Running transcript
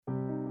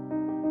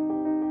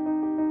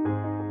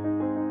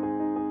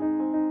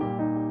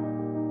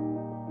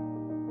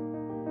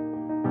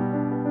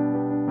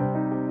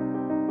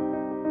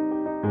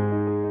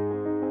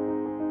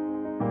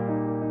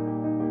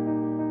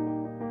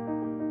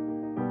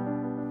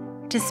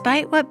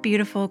Despite what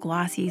beautiful,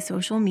 glossy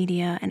social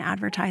media and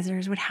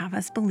advertisers would have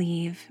us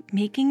believe,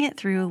 making it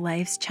through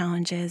life's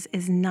challenges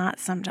is not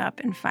summed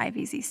up in 5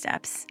 easy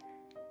steps.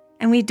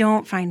 And we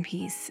don't find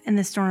peace in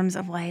the storms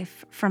of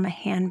life from a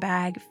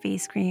handbag,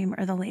 face cream,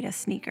 or the latest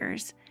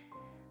sneakers.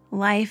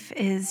 Life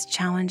is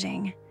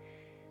challenging,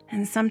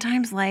 and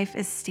sometimes life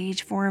is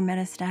stage 4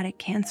 metastatic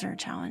cancer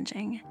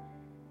challenging.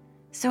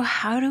 So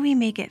how do we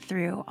make it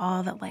through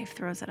all that life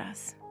throws at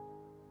us?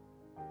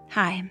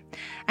 Hi,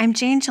 I'm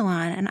Jane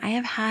Chalon, and I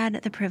have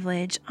had the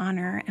privilege,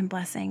 honor, and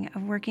blessing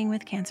of working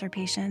with cancer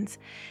patients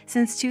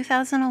since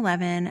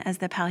 2011 as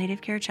the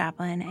palliative care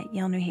chaplain at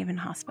Yale New Haven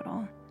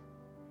Hospital.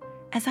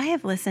 As I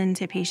have listened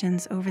to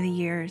patients over the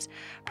years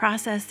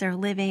process their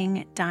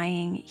living,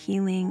 dying,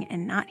 healing,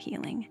 and not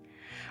healing,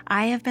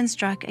 I have been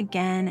struck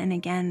again and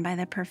again by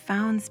the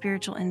profound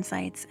spiritual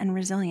insights and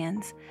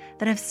resilience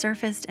that have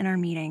surfaced in our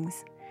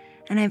meetings,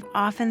 and I've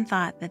often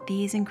thought that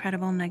these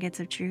incredible nuggets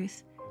of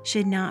truth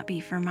should not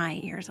be for my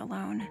ears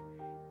alone,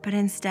 but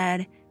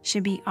instead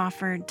should be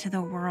offered to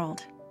the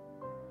world.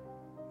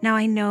 Now,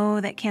 I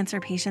know that cancer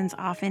patients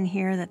often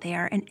hear that they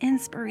are an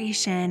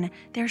inspiration.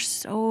 They're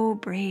so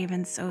brave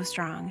and so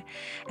strong.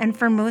 And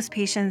for most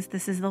patients,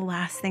 this is the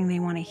last thing they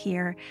want to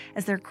hear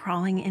as they're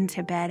crawling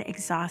into bed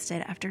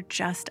exhausted after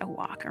just a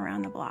walk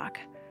around the block.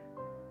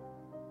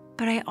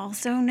 But I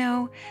also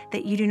know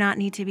that you do not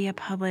need to be a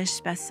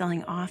published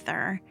best-selling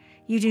author.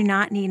 You do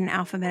not need an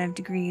alphabet of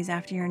degrees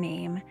after your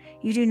name.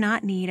 You do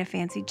not need a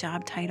fancy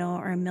job title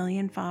or 1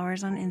 million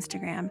followers on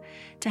Instagram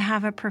to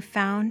have a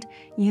profound,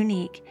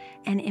 unique,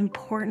 and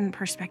important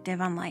perspective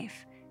on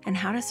life and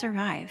how to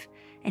survive,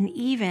 and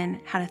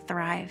even how to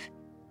thrive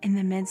in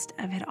the midst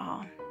of it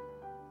all.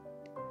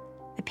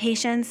 The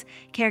patients,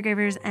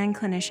 caregivers, and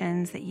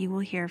clinicians that you will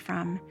hear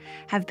from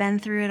have been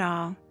through it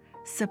all,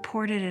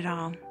 supported it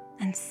all,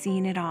 and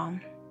seen it all.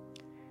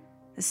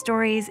 The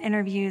stories,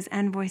 interviews,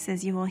 and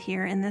voices you will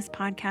hear in this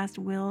podcast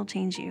will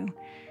change you.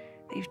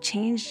 They've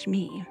changed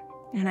me,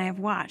 and I have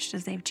watched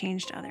as they've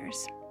changed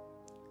others.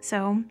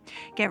 So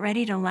get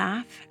ready to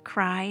laugh,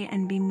 cry,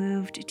 and be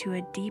moved to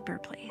a deeper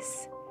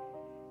place.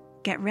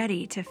 Get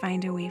ready to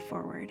find a way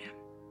forward.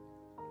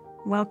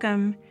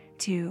 Welcome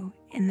to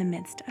In the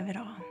Midst of It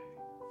All.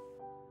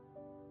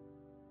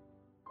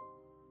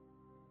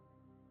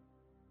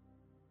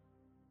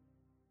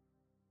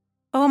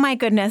 Oh my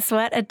goodness,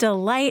 what a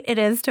delight it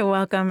is to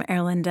welcome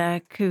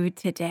Erlinda Koo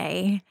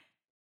today.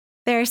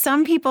 There are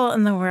some people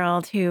in the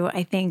world who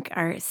I think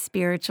are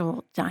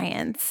spiritual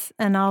giants.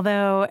 And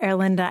although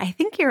Erlinda, I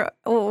think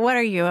what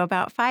are you,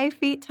 about 5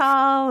 feet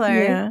tall?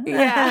 Or,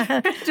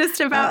 yeah,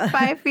 just about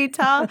 5 feet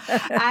tall.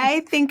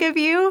 I think of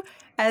you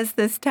as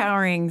this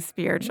towering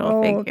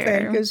spiritual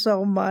figure. Thank you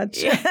so much.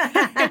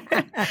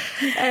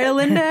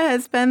 Erlinda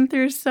has been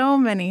through so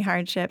many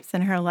hardships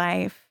in her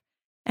life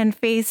and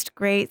faced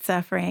great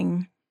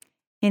suffering.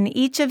 In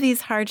each of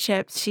these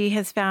hardships, she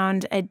has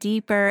found a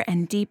deeper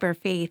and deeper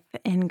faith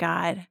in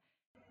God.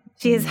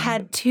 She has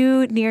had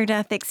 2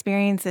 near-death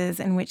experiences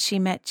in which she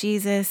met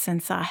Jesus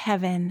and saw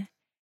heaven.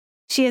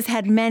 She has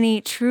had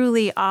many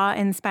truly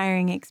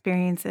awe-inspiring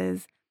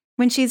experiences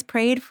when she's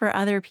prayed for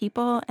other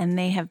people and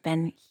they have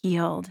been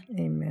healed.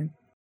 Amen.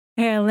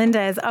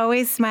 Erlinda is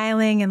always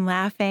smiling and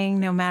laughing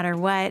no matter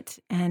what,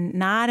 and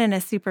not in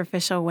a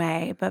superficial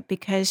way, but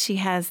because she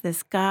has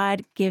this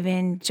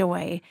God-given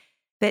joy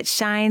that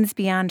shines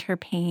beyond her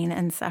pain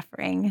and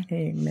suffering.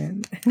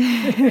 Amen.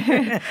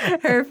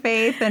 Her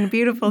faith and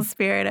beautiful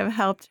spirit have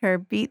helped her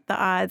beat the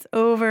odds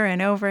over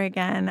and over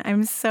again.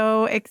 I'm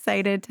so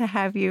excited to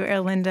have you,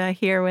 Erlinda,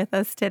 here with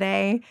us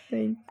today.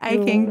 Thank you. I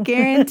can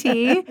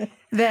guarantee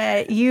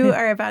that you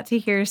are about to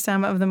hear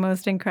some of the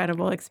most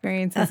incredible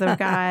experiences of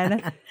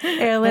God.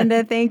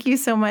 Erlinda, thank you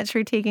so much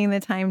for taking the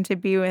time to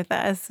be with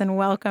us, and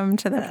welcome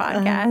to the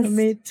podcast.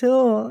 Me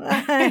too.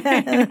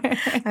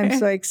 I'm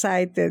so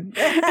excited.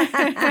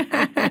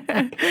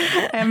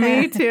 And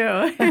me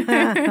too.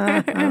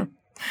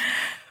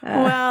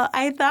 Well,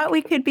 I thought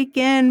we could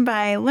begin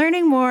by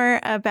learning more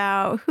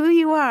about who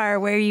you are,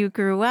 where you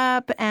grew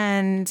up,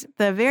 and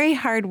the very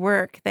hard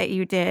work that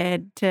you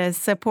did to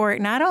support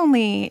not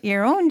only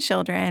your own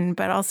children,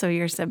 but also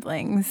your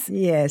siblings.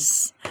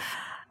 Yes.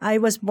 I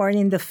was born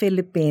in the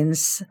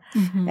Philippines,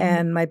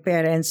 and my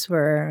parents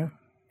were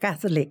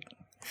Catholic,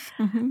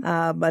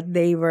 but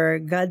they were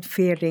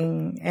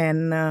God-fearing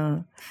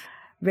and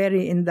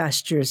very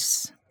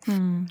industrious.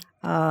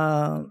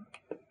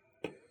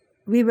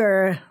 We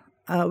were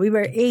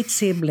 8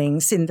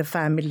 siblings in the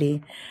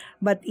family,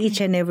 but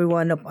each and every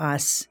one of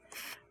us,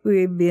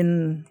 we've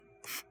been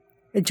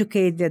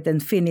educated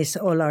and finished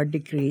all our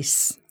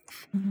degrees.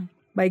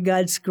 By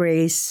God's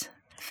grace,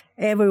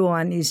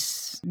 everyone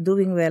is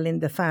doing well in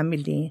the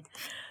family.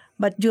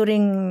 But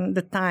during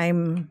the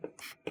time,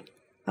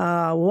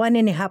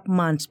 1.5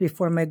 months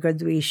before my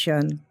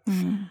graduation,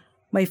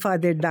 my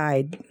father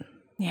died.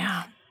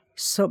 Yeah.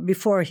 So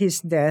before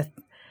his death,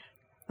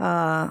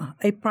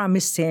 I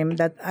promised him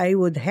that I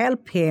would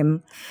help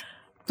him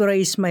to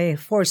raise my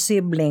 4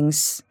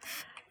 siblings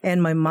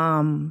and my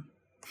mom,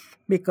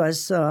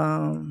 because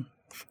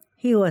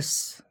he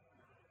was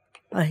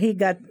he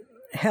got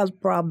health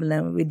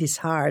problem with his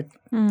heart.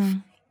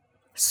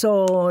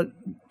 So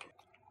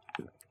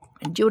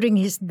during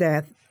his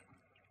death,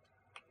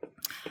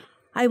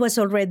 I was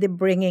already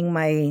bringing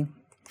my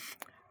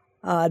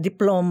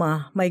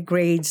diploma, my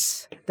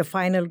grades, the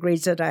final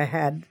grades that I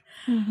had.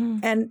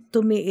 And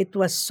to me, it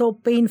was so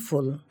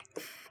painful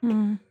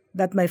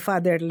that my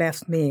father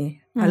left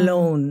me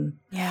alone.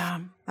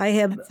 Yeah. I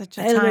have That's such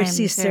a elder time,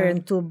 sister too.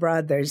 and two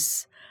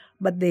brothers,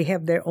 but they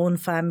have their own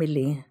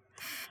family.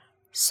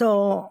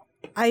 So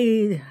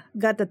I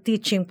got a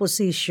teaching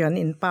position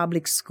in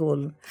public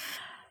school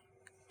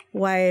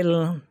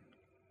while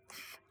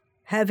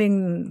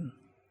having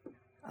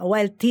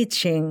while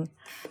teaching.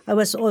 I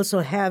was also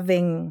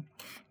having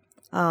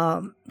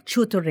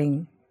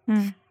tutoring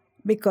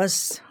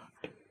because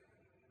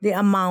the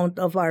amount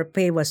of our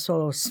pay was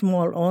so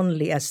small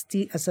only as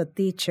a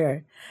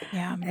teacher.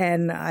 Yeah.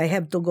 And I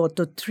have to go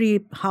to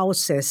 3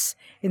 houses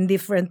in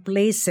different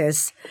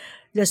places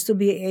just to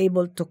be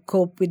able to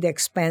cope with the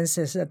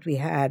expenses that we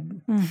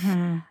had.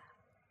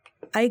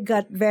 I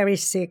got very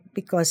sick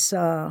because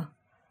at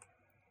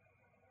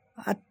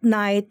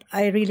night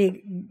I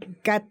really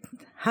got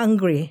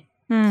hungry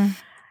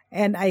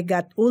and I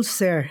got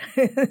ulcer.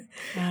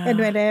 And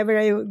whenever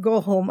I would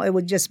go home, I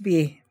would just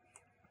be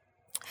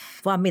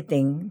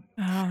vomiting.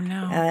 Oh,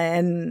 no.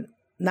 And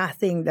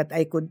nothing that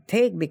I could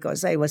take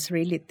because I was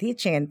really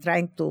teaching and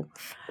trying to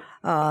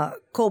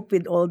cope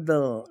with all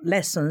the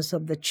lessons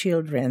of the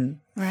children.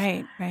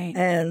 Right.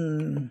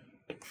 And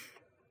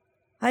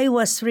I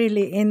was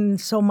really in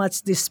so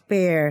much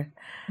despair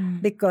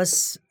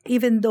because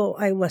even though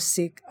I was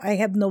sick, I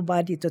have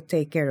nobody to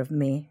take care of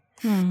me,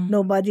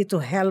 nobody to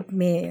help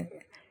me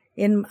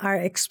in our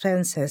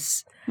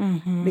expenses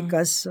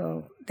because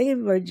they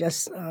were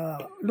just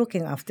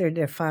looking after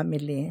their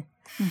family.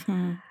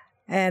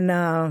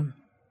 And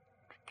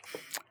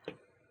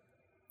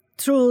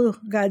through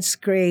God's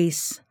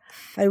grace,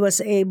 I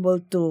was able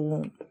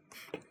to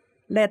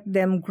let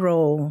them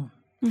grow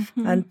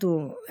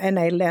and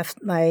I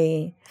left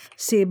my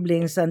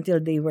siblings until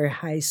they were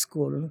high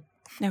school.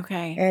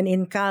 Okay. And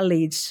in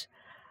college,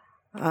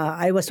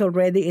 I was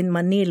already in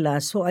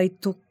Manila, so I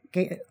took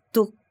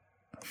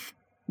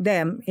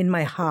them in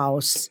my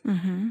house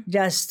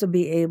just to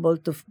be able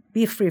to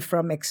be free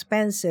from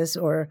expenses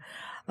or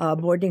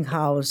boarding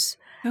house.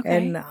 Okay.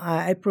 And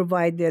I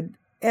provided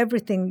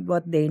everything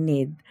what they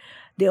need.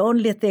 The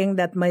only thing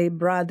that my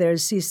brother,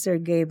 sister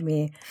gave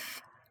me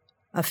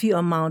a few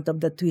amount of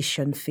the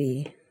tuition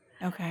fee.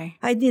 Okay.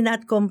 I did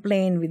not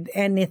complain with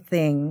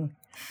anything,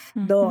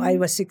 though I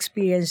was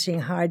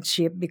experiencing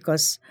hardship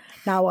because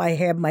now I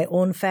have my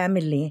own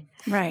family.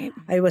 Right.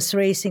 I was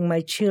raising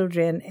my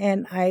children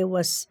and I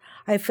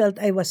felt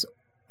I was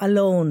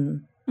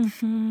alone.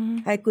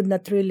 I could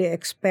not really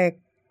expect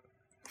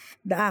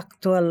the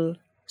actual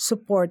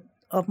support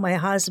of my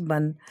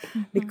husband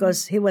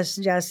because he was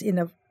just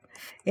in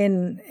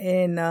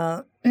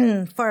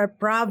far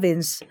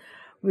province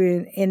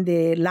in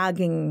the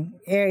logging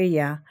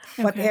area.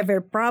 Okay.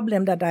 Whatever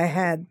problem that I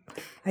had,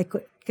 I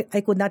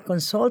could not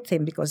consult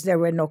him because there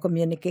were no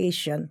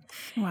communication.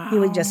 Wow. He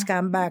would just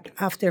come back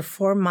after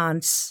 4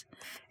 months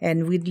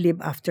and we'd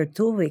leave after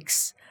 2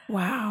 weeks.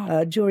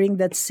 Wow. During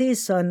that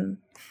season,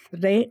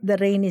 the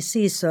rainy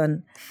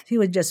season, he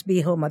would just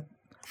be home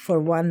for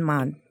 1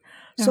 month.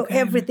 So Okay.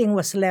 everything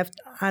was left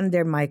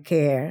under my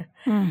care.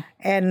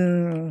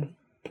 And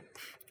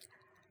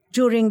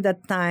during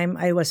that time,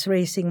 I was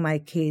raising my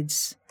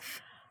kids.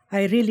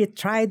 I really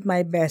tried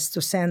my best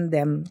to send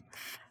them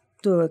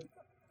to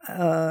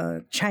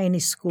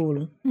Chinese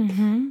school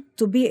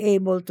to be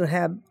able to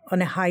have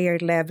on a higher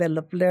level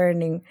of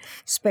learning,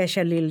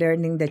 especially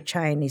learning the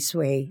Chinese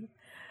way.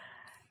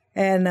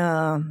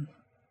 And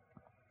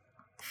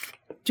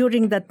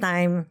during that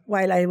time,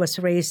 while I was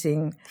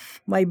raising,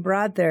 my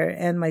brother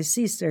and my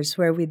sisters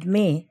were with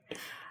me.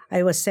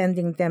 I was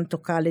sending them to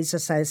college,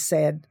 as I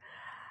said,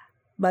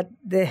 but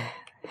the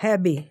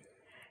heavy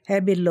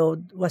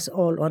load was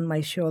all on my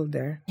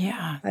shoulder.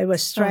 Yeah. I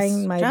was So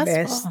trying my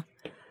best, stressful.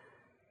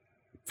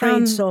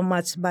 prayed so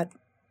much, but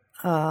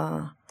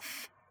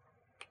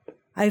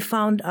I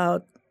found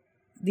out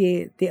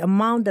the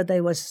amount that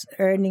I was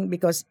earning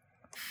because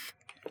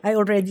I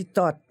already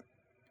taught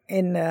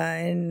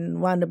in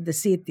one of the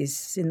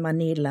cities in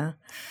Manila.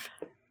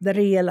 The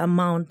real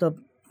amount of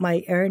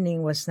my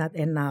earning was not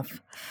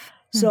enough.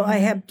 So I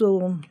have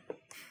to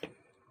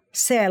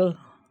sell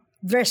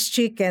dressed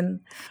chicken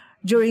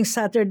during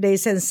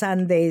Saturdays and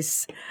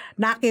Sundays,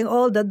 knocking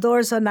all the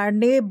doors on our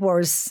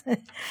neighbors.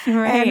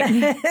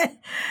 Right.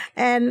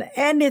 And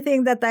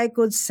anything that I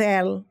could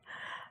sell.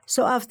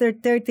 So after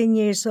 13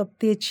 years of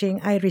teaching,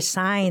 I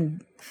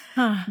resigned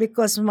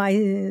because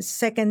my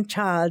second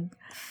child,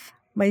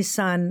 my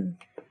son,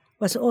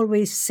 was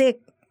always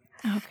sick.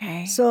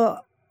 Okay. So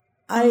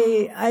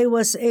I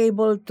was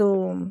able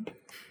to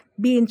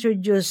be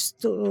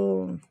introduced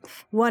to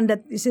one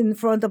that is in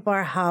front of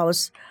our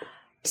house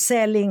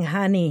selling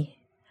honey.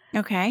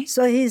 Okay.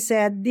 So he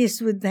said,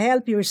 this would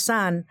help your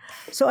son.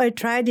 So I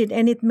tried it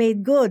and it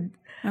made good.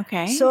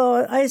 Okay.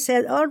 So I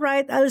said, all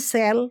right, I'll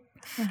sell.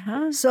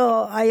 Uh-huh.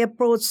 So I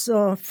approached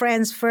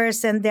friends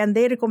first, and then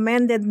they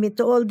recommended me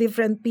to all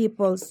different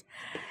peoples.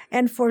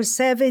 And for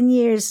 7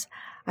 years,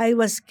 I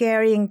was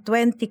carrying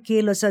 20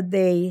 kilos a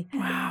day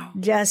Wow.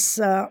 just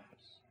to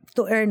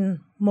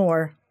earn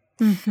more.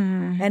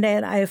 Mm-hmm. And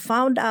then I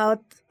found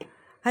out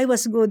I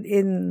was good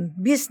in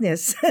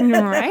business.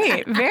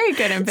 Right. Very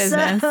good in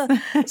business.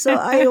 So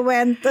I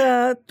went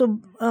to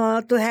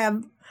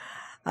have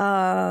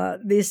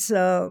this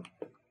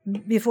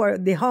before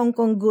the Hong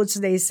Kong goods,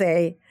 they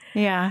say.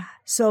 Yeah.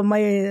 So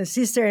my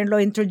sister-in-law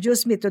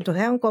introduced me to the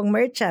Hong Kong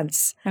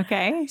merchants.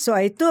 Okay. So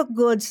I took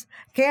goods,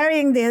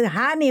 carrying the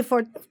honey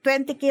for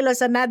 20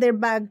 kilos, another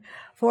bag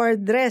for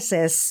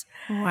dresses.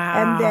 Wow.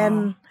 And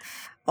then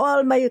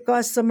all my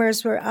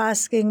customers were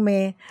asking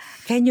me,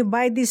 can you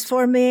buy this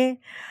for me?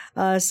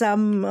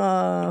 Some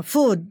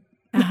food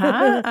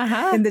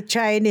in the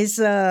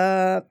Chinese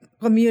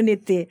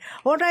community.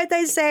 All right,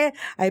 I say,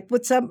 I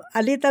put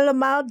a little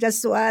amount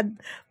just to add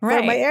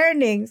for my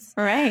earnings.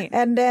 Right.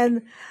 And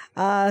then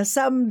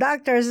some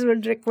doctors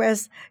would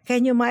request,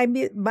 can you buy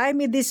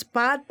me this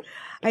pot?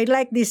 I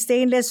like this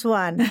stainless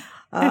one.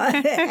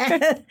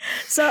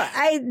 So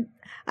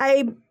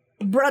I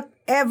brought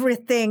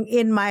everything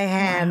in my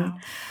hand.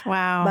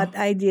 Wow. But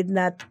I did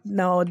not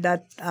know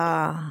that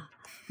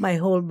my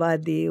whole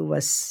body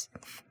was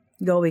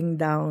going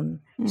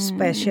down,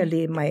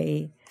 especially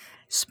my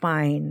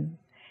spine.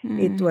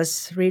 It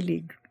was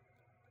really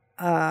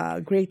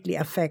greatly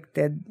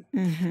affected,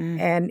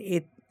 and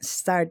it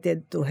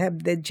started to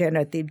have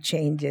degenerative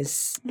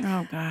changes.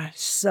 Oh, gosh.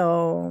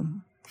 So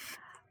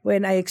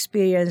when I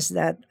experienced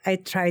that, I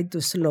tried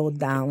to slow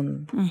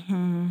down.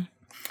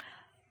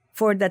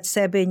 For that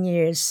 7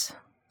 years,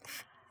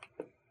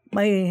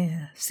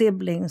 my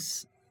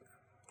siblings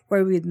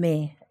were with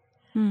me.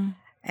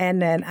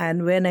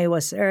 And when I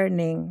was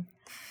earning,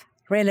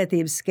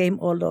 relatives came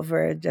all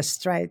over,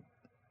 just tried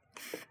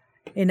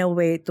in a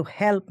way to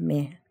help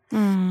me.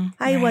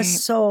 I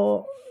was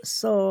so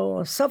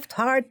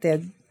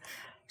soft-hearted.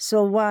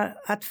 So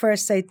at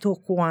first I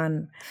took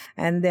one,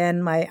 and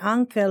then my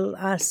uncle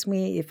asked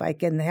me if I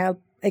could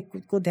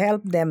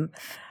help them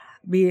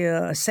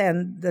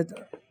send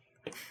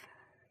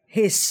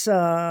his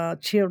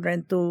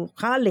children to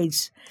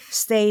college,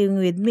 staying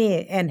with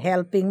me and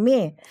helping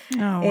me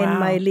in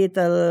my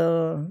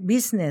little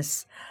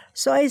business.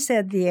 So I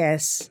said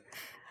yes,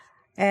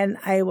 and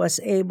I was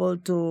able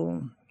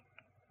to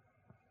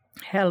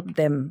help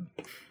them.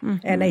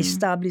 And I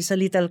established a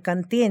little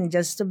canteen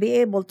just to be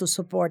able to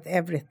support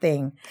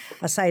everything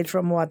aside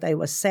from what I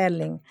was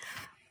selling.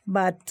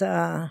 But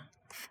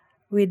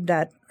with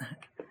that,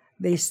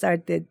 they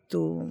started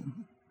to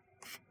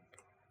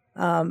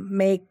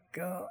make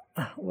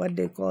what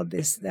they call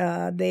this.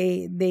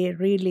 They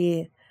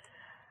really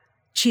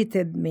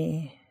cheated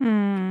me.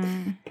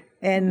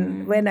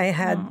 And when I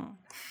had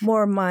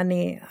more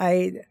money,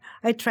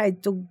 I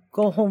tried to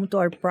go home to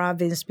our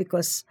province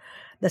because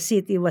the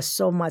city was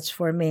so much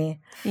for me.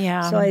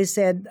 Yeah. So I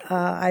said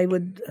I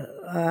would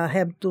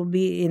have to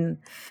be in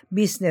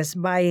business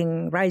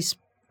buying rice,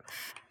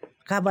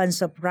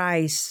 cabans of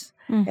rice,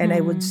 and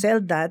I would sell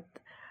that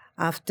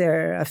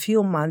after a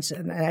few months,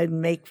 and I'd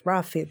make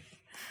profit.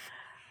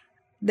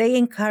 They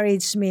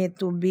encouraged me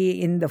to be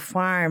in the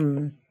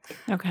farm.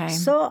 Okay.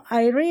 So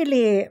I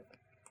really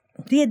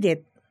did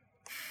it.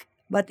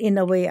 But in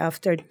a way,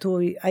 after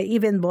 2, I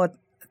even bought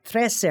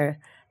thresher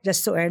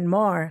just to earn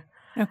more.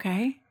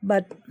 Okay.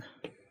 But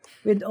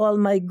with all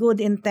my good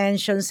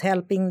intentions,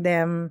 helping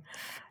them,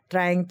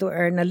 trying to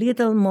earn a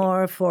little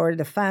more for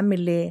the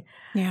family,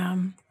 Yeah.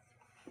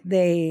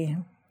 they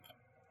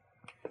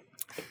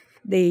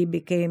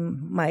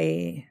became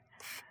my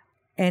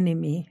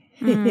enemy.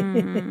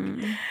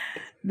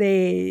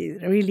 They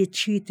really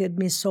cheated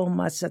me so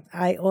much that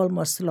I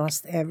almost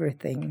lost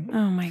everything.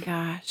 Oh my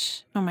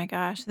gosh. Oh my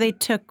gosh. They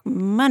took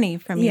money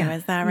from you,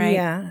 is that right?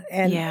 Yeah,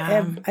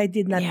 and I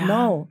did not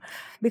know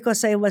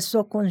because I was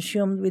so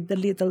consumed with the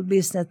little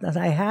business that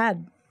I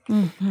had.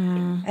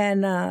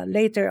 And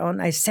later on,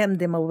 I sent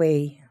them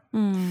away.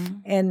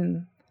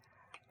 And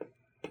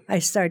I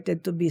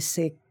started to be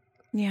sick.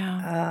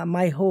 Yeah.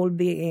 My whole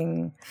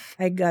being,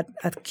 I got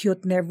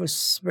acute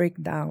nervous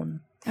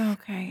breakdown.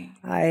 Okay.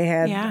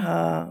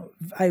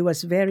 I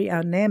was very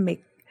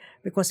anemic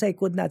because I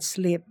could not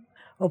sleep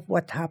of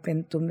what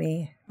happened to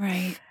me.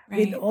 Right.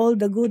 With all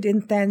the good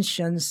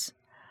intentions,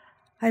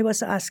 I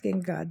was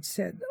asking God,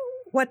 said,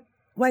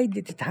 why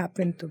did it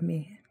happen to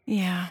me?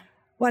 Yeah.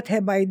 What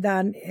have I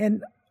done?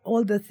 And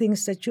all the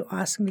things that you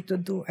asked me to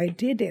do, I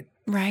did it.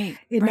 Right.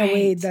 In a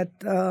way that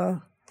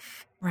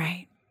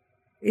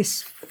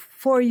is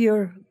for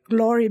your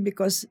glory,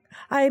 because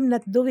I'm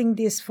not doing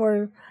this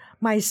for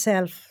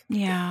myself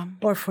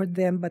or for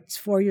them, but it's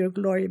for your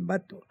glory.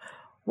 But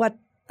what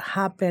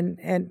happened,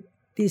 and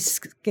this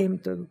came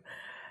to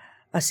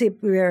as if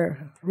we were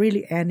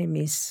really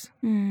enemies.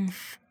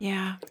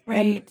 Yeah,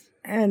 right.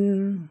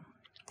 And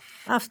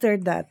after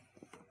that,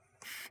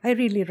 I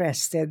really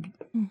rested.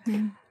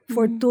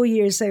 For 2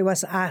 years, I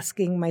was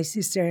asking my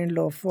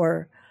sister-in-law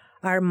for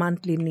our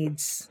monthly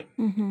needs,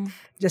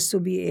 just to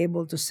be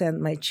able to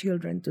send my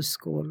children to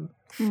school,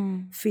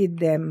 feed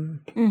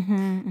them.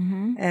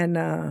 And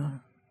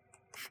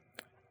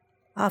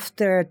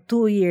after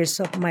 2 years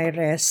of my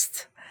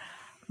rest,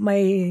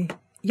 my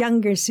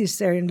younger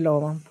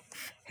sister-in-law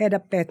had a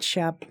pet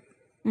shop,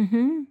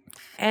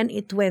 and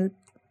it went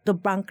to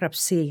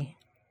bankruptcy.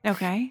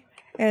 Okay.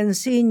 And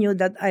she knew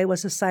that I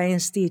was a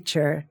science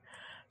teacher,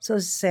 so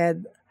she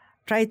said,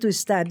 try to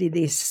study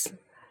this,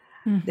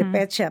 the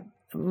pet shop,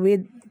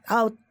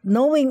 without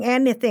knowing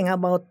anything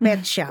about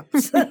pet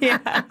shops.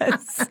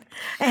 Yes.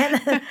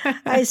 And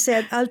I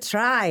said, I'll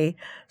try.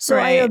 So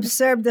I Right.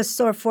 observed the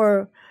store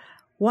for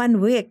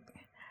 1 week.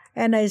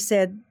 And I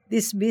said,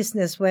 this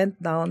business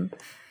went down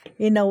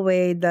in a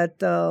way that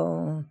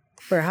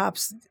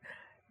perhaps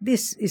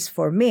this is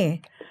for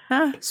me.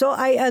 Huh. So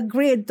I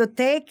agreed to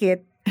take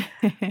it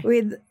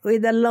with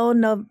a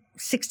loan of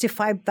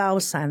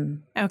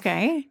 65,000.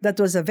 Okay. That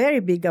was a very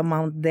big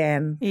amount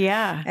then.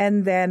 Yeah.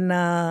 And then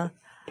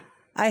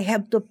I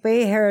have to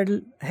pay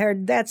her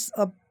debts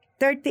of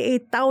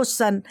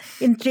 38,000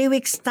 in 3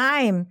 weeks'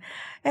 time.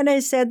 And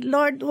I said,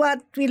 Lord,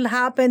 what will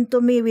happen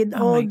to me with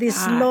Oh all my these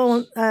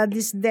gosh.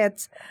 these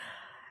debts?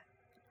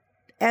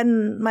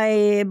 And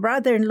my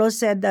brother-in-law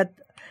said that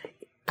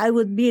I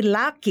would be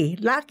lucky.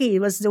 Lucky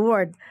was the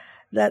word,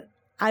 that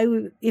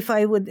if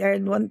I would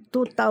earn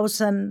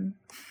 2,000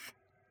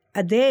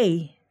 a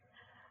day.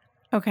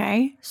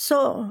 Okay.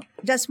 So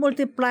just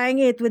multiplying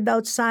it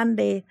without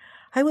Sunday,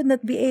 I would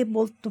not be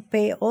able to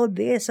pay all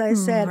this. I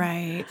said,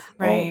 Right.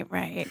 oh,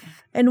 Right.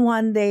 and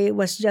one day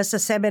was just a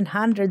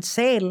 700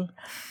 sale.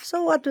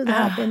 So what would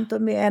happen to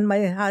me? And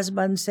my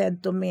husband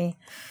said to me,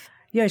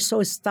 you're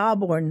so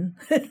stubborn.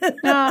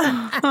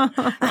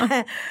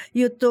 Oh.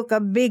 You took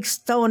a big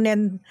stone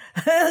and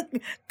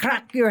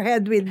cracked your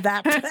head with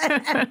that.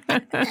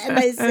 And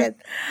I said,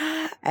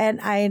 and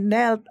I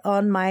knelt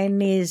on my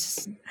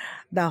knees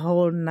the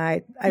whole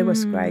night. I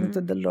was crying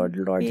to the Lord,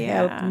 Lord,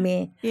 help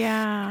me.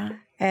 Yeah.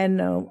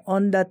 And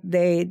on that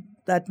day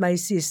that my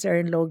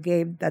sister-in-law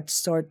gave that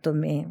store to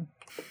me,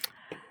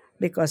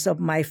 because of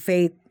my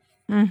faith,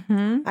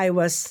 I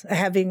was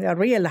having a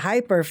real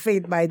hyper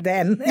faith by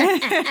then.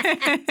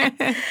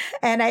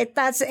 And I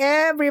touched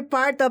every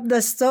part of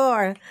the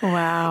store.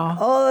 Wow.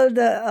 All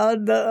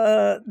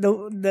the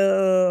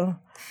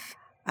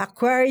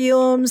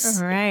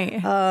aquariums,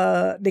 Right.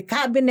 the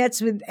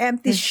cabinets with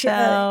empty The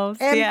shelves.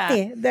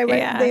 empty.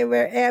 Yeah. They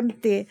were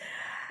empty.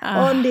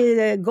 Only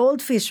the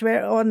goldfish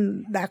were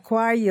on the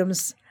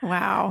aquariums.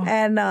 Wow.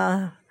 And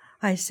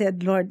I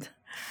said, Lord,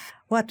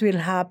 what will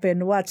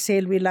happen? What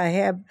sale will I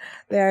have?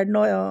 There are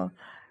no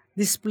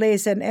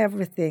displays and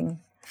everything.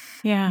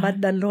 Yeah.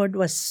 But the Lord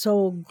was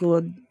so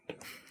good.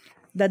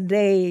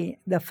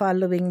 The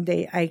following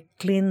day, I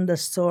cleaned the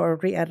store,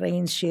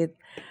 rearranged it,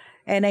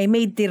 and I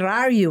made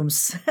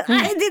terrariums.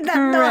 I did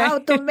not know how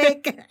to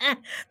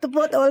to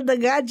put all the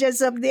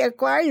gadgets of the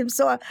aquarium.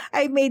 So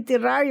I made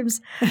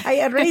terrariums.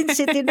 I arranged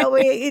it in a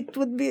way it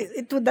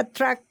would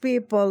attract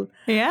people.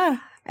 Yeah.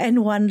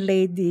 And one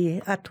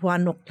lady at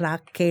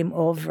 1:00 came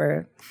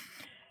over,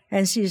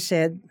 and she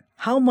said,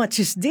 how much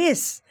is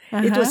this?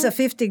 It was a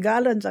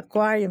 50-gallon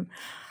aquarium.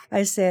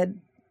 I said,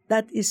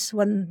 that is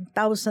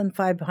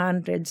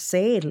 1,500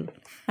 sale.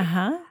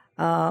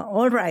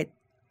 All right.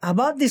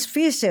 About these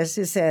fishes,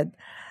 she said,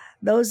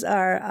 those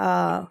are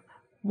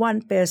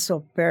 1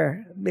 peso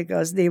per,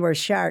 because they were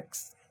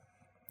sharks.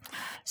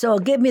 So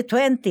give me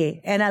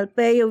 20 and I'll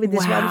pay you with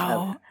this one.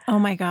 Wow. Oh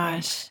my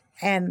gosh.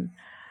 And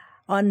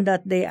on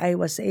that day, I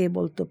was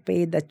able to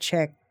pay the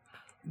check.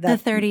 The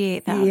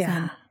 38,000.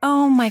 Yeah.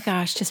 Oh my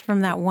gosh, just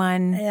from that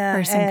one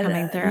person and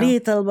coming through.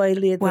 little by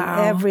little,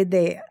 Wow. every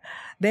day,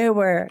 there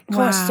were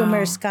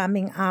customers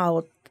coming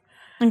out.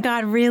 And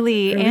God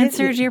really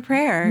answered your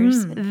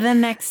prayers the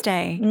next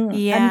day.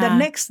 Yeah. And the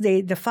next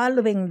day, the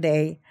following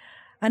day,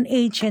 an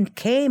agent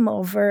came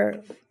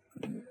over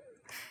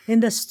in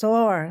the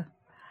store,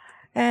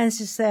 and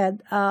she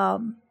said,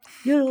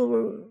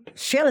 "Your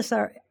shelves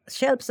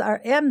are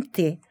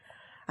empty.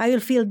 I will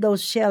fill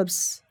those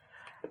shelves,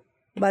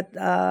 but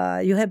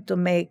you have to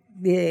make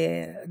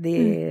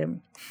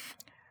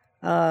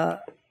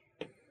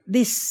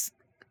these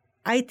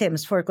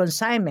items for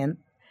consignment,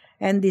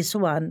 and this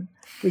one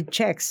with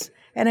checks."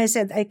 And I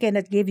said, I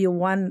cannot give you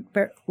one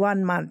per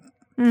 1 month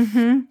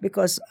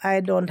because I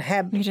don't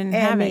have You didn't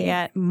any have it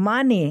yet.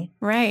 money.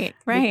 Right.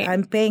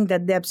 I'm paying the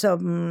debts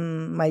of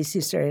my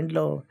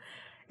sister-in-law.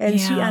 And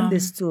she Yeah.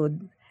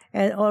 understood.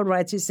 And all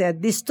right, she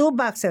said, these 2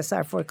 boxes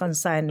are for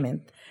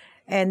consignment.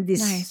 And this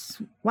Nice.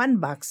 1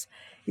 box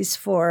is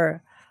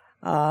for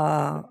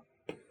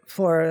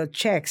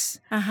checks.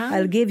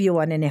 I'll give you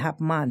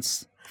 1.5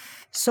 months.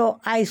 So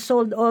I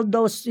sold all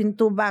those in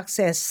 2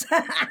 boxes.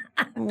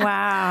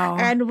 Wow.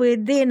 And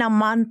within a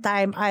month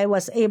time, I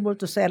was able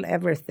to sell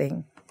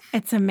everything.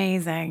 It's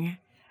amazing.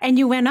 And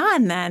you went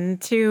on then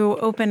to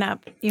open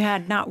up, you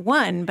had not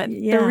 1, but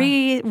Yeah.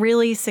 3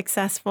 really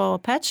successful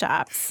pet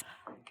shops.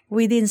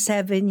 within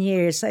 7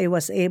 years, I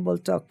was able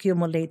to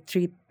accumulate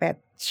 3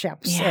 pet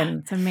shops Yeah, and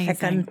it's amazing. a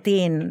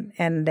canteen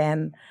and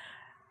then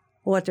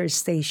water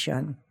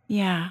station.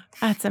 Yeah,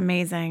 that's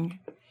amazing.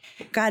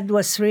 God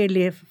was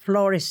really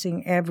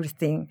flourishing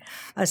everything,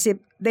 as if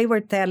they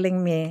were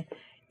telling me,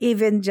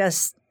 even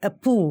just a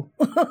poo,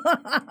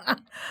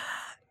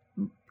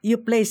 you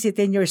place it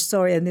in your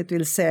store and it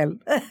will sell.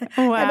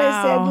 And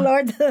I said, Wow.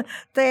 Lord,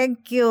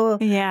 thank you.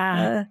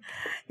 Yeah.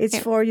 It's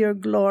for your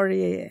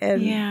glory.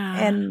 Yeah.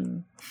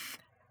 And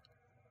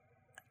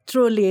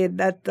truly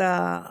that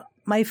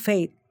my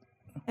faith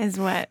Is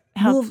what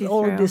helps moved you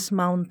all through. these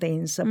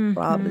mountains of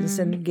province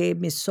and gave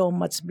me so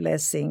much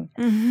blessing.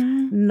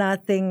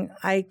 Nothing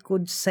I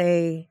could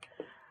say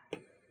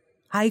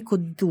I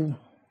could do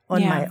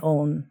on my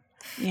own.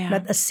 Yeah.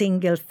 Not a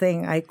single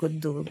thing I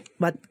could do.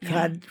 But Yeah.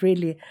 God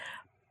really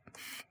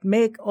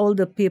make all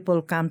the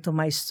people come to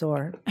my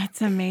store.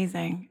 It's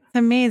amazing. It's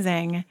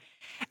amazing.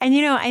 And,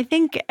 I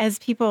think as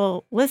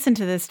people listen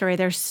to this story,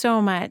 there's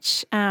so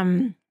much.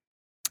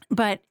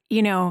 But,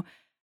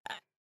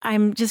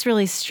 I'm just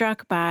really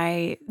struck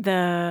by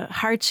the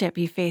hardship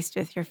you faced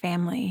with your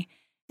family.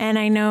 And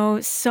I know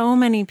so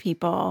many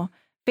people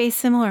face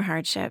similar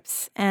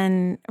hardships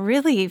and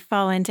really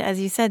fall into,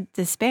 as you said,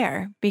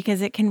 despair,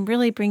 because it can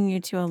really bring you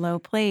to a low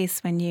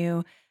place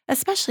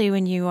especially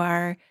when you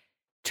are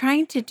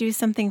trying to do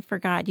something for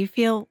God. You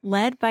feel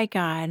led by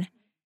God.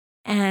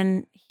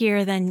 And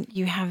here then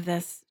you have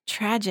this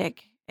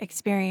tragic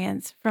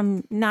experience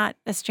from not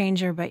a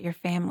stranger, but your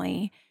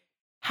family.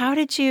 How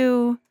did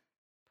you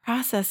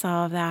process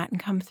all of that and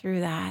come through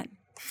that?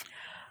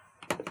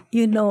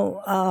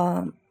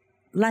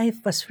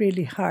 Life was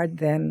really hard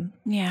then.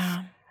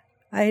 Yeah.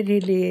 I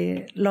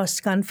really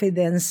lost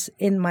confidence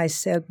in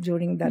myself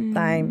during that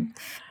time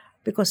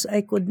because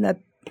I could not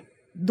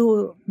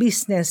do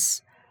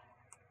business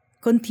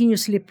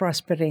continuously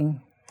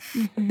prospering.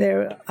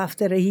 There,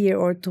 after a year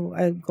or two,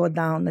 I go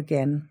down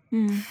again.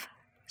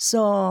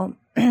 So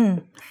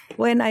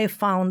when I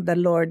found the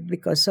Lord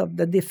because of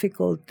the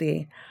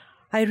difficulty,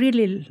 I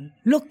really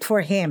looked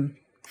for Him.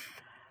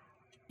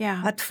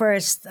 Yeah. At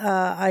first,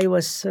 I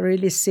was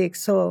really sick,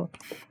 so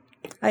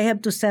I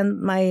have to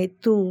send my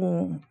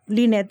 2,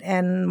 Lynette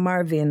and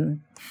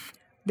Marvin.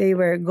 They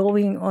were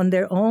going on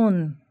their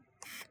own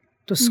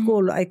to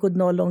school. I could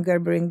no longer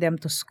bring them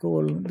to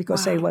school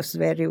because I was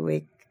very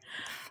weak.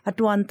 At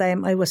one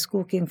time, I was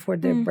cooking for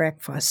their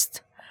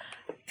breakfast,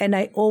 and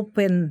I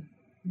opened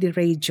the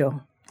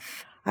radio.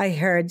 I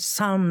heard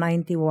Psalm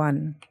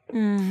 91.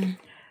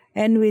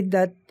 And with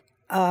that,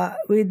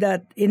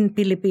 in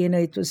Filipino,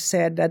 it was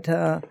said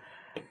that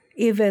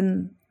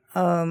even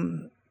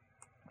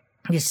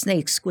the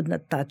snakes could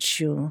not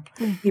touch you.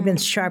 Even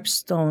sharp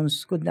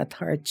stones could not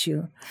hurt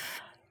you.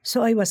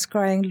 So I was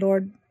crying,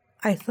 Lord,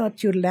 I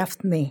thought you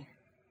left me.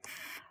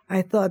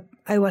 I thought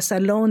I was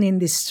alone in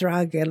this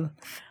struggle.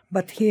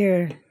 But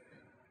here,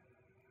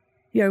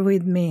 you're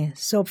with me.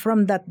 So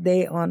from that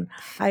day on,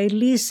 I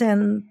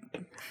listened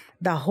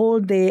the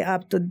whole day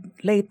up to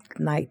late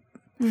night,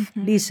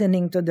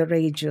 listening to the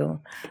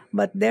radio.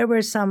 But there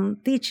were some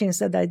teachings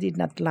that I did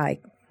not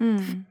like.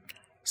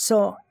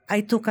 So I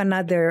took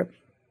another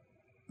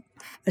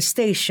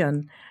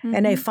station,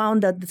 and I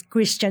found that the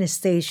Christian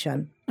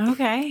station.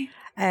 Okay.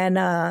 And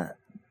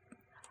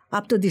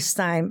up to this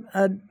time,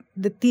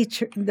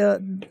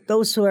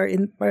 those who are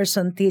in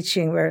person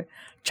teaching were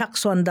Chuck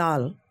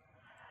Swandal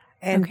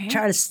and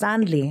Charles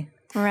Stanley.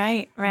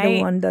 Right.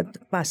 The one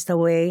that passed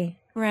away.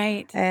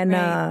 Right. And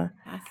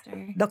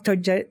Pastor. Dr.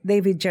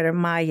 David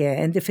Jeremiah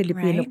and the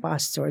Filipino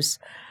pastors.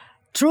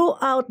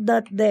 Throughout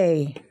that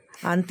day,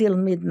 until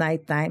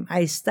midnight time,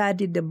 I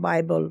studied the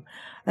Bible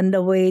and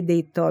the way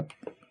they taught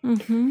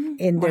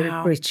in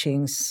their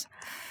preachings.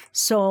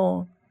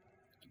 So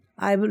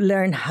I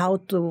learned how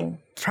to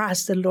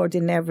trust the Lord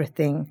in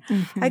everything.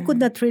 I could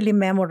not really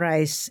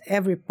memorize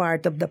every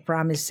part of the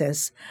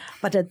promises,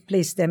 but I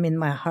placed them in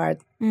my heart.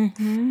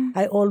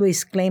 I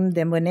always claim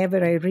them.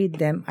 Whenever I read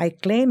them, I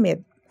claim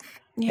it,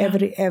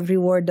 every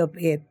word of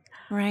it.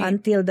 Right.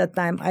 Until the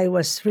time I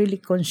was really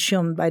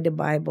consumed by the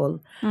Bible.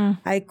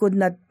 I could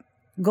not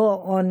go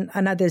on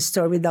another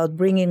store without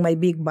bringing my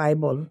big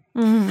Bible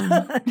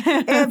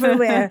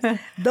everywhere.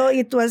 Though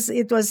it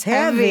was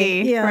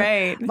heavy,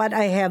 right? But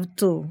I have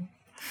to.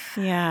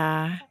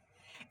 Yeah,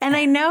 and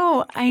I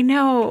know.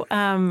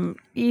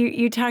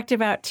 You talked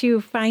about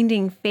too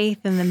finding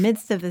faith in the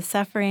midst of the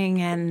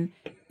suffering, and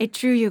it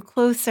drew you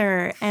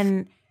closer.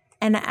 And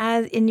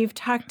you've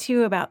talked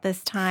too about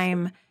this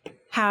time,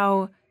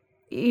 how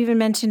you even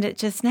mentioned it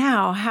just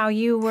now, how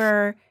you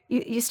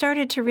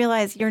started to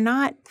realize you're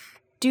not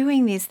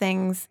doing these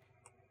things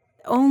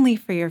only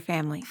for your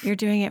family. You're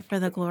doing it for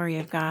the glory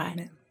of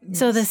God. Yes.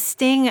 So the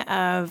sting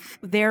of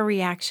their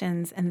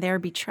reactions and their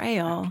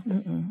betrayal,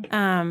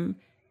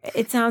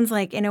 it sounds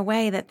like in a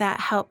way that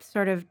helped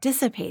sort of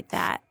dissipate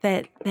that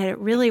it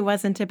really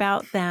wasn't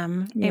about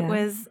them. Yeah. It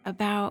was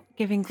about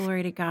giving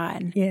glory to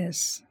God.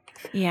 Yes.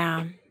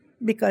 Yeah.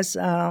 Because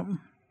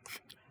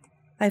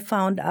I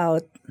found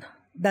out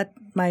that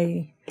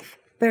my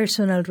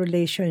personal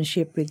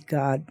relationship with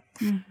God.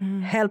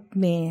 Help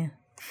me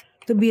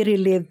to be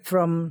relieved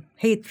from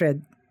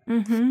hatred,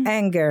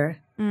 anger,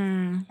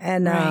 and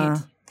Right.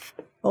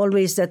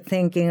 always that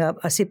thinking of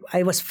as if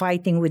I was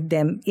fighting with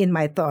them in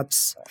my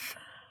thoughts.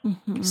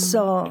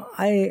 So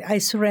I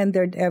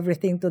surrendered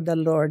everything to the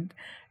Lord,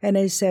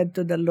 and I said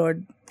to the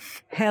Lord,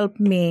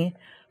 help me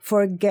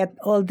forget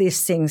all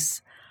these things.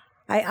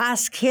 I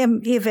asked Him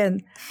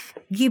even,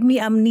 give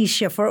me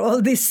amnesia for all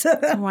these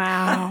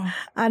Wow.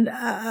 and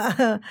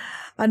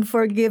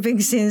unforgiving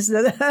sins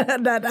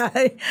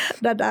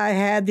that I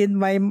had in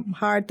my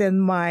heart and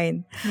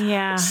mind.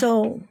 Yeah.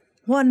 So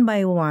one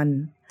by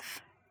one,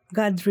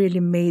 God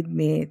really made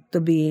me to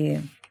be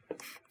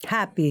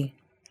happy,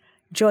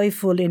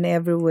 joyful in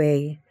every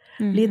way.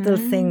 Little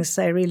things,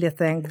 I really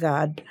thank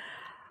God.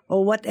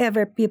 Or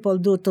whatever people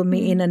do to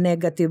me in a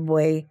negative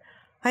way,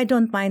 I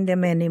don't mind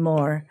them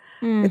anymore.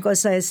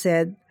 Because I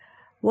said,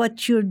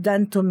 what you've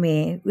done to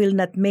me will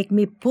not make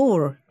me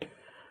poor.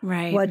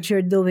 Right. What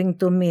you're doing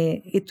to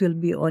me, it will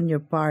be on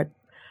your part.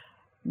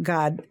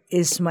 God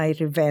is my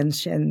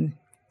revenge, and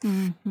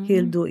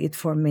He'll do it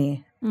for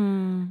me.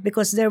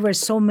 Because there were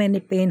so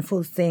many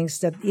painful things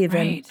that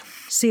even Right.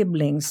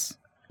 siblings,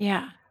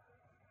 Yeah.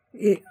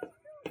 it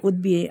would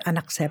be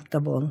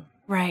unacceptable.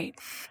 Right.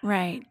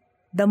 Right.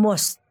 The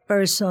most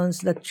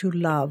persons that you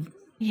love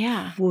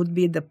Yeah. would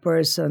be the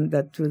person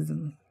that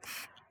would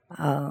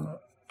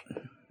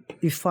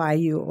defy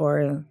you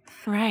or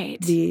Right.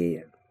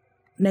 be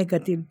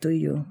negative to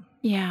you.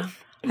 Yeah.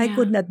 I Yeah.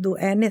 could not do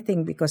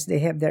anything because they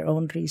have their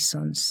own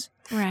reasons.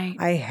 Right.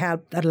 I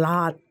helped a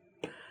lot,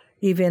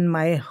 even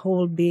my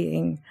whole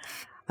being.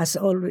 As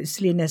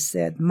always, Lina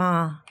said,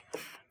 Ma,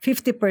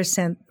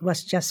 50%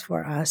 was just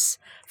for us.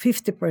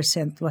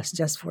 50% was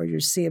just for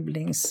your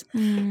siblings.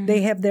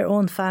 They have their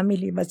own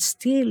family, but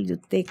still you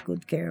take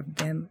good care of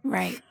them.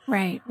 Right.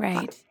 Right.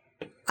 Right.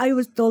 I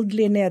was told,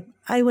 Lynette,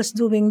 I was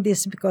doing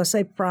this because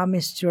I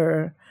promised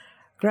your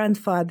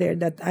grandfather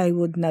that I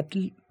would not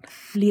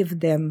leave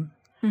them.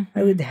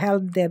 I would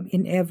help them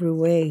in every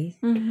way.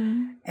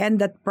 And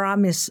that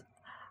promise,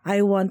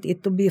 I want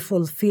it to be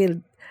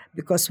fulfilled,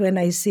 because when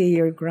I see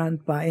your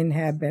grandpa in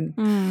heaven,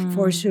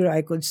 for sure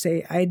I could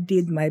say, I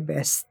did my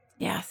best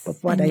Yes.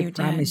 of what And I you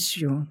promised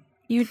you.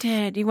 You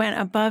did. You went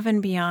above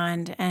and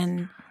beyond,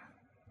 and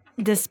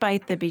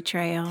despite the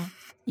betrayal,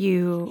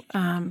 you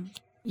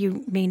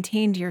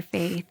maintained your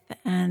faith,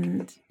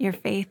 and your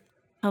faith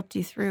helped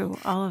you through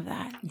all of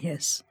that.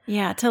 Yes.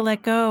 Yeah, to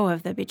let go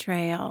of the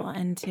betrayal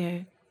and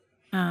to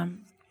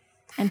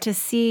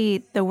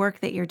see the work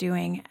that you're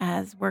doing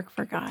as work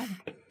for God.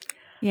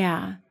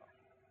 Yeah.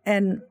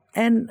 And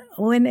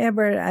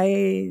whenever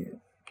I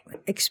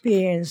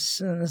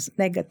experience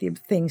negative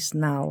things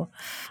now,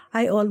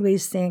 I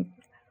always think,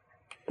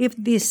 if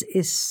this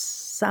is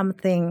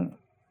something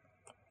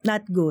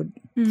not good,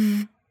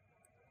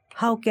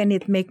 how can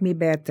it make me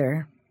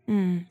better?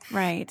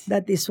 Right.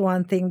 That is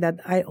one thing that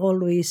I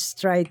always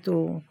try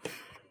to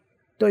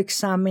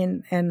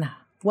examine, and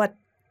what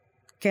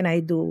can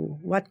I do?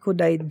 What could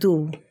I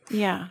do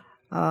Yeah.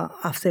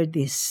 after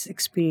this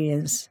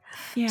experience?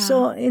 Yeah.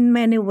 So in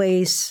many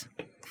ways,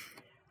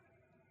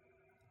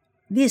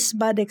 these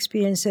bad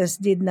experiences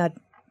did not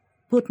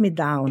put me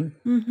down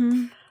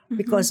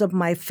because of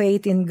my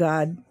faith in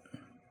God,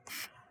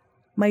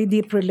 my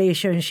deep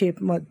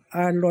relationship with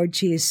our Lord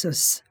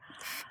Jesus.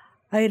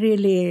 I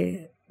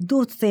really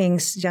do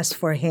things just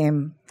for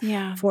Him,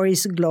 Yeah. for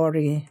His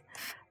glory,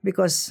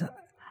 because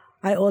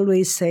I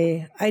always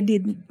say, I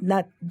did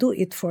not do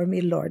it for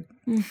me, Lord,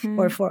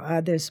 or for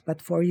others, but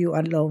for you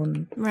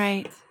alone.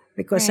 Right.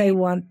 Because I Right.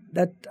 want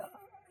that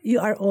you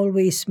are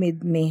always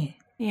with me.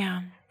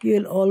 Yeah.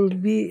 You'll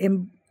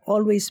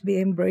always be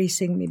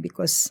embracing me,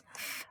 because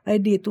I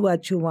did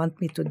what you want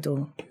me to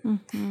do.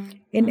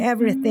 In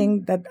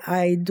everything that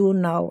I do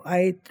now,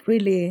 I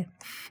really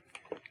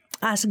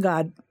ask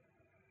God.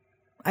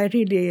 I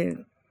really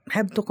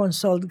have to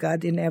consult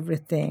God in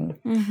everything.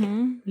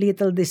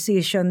 Little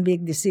decision,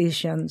 big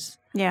decisions,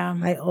 Yeah.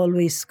 I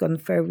always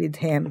confer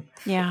with Him.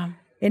 Yeah.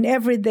 In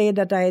every day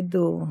that I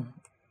do,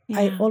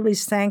 I Yeah.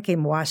 always thank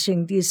Him,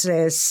 washing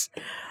dishes,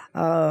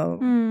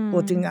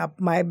 putting up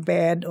my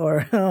bed,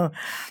 or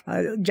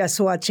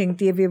just watching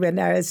TV when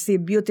I see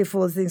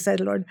beautiful things. I,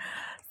 Lord,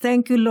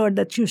 thank you, Lord,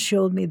 that you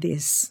showed me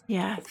this.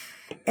 Yes.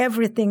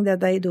 Everything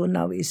that I do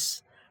now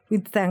is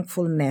with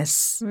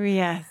thankfulness.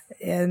 Yes.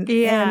 And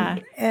Yeah.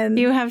 and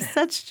You have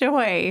such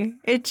joy.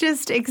 It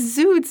just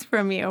exudes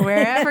from you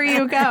wherever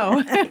you go.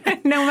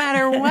 No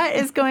matter what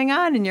is going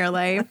on in your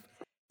life,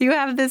 you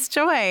have this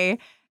joy.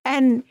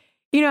 And,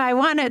 I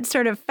want to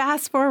sort of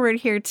fast forward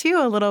here too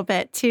a little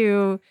bit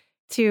to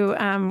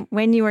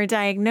when you were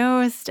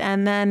diagnosed,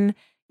 and then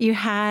you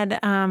had,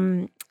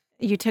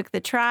 you took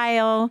the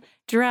trial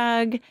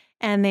drug,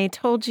 and they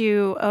told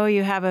you, oh,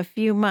 you have a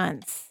few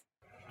months.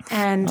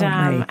 And Oh,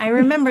 my. I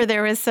remember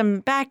there was some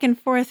back and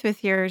forth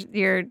with your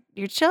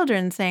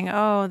children saying,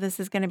 "Oh, this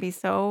is going to be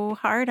so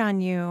hard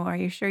on you. Are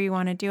you sure you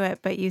want to do it?"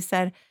 But you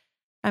said,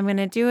 "I'm going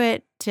to do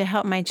it to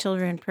help my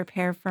children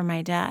prepare for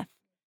my death."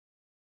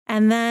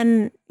 And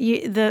then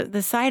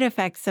the side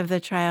effects of the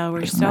trial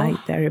were so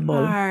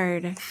terrible.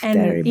 hard.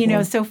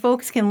 And, so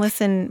folks can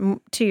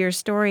listen to your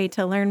story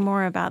to learn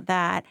more about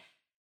that.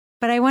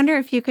 But I wonder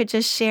if you could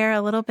just share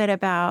a little bit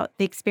about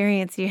the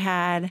experience you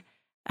had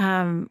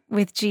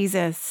with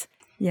Jesus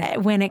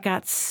when it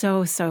got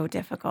so, so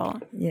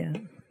difficult. Yeah.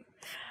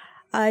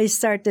 I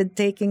started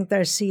taking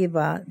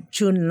Tarsiva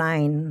June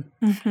 9,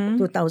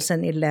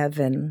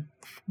 2011.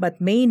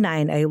 But May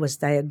 9, I was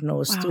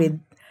diagnosed with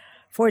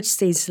fourth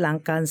stage lung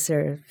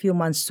cancer, few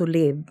months to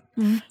live.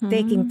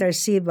 Taking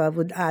Tarsiva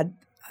would add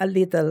a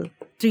little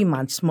 3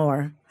 months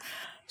more.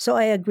 So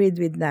I agreed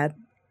with that,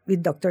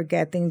 with Dr.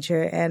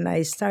 Gettinger, and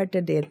I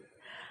started it.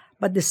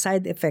 But the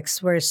side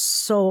effects were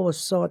so,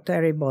 so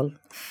terrible,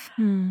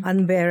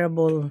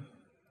 unbearable.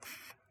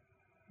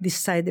 The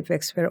side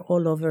effects were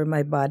all over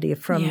my body,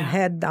 from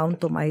head down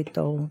to my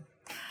toe.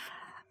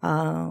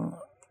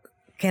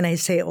 Can I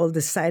say all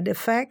the side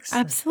effects?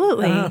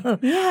 Absolutely.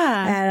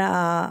 And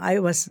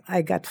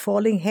I got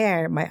falling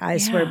hair. My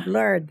eyes were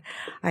blurred.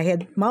 I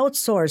had mouth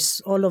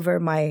sores all over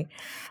my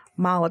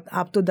mouth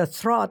up to the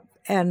throat,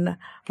 and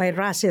my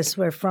rashes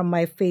were from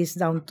my face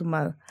down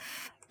to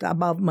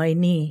above my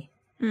knee.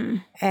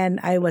 And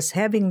I was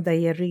having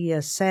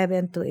diarrhea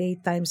 7 to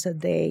 8 times a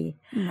day.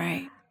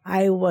 Right.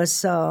 I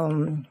was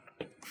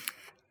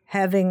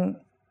having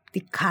the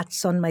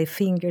cuts on my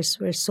fingers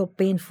were so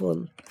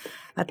painful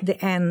at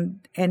the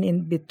end and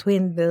in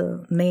between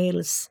the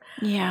nails.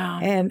 Yeah.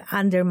 And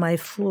under my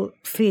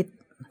feet.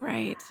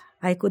 Right.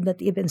 I could not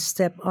even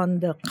step on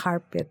the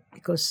carpet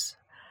because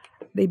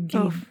they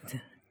bleed.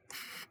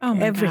 Oh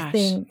my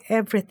gosh.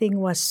 Everything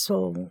was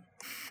so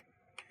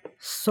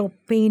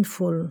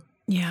painful.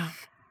 Yeah.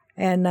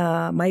 And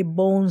my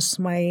bones,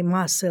 my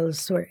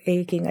muscles were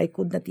aching. I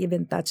could not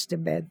even touch the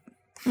bed.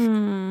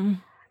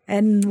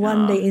 And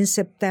one day in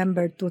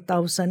September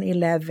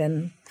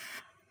 2011,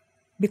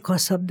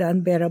 because of the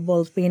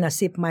unbearable pain,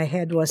 as if my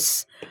head would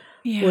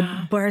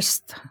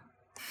burst.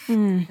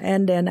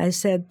 And then I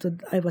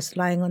was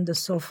lying on the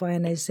sofa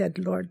and I said,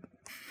 Lord,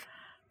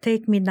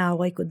 take me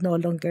now. I could no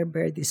longer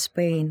bear this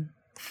pain.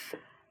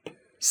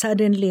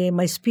 Suddenly,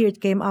 my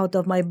spirit came out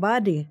of my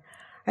body.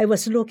 I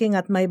was looking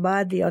at my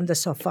body on the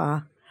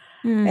sofa,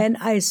 and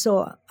I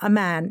saw a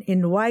man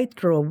in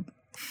white robe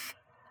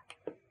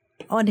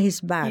on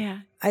his back. Yeah.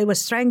 I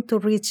was trying to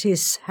reach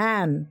his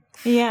hand.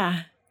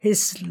 Yeah.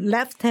 His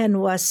left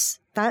hand was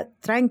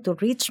trying to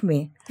reach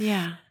me.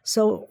 Yeah.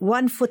 So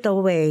 1 foot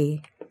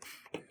away,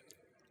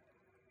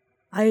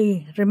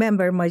 I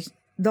remember my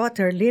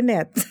daughter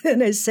Lynette,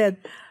 and I said,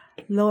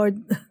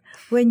 Lord,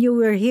 when you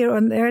were here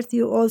on earth,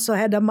 you also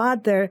had a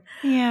mother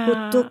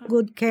who took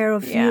good care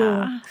of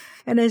you.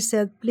 And I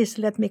said, please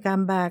let me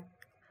come back.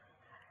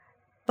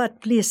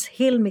 But please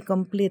heal me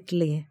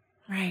completely.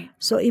 Right.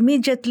 So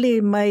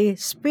immediately my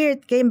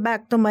spirit came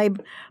back to my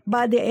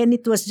body, and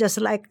it was just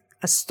like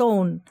a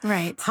stone.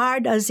 Right.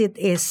 Hard as it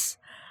is.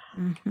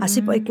 As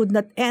if I could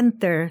not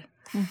enter.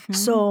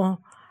 So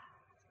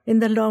in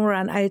the long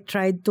run, I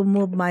tried to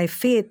move my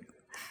feet.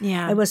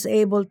 Yeah. I was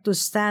able to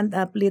stand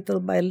up little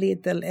by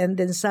little, and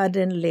then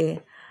suddenly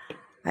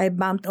I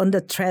bumped on the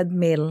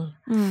treadmill.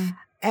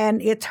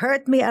 And it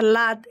hurt me a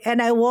lot, and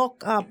I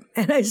woke up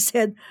and I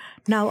said,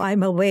 now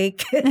I'm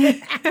awake. I'm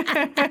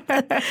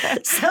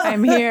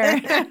here.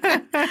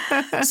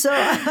 So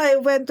I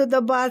went to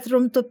the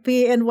bathroom to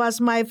pee and wash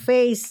my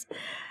face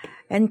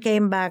and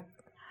came back.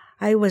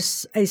 I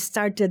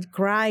started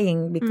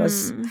crying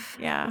because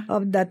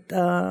of that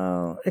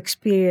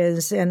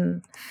experience.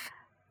 And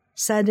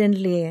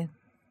suddenly,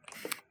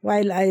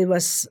 while I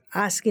was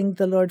asking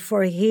the Lord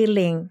for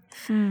healing,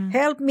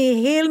 help me,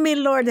 heal me,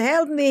 Lord,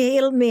 help me,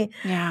 heal me.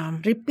 Yeah.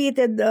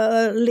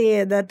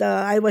 Repeatedly that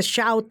I was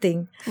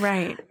shouting.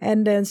 Right.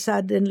 And then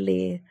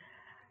suddenly,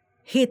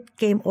 heat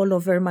came all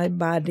over my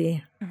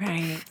body.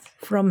 Right.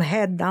 From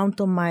head down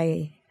to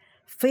my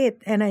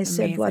feet. And I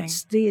said,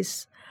 what's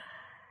this?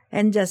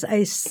 And just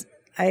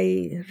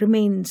I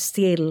remained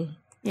still.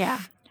 Yeah.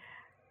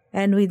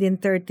 And within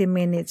 30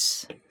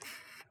 minutes,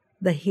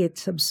 the heat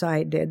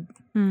subsided.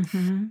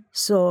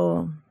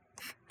 So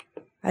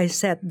I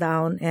sat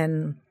down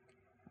and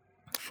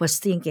was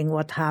thinking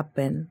what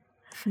happened.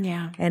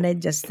 Yeah. And I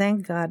just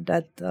thank God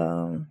that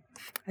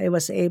I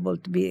was able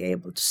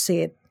to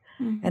sit.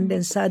 And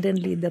then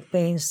suddenly the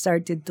pain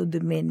started to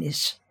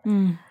diminish.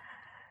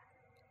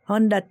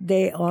 On that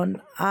day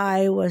on,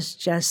 I was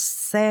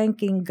just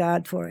thanking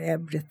God for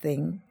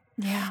everything.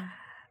 Yeah.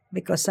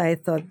 Because I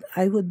thought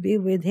I would be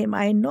with him.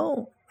 I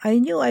knew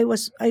I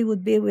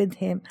would be with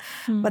him.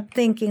 But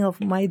thinking of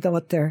my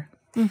daughter,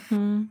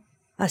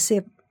 as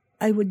if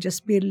I would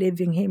just be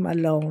leaving him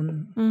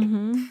alone.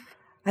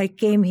 I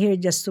came here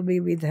just to be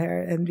with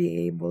her and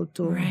be able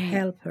to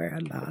help her a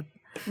lot.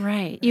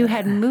 Right. You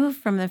had moved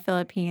from the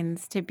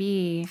Philippines to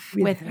be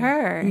with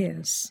her.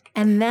 Yes.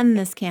 And then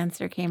this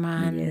cancer came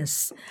on.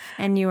 Yes.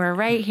 And you were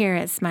right here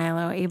at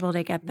Smilo, able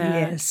to get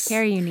the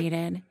care you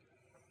needed.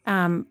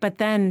 But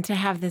then to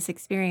have this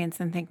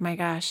experience and think, my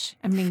gosh,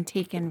 I'm being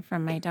taken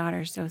from my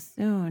daughter so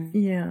soon.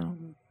 Yeah.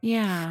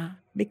 Yeah.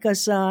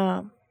 Because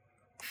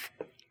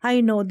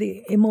I know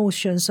the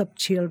emotions of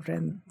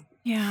children.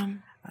 Yeah.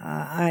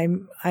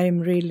 I'm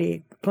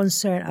really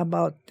concerned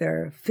about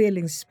their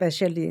feelings,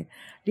 especially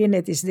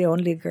Lynette is the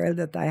only girl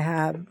that I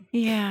have.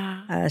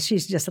 Yeah.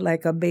 She's just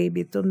like a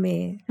baby to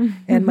me.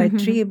 And my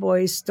three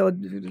boys, though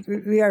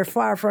we are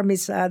far from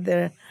each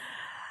other,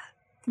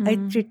 I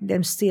treat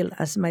them still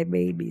as my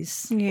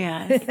babies.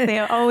 Yes.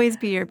 They'll always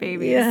be your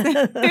babies.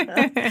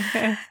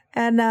 Yeah.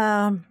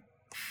 And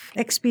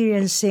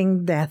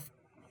experiencing death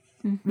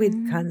with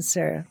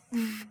cancer.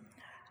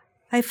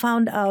 I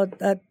found out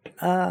that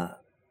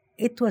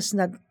it was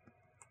not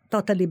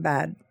totally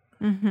bad.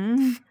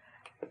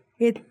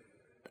 It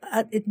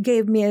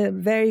gave me a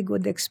very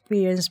good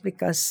experience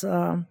because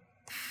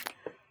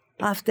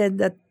after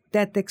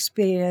that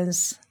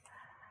experience,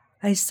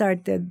 I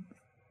started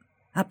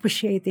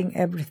appreciating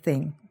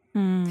everything.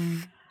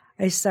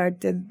 I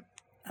started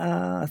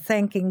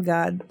thanking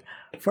God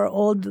for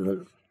all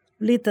the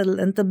little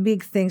and the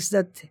big things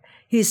that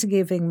He's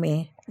giving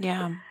me.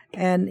 Yeah.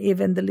 And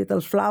even the little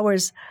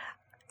flowers.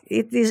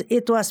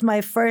 It was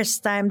my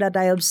first time that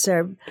I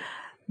observed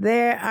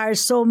there are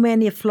so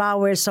many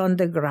flowers on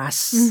the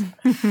grass,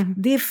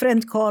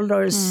 different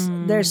colors.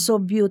 They're so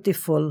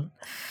beautiful.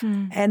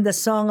 And the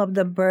song of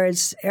the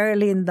birds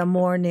early in the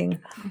morning,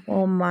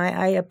 oh my,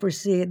 I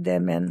appreciate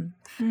them. And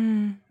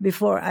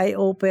before I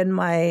open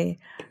my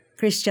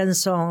Christian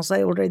songs,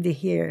 I already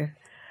hear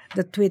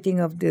the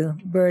tweeting of the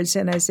birds.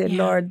 And I said,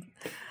 Lord,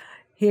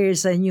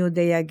 here's a new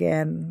day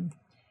again.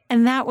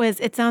 And that was,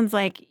 it sounds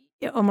like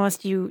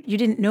almost you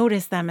didn't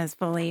notice them as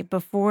fully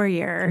before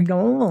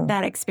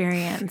that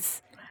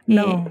experience.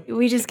 No.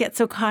 We just get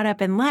so caught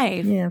up in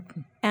life Yeah.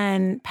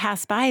 and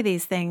pass by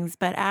these things.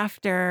 But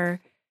after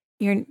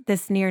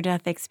this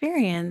near-death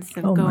experience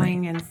of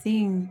going and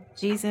seeing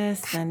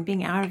Jesus and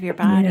being out of your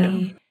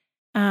body,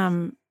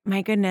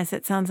 my goodness,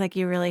 it sounds like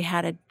you really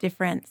had a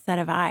different set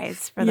of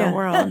eyes for the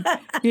world.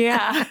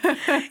 Yeah.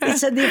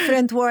 It's a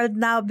different world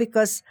now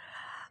because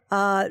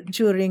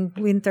during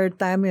winter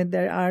time when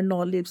there are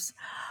no leaves,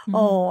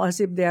 as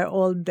if they are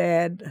all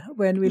dead.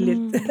 When we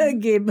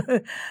give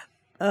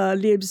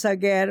leaves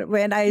again,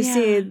 when I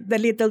see the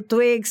little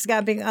twigs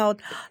coming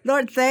out,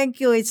 Lord, thank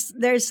you.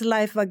 There's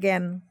life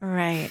again.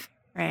 Right.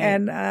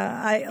 And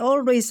I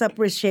always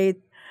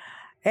appreciate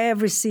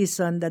every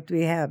season that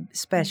we have,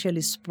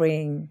 especially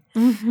spring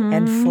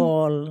and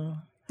fall.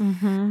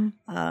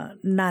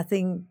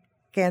 Nothing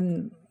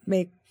can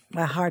make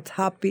my heart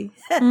happy.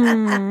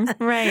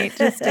 Right.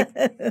 Just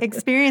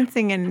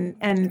experiencing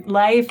and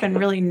life and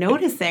really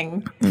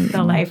noticing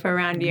the life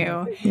around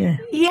you.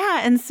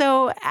 Yeah. And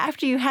so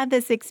after you had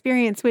this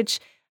experience, which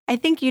I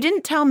think you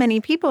didn't tell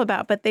many people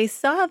about, but they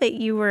saw that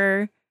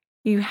you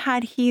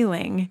had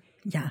healing.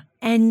 Yeah.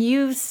 And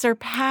you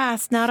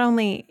surpassed not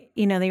only,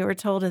 they were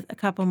told a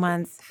couple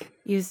months,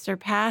 you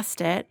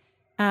surpassed it.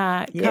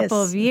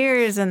 Couple of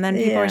years, and then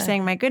people were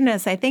saying, my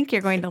goodness, I think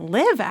you're going to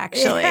live,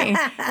 actually.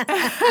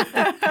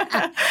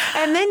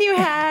 And then you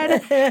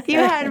had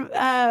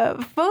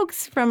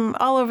folks from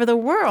all over the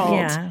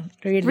world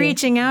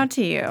reaching out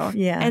to you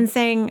and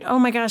saying, oh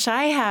my gosh,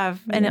 I have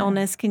an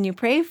illness. Can you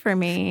pray for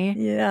me?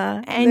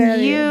 Yeah. And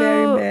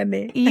very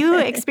many. You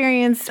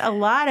experienced a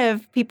lot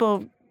of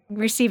people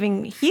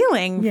receiving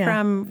healing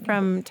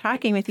from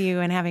talking with you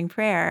and having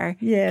prayer.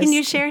 Yes. Can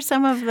you share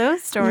some of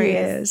those stories?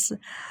 Yes.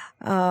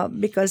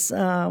 Because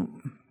I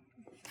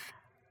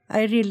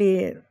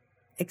really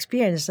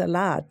experienced a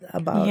lot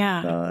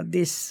about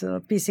this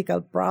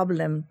physical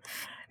problem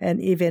and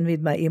even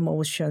with my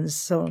emotions.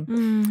 So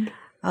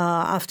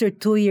after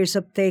 2 years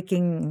of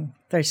taking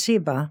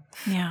Tarsiba,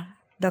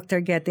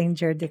 Dr.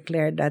 Gettinger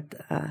declared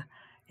that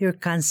your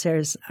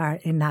cancers are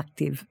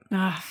inactive.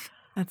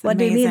 That's what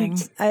amazing.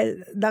 Do you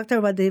mean?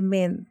 Doctor, what do you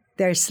mean?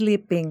 They're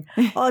sleeping.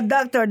 Oh,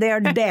 doctor, they are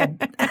dead.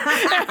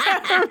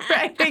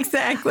 Right,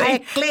 exactly. I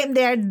claim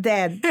they're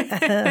dead.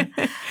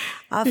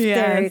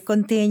 After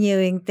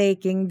continuing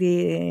taking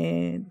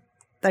the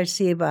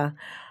Tarsiba,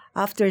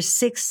 after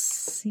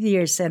 6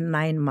 years and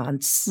 9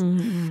 months,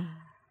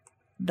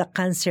 the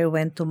cancer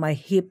went to my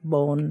hip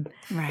bone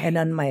and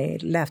on my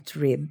left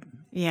rib.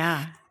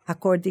 Yeah.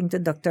 According to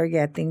Dr.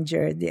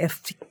 Gettinger, the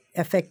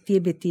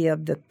effectivity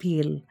of the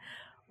pill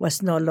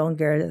was no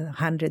longer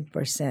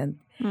 100%.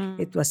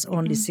 It was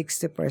only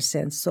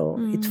 60%. So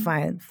it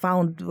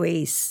found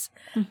ways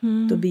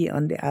to be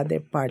on the other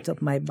part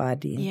of my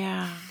body.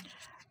 Yeah.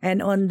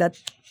 And on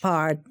that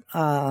part,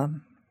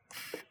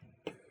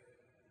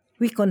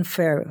 we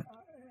confer.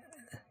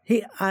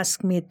 He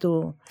asked me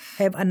to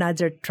have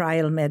another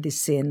trial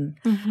medicine.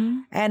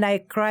 And I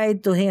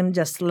cried to him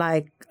just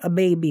like a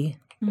baby.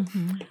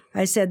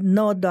 I said,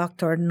 no,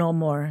 doctor, no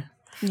more.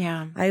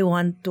 Yeah. I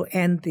want to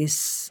end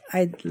this.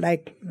 I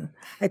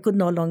could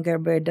no longer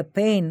bear the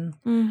pain.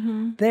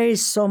 There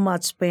is so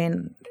much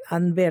pain,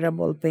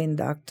 unbearable pain,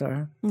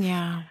 doctor.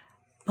 Yeah.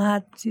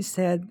 But he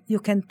said, you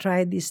can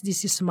try this.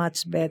 This is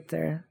much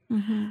better.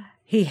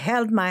 He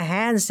held my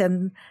hands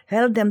and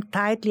held them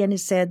tightly and he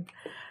said,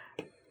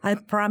 I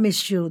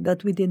promise you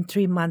that within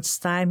 3 months'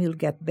 time you'll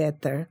get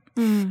better.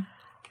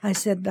 I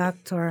said,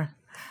 doctor,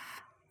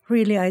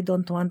 really, I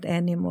don't want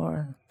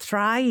anymore.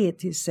 Try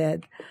it, he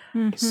said.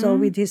 So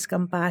with his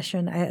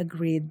compassion, I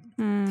agreed.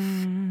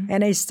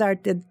 And I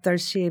started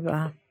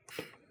Tarshiba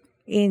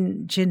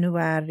in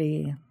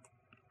January.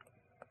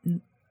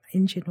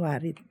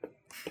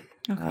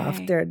 Okay.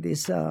 After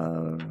this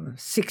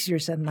 6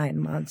 years and 9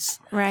 months.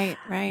 Right.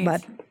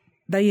 But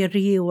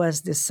diarrhea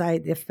was the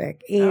side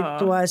effect.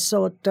 It was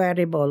so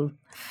terrible.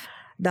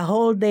 The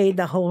whole day,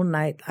 the whole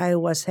night, I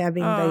was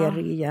having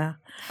diarrhea.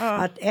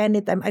 At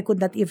any time, I could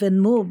not even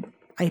move.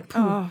 I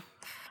pooped.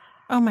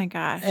 Oh my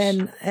gosh.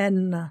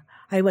 And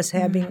I was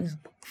having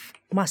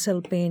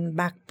muscle pain,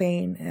 back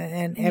pain,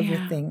 and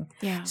everything.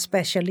 Yeah.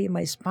 Especially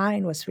my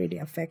spine was really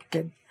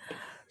affected.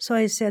 So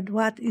I said,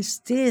 what is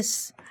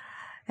this?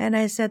 And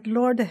I said,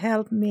 Lord,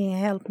 help me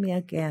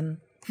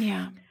again.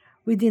 Yeah.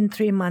 Within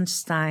 3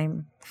 months'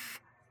 time,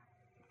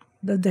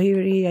 the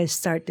diarrhea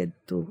started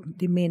to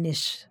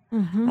diminish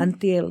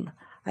until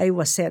I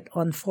was set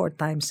on 4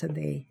 times a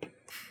day.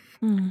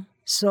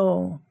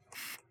 So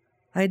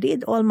I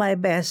did all my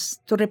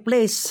best to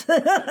replace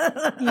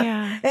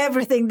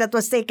everything that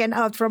was taken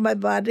out from my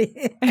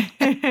body.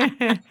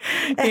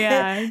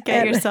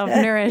 Get yourself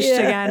nourished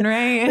again,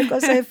 right?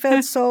 Because I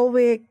felt so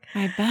weak.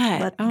 I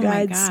bet. But my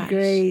God's gosh.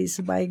 grace,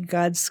 by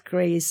God's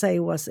grace, I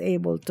was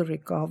able to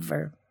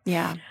recover.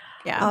 Yeah.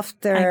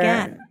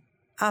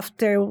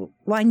 After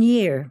 1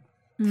 year,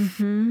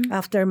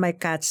 after my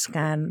CAT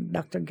scan,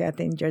 Dr.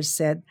 Gettinger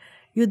said,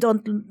 you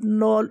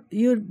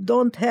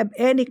don't have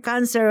any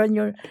cancer on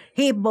your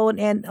hip bone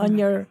and on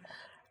your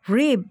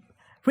rib.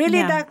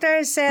 Really, doctor?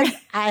 I said,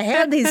 I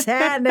held his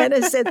hand and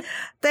I said,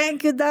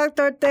 thank you,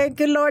 doctor. Thank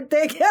you, Lord.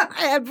 Thank you.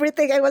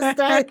 Everything I was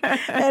trying.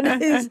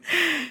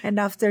 And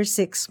after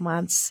 6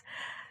 months,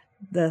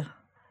 the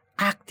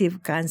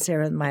active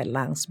cancer in my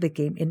lungs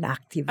became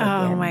inactive again.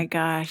 Oh my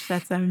gosh,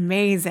 that's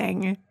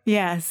amazing.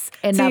 Yes.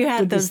 And so up you to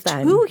had this those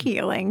time. 2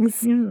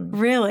 healings.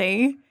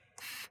 Really?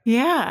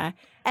 Yeah.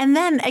 And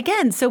then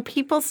again, so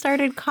people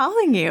started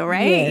calling you,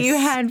 right? Yes. You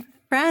had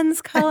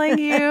friends calling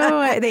you.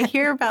 They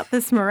hear about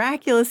this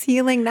miraculous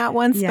healing, not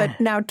once, but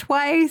now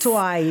twice.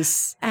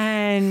 Twice.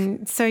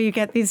 And so you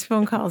get these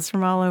phone calls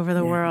from all over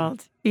the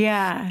world.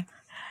 Yeah.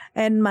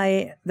 And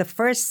the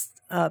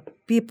first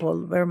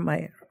people were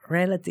my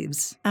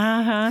relatives.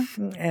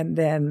 And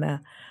then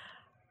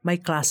my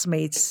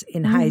classmates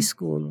in high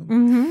school,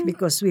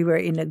 because we were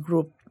in a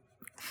group.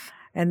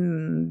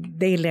 And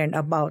they learned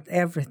about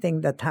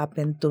everything that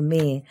happened to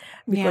me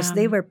because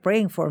they were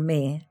praying for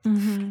me.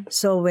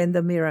 So when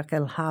the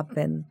miracle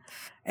happened,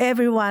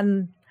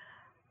 everyone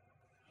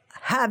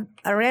had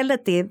a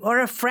relative or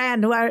a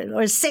friend who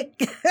are sick.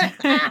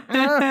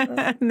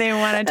 They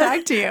want to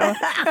talk to you.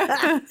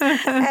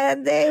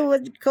 And they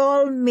would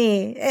call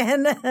me.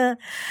 And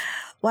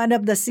one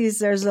of the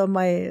sisters of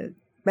my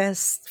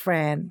best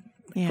friend,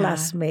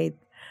 classmate,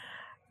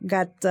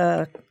 got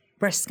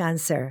breast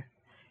cancer.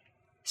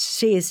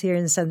 She is here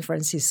in San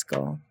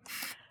Francisco.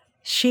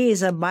 She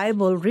is a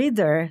Bible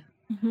reader.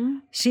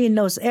 She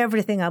knows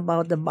everything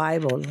about the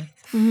Bible,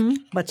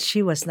 but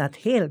she was not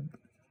healed.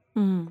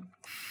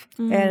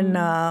 And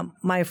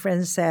my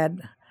friend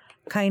said,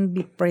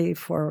 kindly pray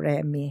for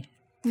Remy.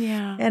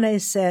 And I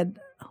said,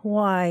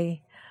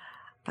 why?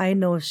 I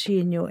know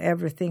she knew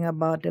everything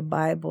about the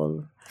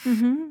Bible,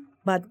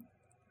 but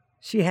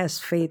she has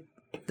faith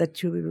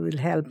that you will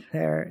help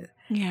her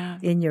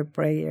in your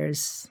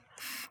prayers.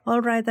 All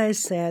right, I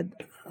said,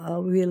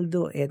 we'll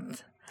do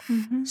it.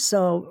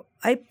 So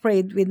I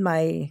prayed with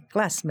my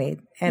classmate,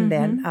 and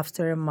then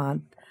after a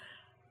month,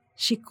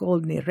 she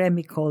called me.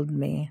 Remy called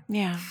me.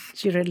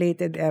 She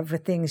related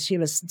everything. She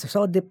was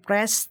so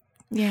depressed.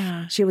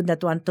 She would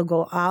not want to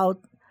go out.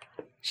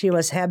 She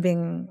was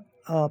having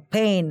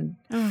pain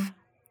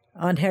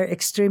on her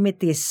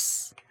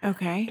extremities.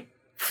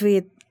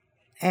 Feet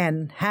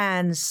and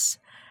hands.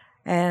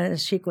 And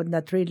she could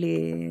not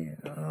really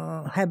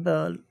have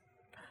a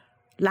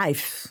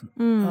life,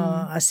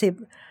 as if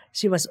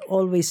she was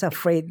always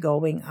afraid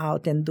going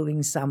out and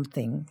doing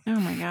something. Oh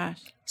my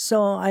gosh.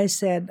 So I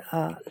said,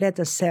 let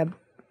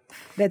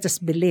us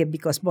believe,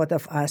 because both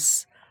of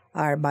us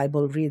are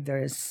Bible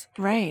readers.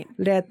 Right.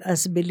 Let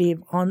us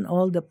believe on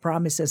all the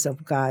promises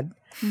of God,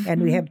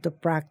 and we have to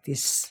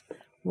practice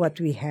what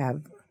we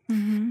have.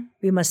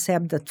 We must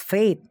have that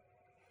faith,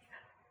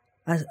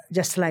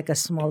 just like a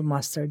small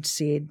mustard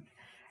seed,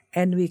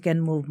 and we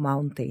can move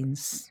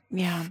mountains.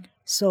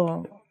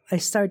 So I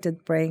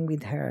started praying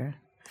with her.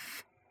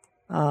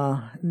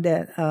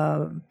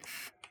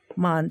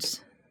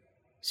 Months,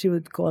 she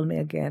would call me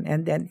again,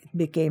 and then it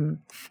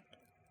became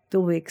 2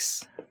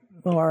 weeks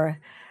more.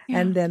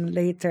 And then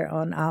later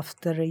on,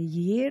 after a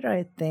year,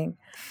 I think,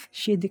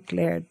 she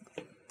declared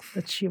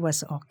that she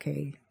was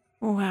okay.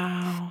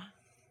 Wow.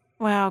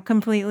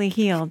 Completely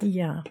healed.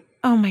 Yeah.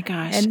 Oh my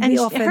gosh. And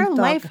her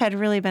life had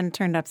really been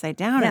turned upside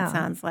down, it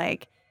sounds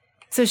like.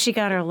 So she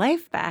got her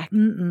life back.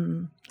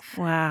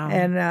 Wow.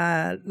 And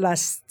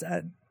last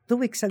 2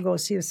 weeks ago,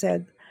 she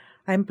said,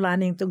 I'm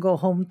planning to go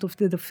home to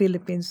the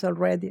Philippines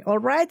already. All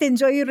right,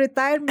 enjoy your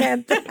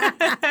retirement.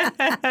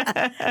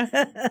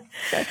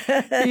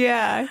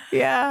 Yeah,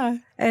 yeah.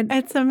 And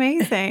It's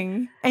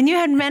amazing. And you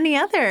had many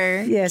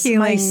other yes, healing.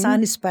 my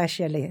son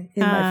especially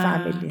in my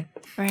family.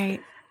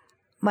 Right.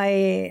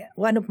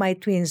 One of my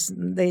twins,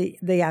 the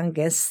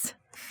youngest,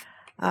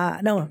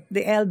 no,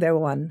 the elder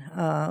one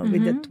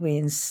with the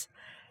twins,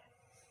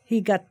 he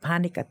got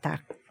panic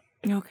attack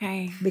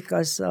Okay.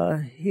 because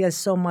he has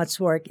so much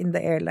work in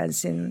the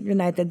airlines, in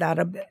United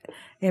Arab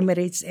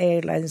Emirates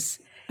Airlines.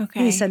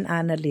 Okay. He's an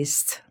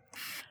analyst.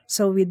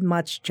 So with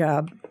much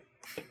job,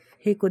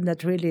 he could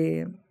not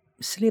really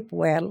sleep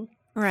well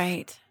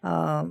Right.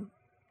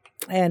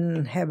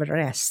 and have a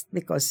rest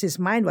because his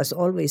mind was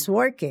always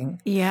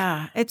working.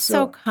 Yeah. It's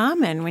so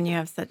common when you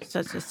have such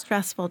a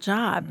stressful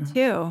job,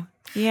 too.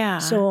 Yeah.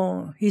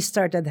 So he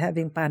started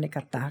having panic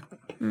attack.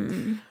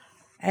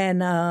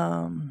 And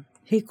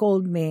he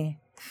called me.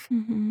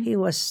 He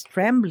was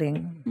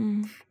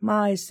trembling.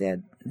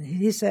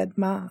 He said,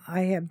 Ma,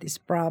 I have this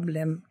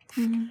problem.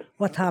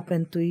 What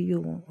happened to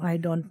you? I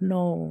don't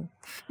know.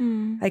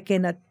 I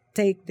cannot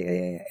take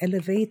the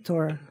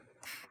elevator.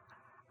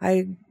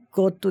 I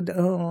go to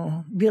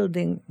the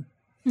building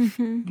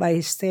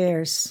by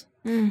stairs.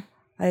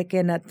 I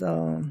cannot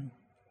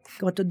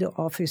go to the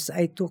office.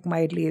 I took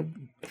my leave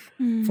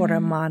for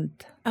a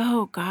month.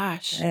 Oh,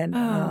 gosh. And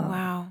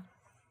wow.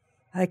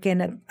 I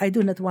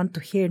do not want to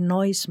hear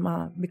noise,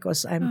 Ma,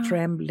 because I'm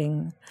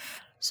trembling.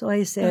 So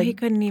I said, he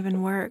couldn't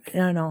even work.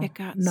 No, It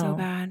got so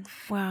bad.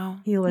 Wow.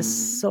 He was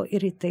so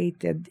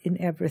irritated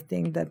in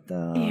everything that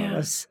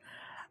was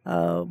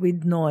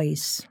with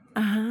noise.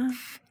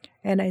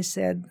 And I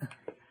said,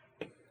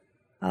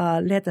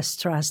 let us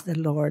trust the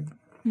Lord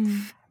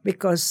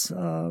because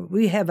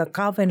we have a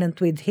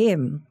covenant with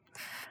Him.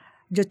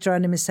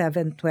 Deuteronomy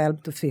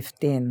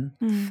 7:12-15.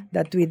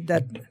 That with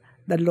that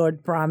the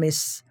Lord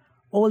promised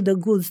all the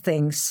good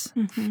things,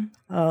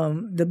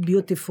 the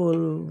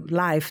beautiful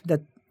life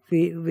that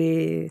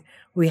we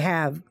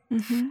have,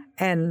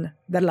 and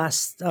the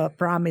last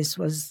promise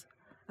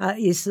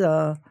is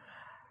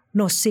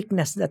no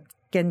sickness that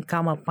can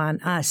come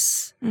upon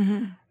us.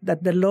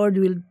 That the Lord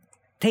will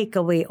take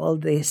away all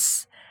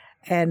this,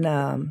 and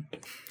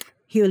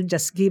He will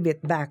just give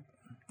it back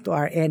to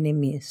our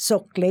enemies.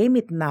 So claim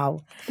it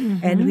now,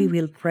 and we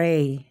will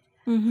pray.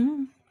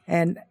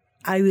 And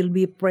I will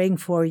be praying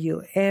for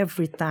you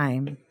every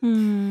time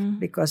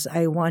because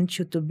I want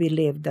you to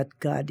believe that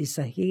God is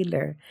a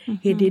healer.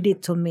 He did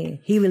it to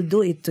me. He will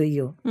do it to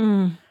you.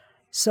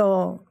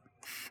 So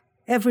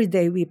every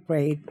day we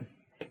prayed,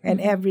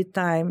 and every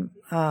time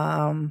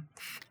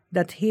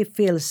that he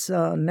feels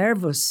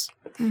nervous,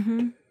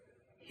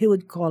 he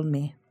would call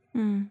me.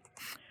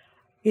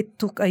 It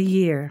took a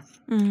year.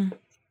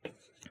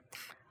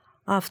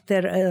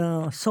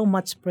 After so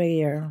much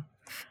prayer,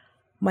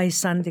 my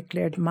son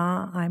declared,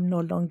 Ma, I'm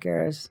no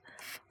longer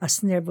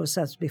as nervous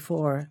as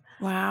before.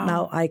 Wow.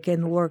 Now I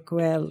can work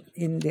well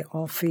in the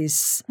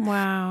office.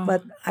 Wow.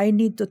 But I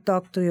need to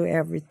talk to you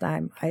every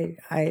time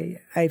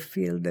I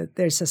feel that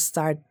there's a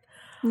start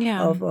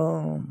of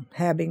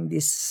having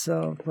this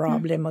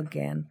problem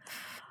again.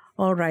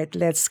 All right,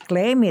 let's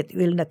claim it.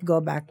 We'll not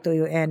go back to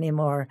you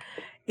anymore.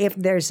 If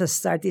there's a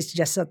start, it's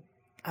just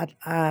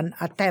an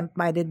attempt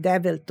by the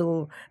devil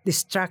to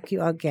distract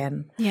you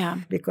again.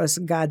 Yeah. Because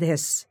God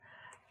has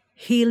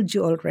healed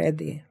you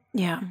already.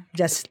 Yeah.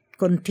 Just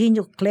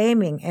continue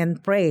claiming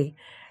and pray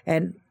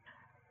and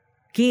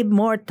give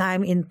more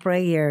time in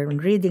prayer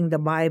and reading the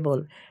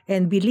Bible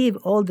and believe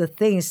all the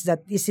things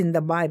that is in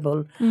the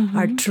Bible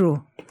are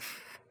true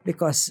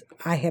because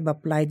I have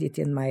applied it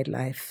in my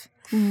life.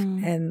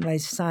 And my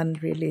son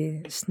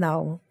really is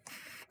now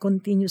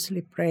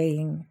continuously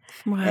praying.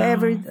 Wow.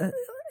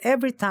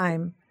 Every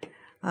time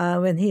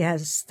when he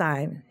has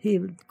time, he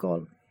would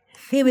call.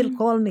 He will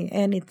call me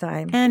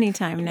anytime.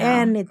 Anytime now.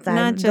 Anytime.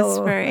 Not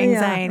just for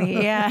anxiety.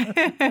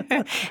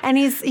 Yeah. And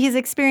he's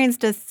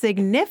experienced a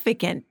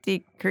significant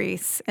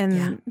decrease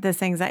in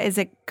this anxiety. Is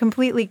it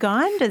completely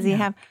gone? Does he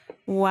have?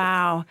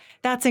 Wow.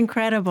 That's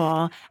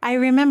incredible. I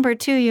remember,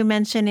 too, you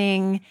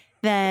mentioning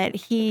that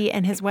he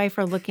and his wife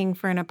are looking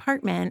for an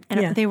apartment,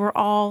 and they were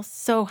all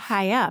so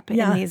high up in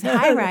these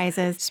high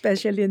rises.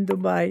 Especially in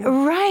Dubai.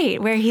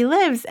 Right, where he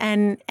lives,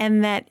 and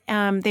that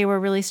they were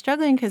really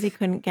struggling because he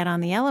couldn't get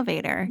on the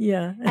elevator.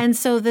 Yeah. And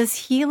so this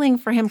healing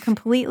for him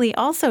completely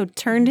also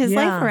turned his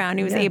life around.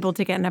 He was able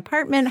to get an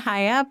apartment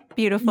high up,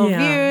 beautiful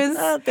views,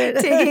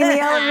 taking the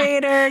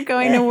elevator,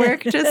 going to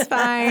work just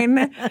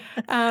fine.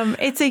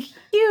 It's a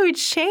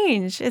huge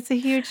change.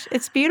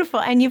 It's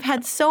beautiful. And you've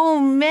had so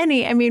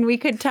many. I mean, we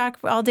could talk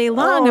all day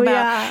long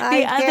about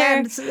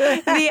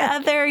the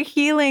other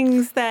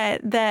healings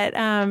that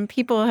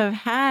people have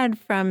had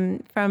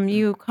from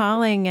you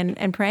calling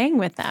and praying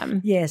with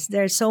them. Yes,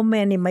 there are so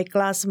many. My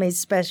classmates,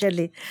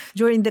 especially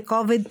during the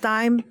COVID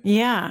time.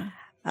 Yeah.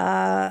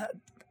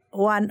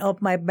 One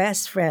of my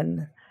best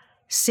friend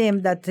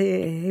seemed that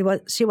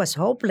she was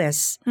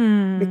hopeless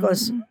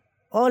because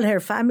all her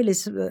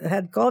families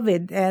had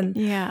COVID, and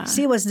Yeah.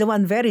 she was the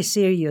one very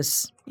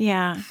serious.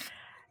 Yeah.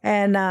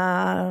 And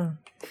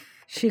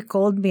she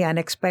called me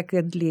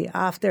unexpectedly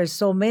after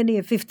so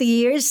many 50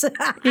 years.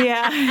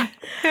 Yeah.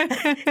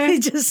 He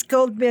just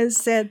called me and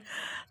said,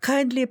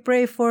 "Kindly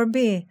pray for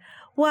me."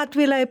 "What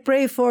will I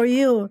pray for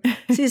you?"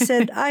 She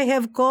said, "I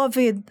have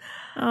COVID.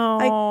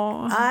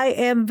 Oh. I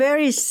am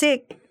very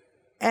sick."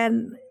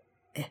 And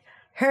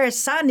her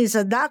son is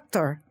a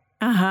doctor.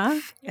 Uh-huh.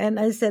 And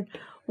I said,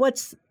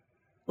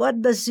 what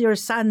does your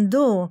son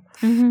do?"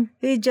 Mm-hmm.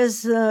 "He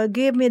just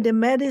gave me the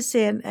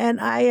medicine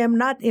and I am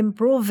not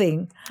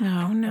improving."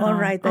 Oh, no. "All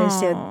right," I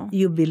said, Oh.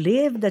 "you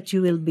believe that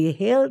you will be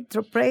healed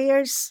through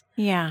prayers?"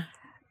 Yeah.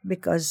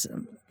 Because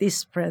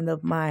this friend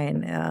of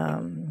mine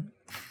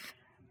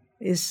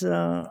is,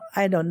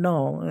 I don't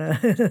know.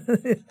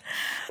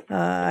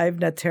 I've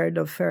not heard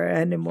of her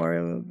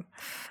anymore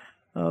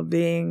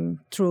being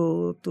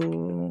true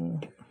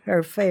to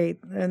her faith.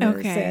 And I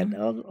Okay. said,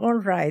 "Oh, all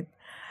right.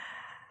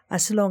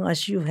 As long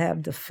as you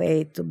have the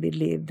faith to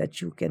believe that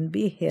you can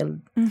be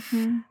healed,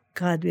 Mm-hmm.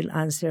 God will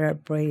answer our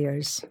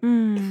prayers."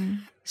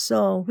 Mm.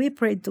 So we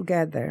prayed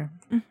together.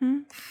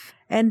 Mm-hmm.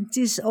 And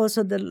this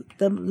also the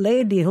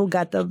lady who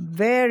got a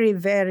very,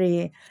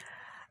 very,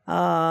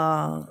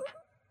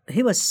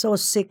 he was so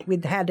sick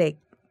with headache.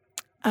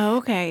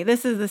 Oh, okay.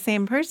 This is the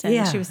same person.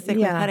 Yeah, She was sick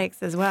with yeah.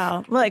 headaches as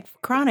well. Like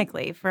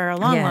chronically for a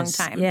long, long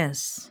time.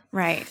 Yes.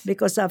 Right.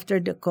 Because after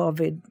the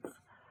COVID,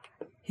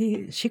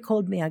 she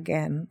called me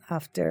again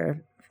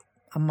after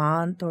a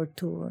month or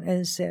two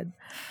and said,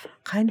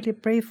 "Kindly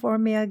pray for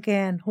me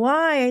again."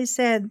 "Why?" I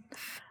said,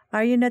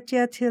 "Are you not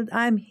yet healed?"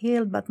 "I'm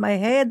healed, but my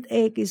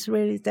headache is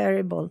really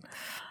terrible."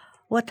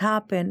 "What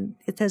happened?"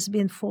 "It has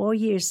been 4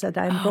 years that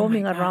I'm Oh,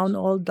 roaming my gosh. around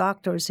all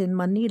doctors in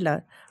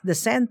Manila, the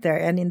center,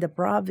 and in the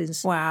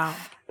province. Wow.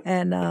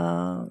 And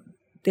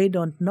they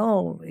don't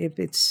know if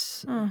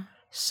it's Mm.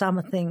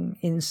 something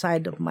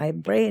inside of my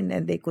brain,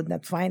 and they could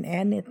not find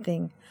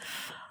anything."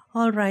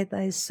 "All right,"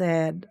 I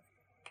said,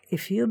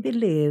 "if you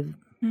believe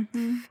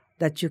Mm-hmm.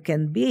 that you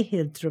can be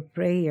healed through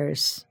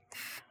prayers,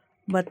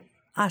 but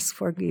ask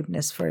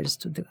forgiveness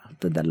first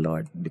to the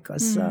Lord,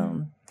 because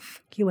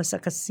he was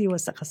a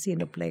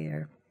casino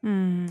player."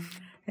 Mm.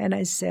 And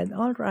I said,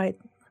 "All right,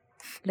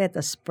 let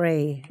us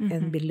pray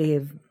and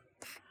believe."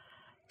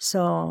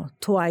 So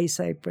twice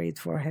I prayed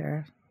for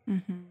her.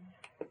 Mm-hmm.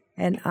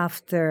 And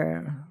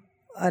after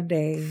a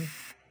day,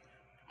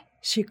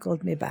 she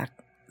called me back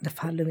the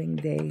following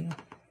day.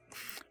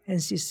 And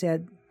she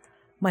said,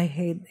 "My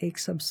headache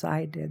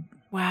subsided."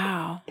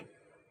 Wow.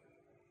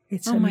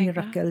 It's Oh a my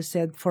miracle,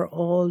 said, "for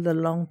all the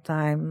long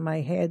time, my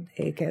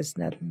headache has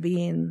not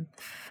been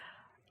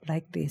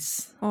like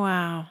this."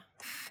 Wow.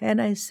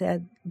 And I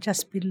said,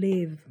 "Just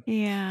believe."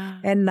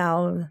 Yeah. And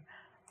now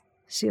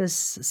she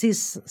was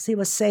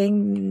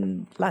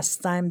saying last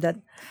time that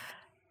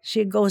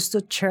she goes to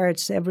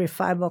church every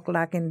 5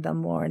 o'clock in the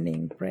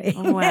morning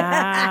praying.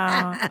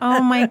 Wow.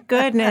 Oh my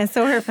goodness.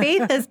 So her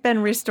faith has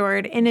been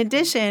restored. In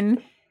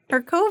addition,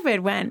 her COVID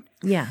went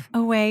Yeah.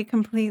 away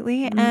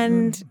completely,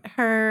 and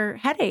her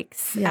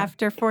headaches Yeah.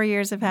 after 4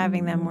 years of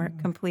having them were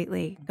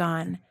completely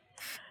gone.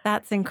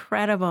 That's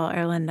incredible,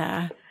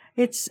 Erlinda.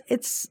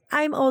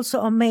 I'm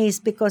also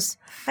amazed because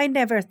I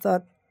never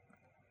thought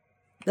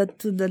that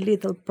to the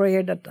little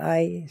prayer that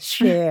I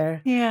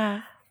share,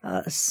 Yeah.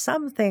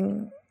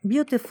 something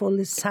beautiful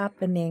is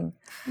happening.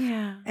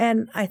 Yeah.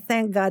 And I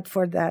thank God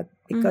for that,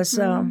 because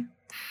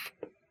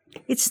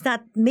it's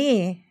not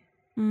me.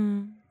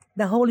 Mm.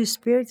 The Holy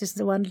Spirit is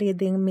the one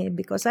leading me,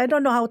 because I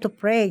don't know how to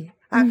pray.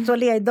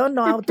 Actually, I don't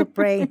know how to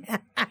pray.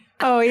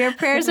 Oh, your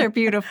prayers are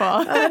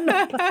beautiful.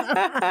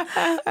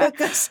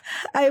 Because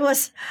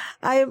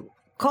I'm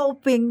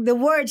coping the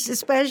words,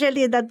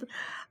 especially that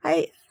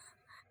I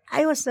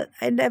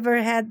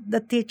never had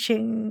the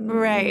teaching.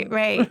 Right.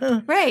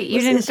 You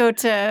didn't go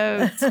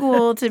to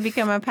school to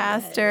become a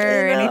pastor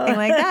or anything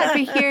like that.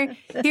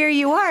 But here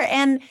you are.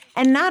 And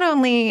not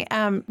only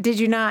did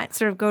you not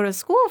sort of go to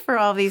school for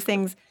all these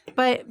things,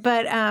 but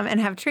and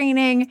have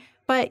training,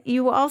 but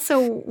you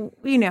also,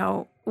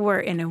 were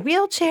in a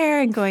wheelchair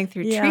and going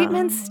through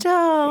treatment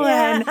still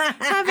and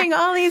having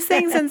all these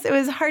things. And it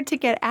was hard to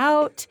get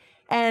out.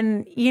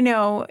 And,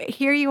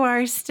 here you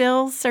are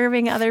still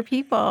serving other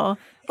people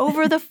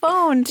over the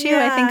phone, too.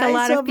 I think a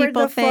lot of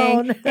people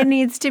think it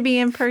needs to be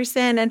in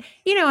person. And,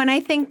 and I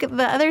think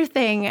the other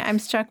thing I'm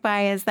struck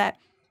by is that,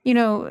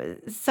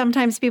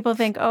 sometimes people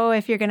think, oh,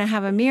 if you're going to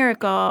have a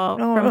miracle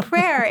from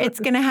prayer, it's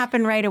going to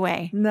happen right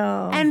away.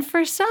 No. And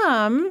for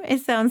some, it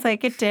sounds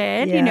like it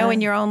did,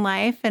 in your own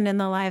life and in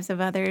the lives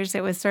of others.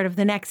 It was sort of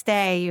the next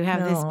day you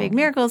have these big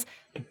miracles.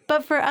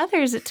 But for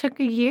others, it took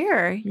a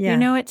year.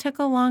 Yeah. It took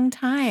a long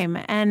time.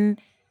 And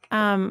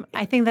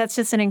I think that's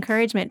just an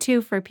encouragement,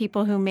 too, for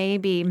people who may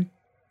be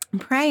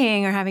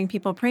praying or having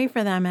people pray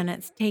for them, and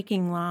it's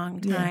taking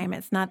long time.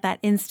 It's not that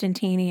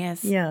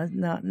instantaneous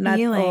not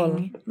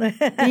healing. all.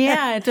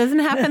 Yeah, it doesn't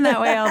happen that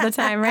way all the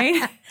time,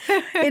 right?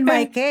 In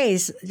my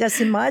case,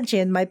 just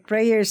imagine my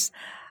prayers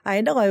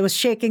I know I was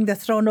shaking the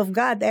throne of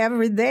God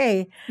every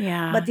day.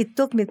 Yeah. But it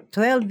took me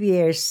 12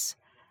 years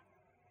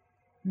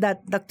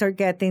that Dr.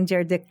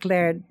 Gettinger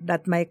declared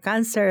that my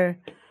cancer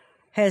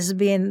has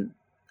been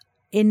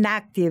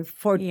inactive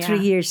for 3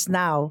 years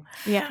now.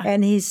 Yeah.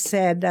 And he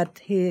said that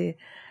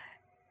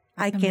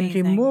I can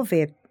Amazing. remove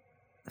it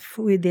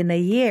within a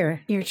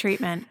year. Your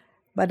treatment.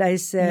 But I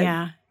said,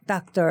 Yeah.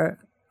 Doctor,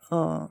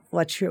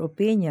 what's your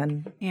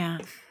opinion? Yeah.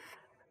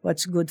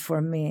 What's good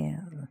for me?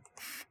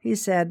 He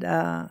said,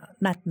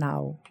 not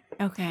now.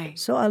 Okay.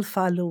 So I'll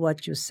follow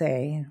what you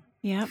say.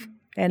 Yep.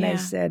 And I Yeah.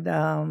 said,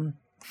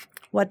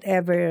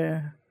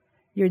 whatever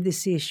your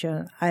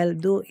decision, I'll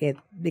do it,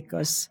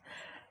 because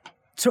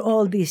through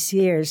all these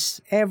years,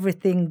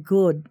 everything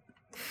good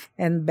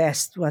and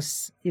best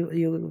was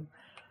you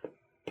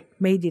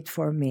made it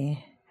for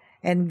me.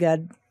 And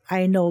God,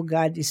 I know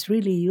God is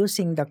really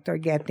using Dr.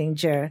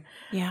 Gettinger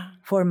Yeah.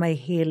 for my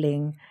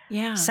healing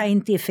Yeah.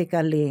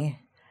 scientifically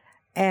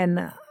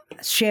and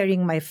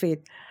sharing my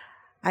faith.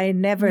 I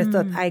never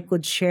thought I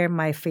could share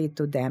my faith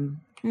to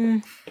them.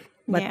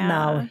 But Yeah.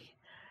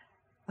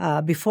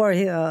 now, before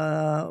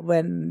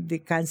when the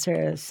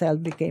cancer cell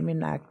became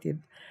inactive,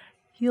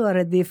 you are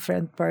a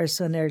different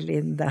person,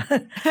 Erlinda.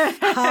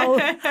 how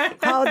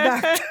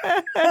doctor?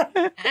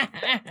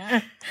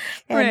 And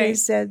he Right.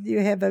 said, you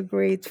have a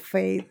great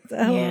faith.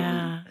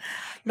 Yeah.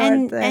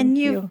 Lord, thank and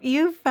you.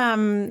 you've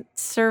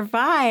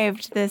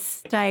survived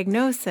this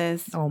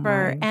diagnosis Oh,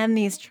 my. and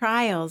these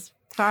trials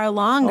far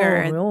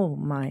longer Oh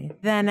my.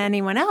 than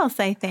anyone else,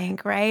 I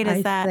think, right?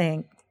 I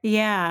think.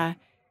 Yeah,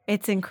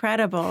 it's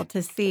incredible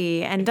to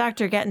see. And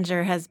Dr.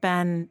 Gettinger has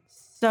been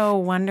so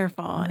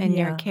wonderful in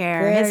your Yeah,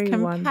 care. His very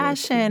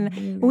compassion.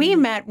 wonderful. We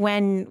met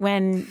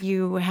when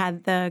you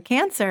had the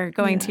cancer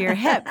going to your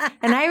hip.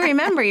 And I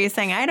remember you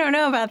saying, I don't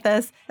know about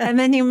this. And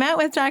then you met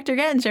with Dr.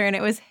 Gettinger, and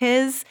it was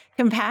his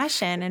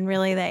compassion and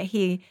really that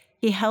he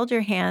held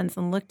your hands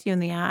and looked you in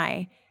the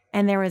eye.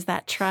 And there was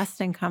that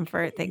trust and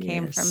comfort that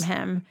came from Yes.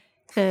 him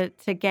to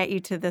get you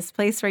to this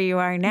place where you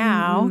are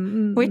now,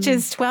 which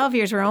is 12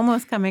 years. We're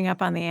almost coming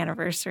up on the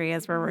anniversary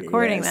as we're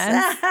recording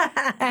Yes.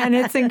 this. And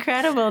it's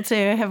incredible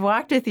to have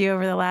walked with you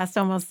over the last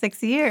almost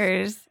 6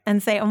 years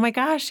and say, oh my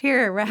gosh,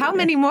 here, how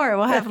many more?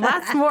 We'll have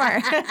lots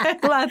more,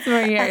 lots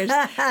more years.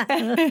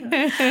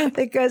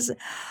 Because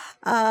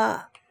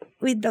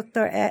with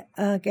Dr.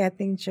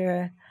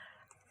 Gettinger,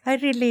 I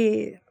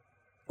really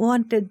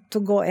wanted to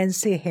go and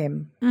see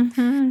him.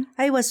 Mm-hmm.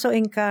 I was so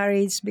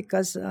encouraged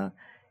because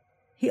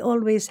he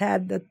always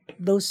had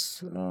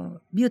those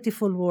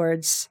beautiful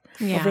words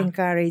of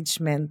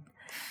encouragement.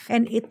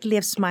 And it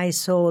lifts my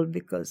soul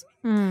because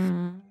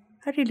I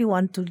really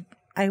want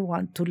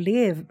to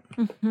live.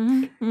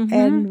 Mm-hmm. Mm-hmm.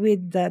 And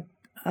with that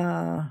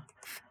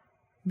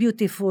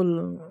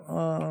beautiful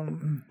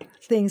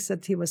things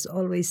that he was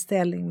always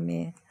telling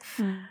me,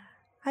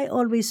 I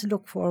always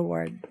look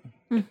forward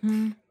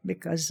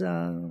because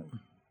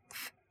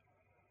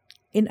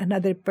in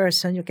another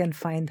person you can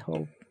find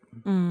hope.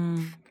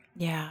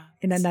 Yeah.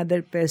 In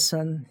another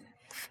person,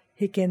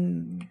 he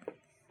can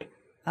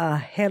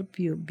help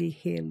you be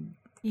healed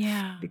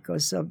Yeah.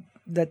 because of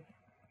that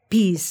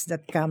peace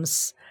that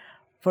comes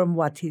from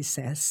what he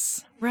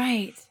says.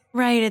 Right.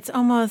 Right. It's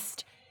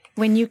almost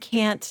when you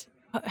can't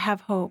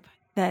have hope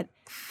that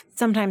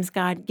sometimes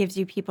God gives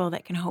you people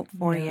that can hope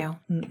for you.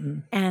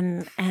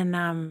 And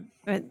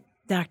but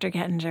Dr.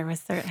 Gettinger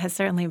has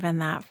certainly been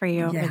that for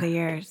you over the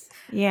years.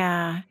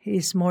 Yeah.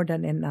 He's more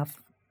than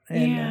enough.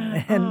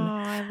 And, and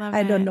I love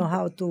I don't it. know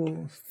how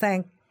to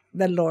thank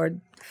the Lord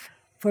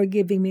for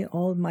giving me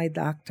all my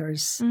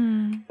doctors.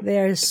 They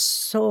are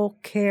so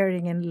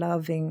caring and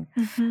loving,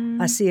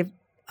 as if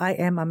I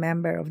am a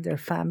member of their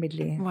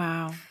family.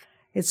 Wow.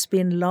 It's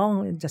been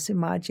long. Just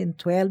imagine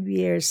 12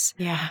 years.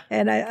 Yeah.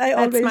 And I That's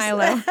always...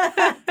 Milo.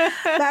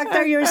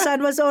 Doctor, your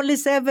son was only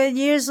 7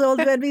 years old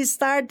when we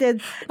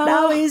started.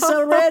 Now he's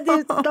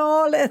already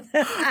tall.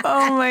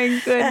 Oh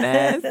my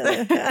goodness.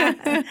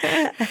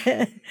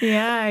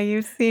 Yeah,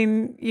 you've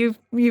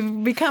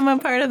become a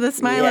part of the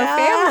Smilo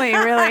family,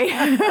 really.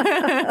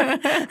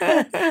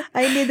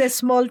 I need a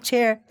small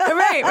chair.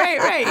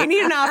 Right. You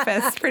need an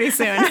office pretty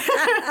soon.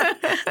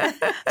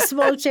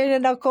 Small chair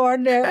in a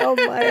corner. Oh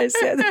my, I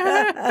said.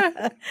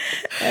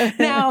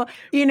 Now,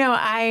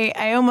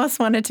 I almost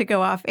wanted to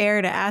go off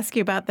air to ask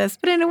you about this,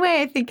 but in a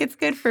way, I think it's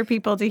good for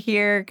people to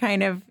hear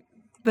kind of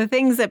the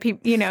things that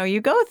people,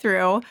 you go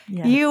through.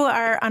 Yeah. You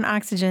are on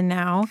oxygen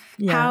now.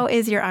 Yeah. How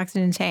is your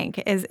oxygen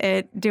tank? Is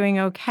it doing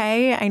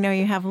okay? I know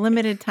you have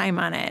limited time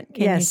on it.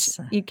 Yes.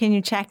 Can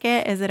you check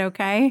it? Is it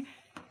okay?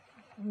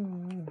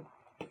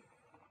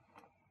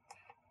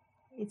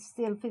 It's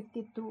still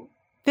 52.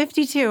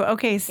 52.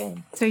 Okay. So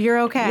you're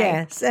okay.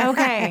 Yes.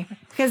 Okay.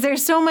 Because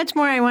there's so much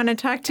more I want to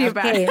talk to you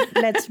about. Okay,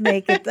 let's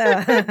make it.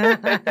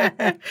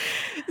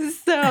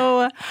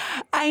 So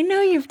I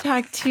know you've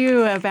talked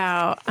too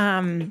about,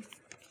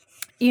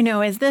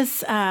 is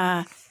this,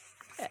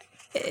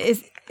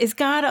 is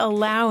God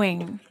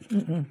allowing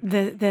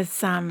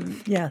this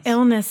Yes.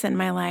 illness in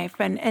my life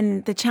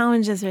and the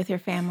challenges with your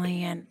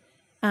family? And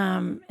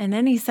and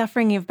any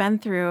suffering you've been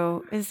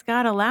through is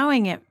God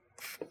allowing it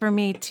for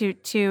me to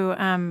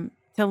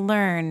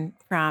learn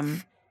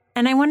from.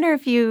 And I wonder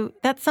if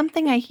that's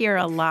something I hear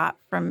a lot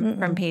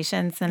from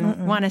patients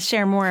and want to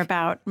share more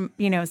about,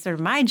 sort of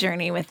my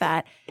journey with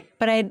that.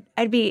 But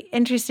I'd be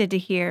interested to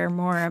hear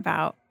more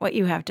about what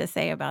you have to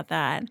say about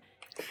that.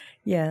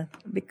 Yeah,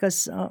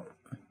 because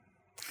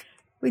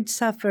with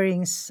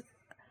sufferings,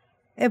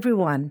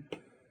 everyone,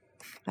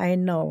 I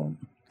know,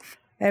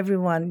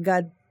 everyone,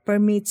 God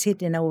permits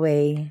it in a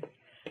way,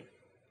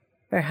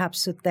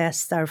 perhaps to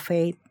test our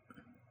faith.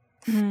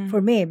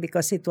 For me,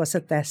 because it was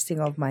a testing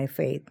of my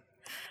faith,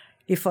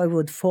 if I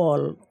would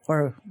fall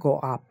or go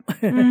up.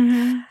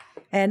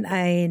 And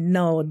I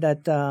know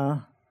that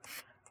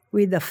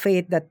with the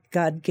faith that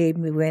God gave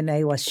me when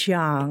I was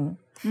young,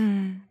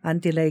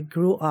 until I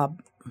grew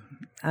up,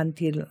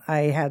 until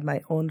I had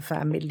my own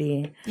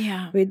family,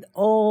 with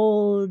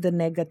all the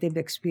negative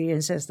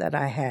experiences that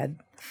I had,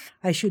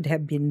 I should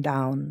have been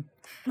down.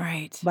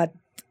 Right. But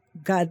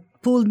God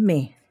pulled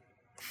me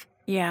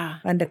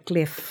on the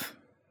cliff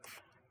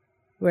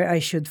where I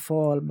should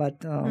fall,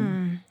 but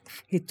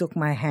He took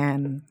my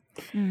hand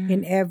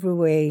in every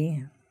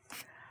way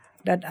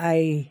that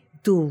I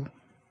do,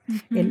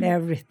 in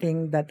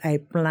everything that I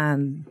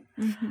planned.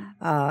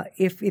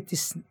 If it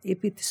is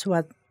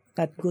what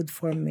not good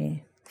for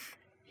me,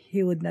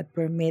 He would not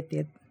permit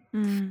it.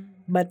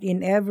 But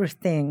in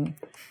everything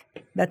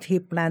that He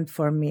planned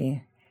for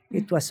me,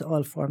 it was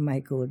all for my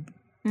good.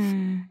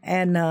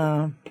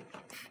 And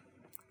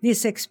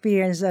this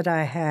experience that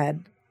I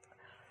had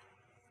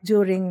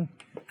during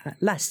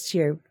last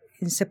year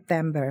in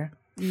September.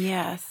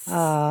 Yes.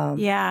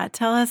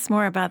 Tell us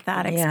more about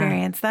that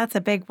experience. That's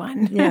a big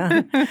one.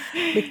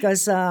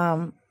 Because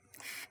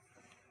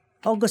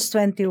August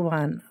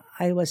 21,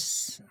 I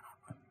was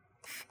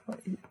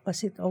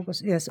it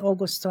August? Yes,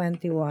 August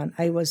 21.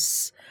 I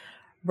was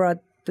brought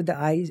to the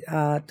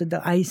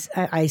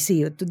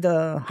ICU, to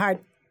the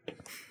heart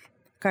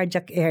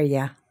cardiac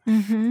area,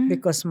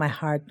 because my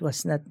heart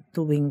was not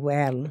doing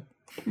well.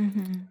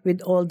 With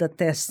all the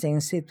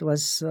testings, it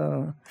was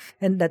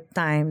in that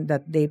time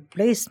that they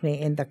placed me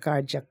in the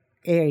cardiac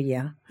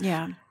area.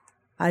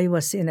 I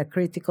was in a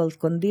critical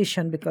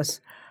condition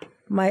because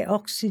my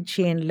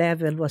oxygen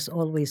level was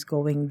always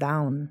going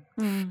down.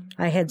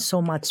 I had so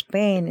much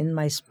pain in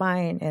my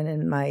spine and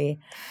in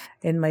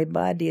my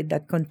body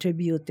that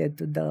contributed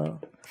to the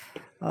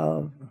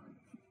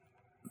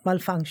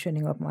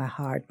malfunctioning of my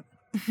heart,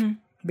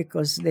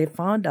 because they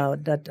found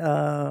out that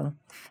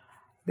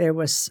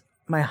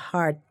my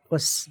heart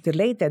was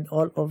dilated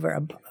all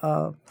over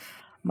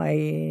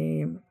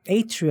my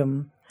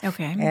atrium.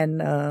 Okay.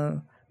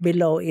 And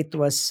below it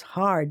was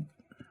hard.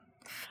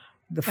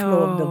 The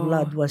flow of the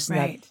blood was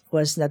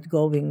not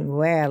going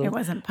well. It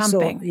wasn't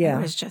pumping. So, yeah.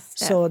 It was just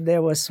stiff. So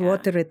there was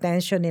water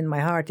retention in my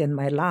heart and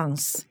my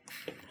lungs.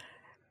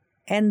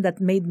 And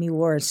that made me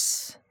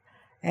worse.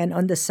 And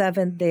on the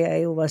 7th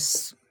day I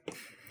was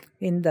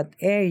in that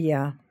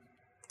area,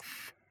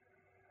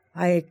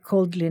 I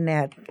called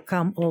Lynette,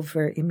 come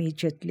over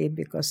immediately,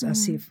 because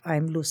as if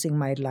I'm losing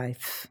my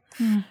life.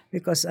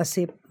 Because as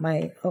if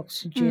my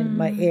oxygen,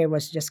 my air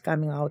was just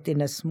coming out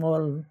in a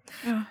small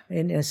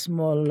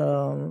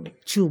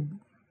tube.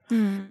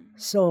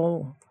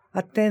 So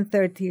at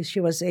 10:30, she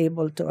was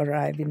able to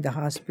arrive in the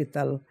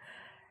hospital,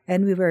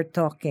 and we were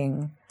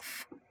talking.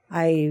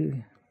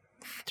 I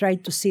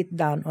tried to sit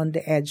down on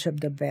the edge of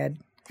the bed,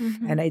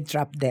 and I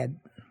dropped dead.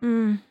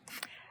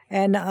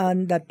 And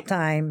on that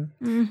time,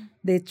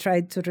 they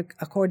tried to,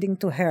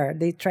 according to her,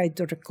 they tried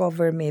to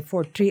recover me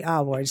for 3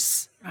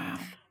 hours. Wow.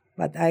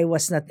 But I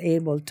was not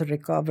able to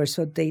recover,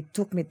 so they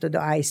took me to the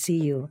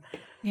ICU.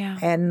 Yeah.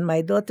 And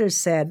my daughter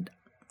said,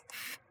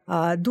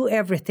 do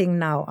everything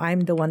now.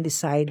 I'm the one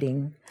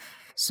deciding.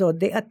 So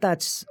they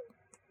attached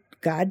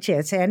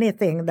gadgets,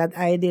 anything that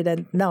I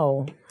didn't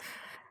know.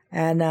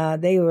 And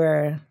they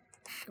were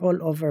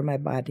all over my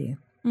body.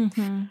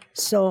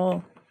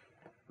 So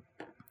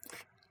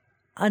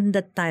at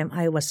that time,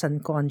 I was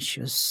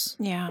unconscious.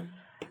 Yeah.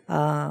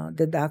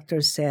 The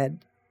doctor said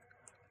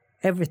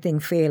everything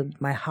failed.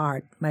 My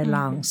heart, my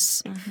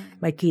lungs,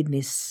 my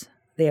kidneys,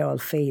 they all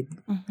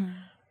failed.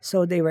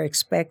 So they were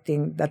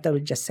expecting that I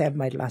would just have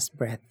my last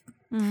breath.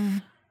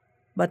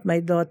 But my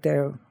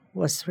daughter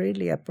was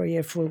really a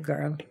prayerful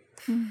girl.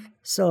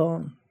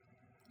 So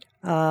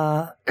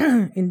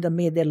in the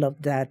middle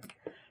of that,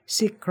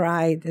 she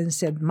cried and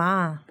said,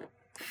 "Ma,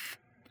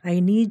 I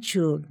need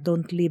you.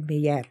 Don't leave me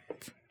yet."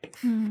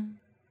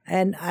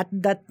 And at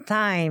that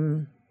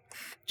time,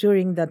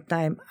 during that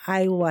time,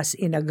 I was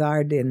in a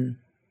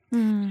garden,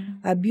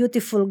 a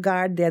beautiful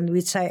garden,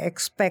 which I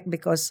expect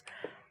because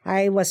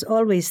I was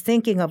always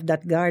thinking of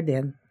that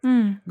garden.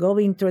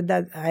 Going through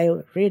that, I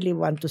really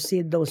want to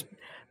see those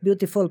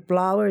beautiful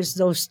flowers,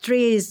 those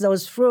trees,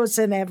 those fruits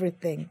and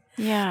everything.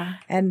 Yeah.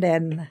 And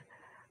then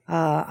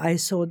I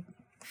saw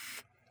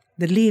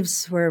the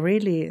leaves were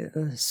really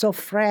so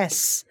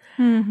fresh.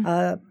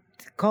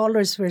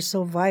 Colors were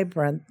so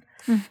vibrant.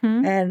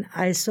 And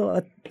I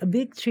saw a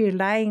big tree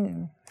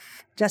lying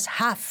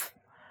just half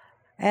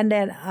And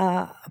then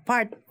a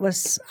part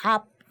was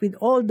up with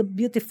all the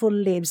beautiful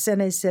leaves.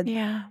 And I said,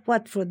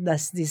 what fruit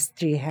does this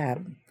tree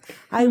have?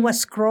 I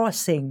was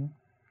crossing.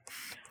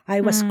 I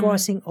was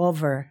crossing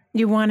over.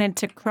 You wanted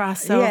to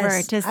cross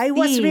over to see I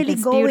was really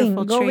this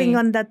beautiful going tree.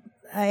 on that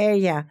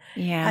area,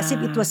 as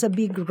if it was a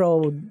big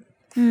road.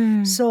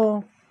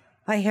 So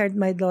I heard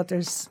my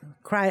daughters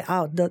cry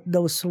out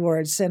those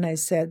words, and I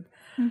said,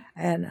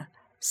 and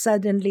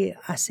suddenly,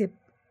 as if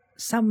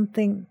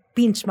something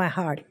pinched my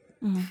heart.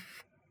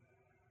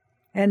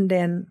 And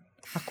then,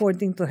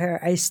 according to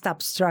her, I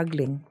stopped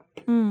struggling.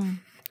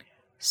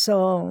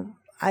 So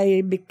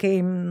I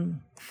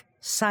became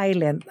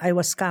silent. I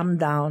was calmed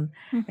down.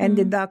 And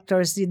the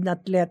doctors did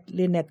not let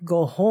Lynette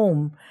go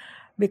home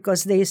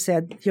because they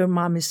said, your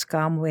mom is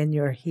calm when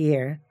you're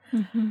here.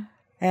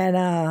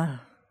 And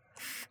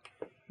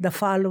the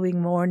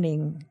following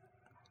morning,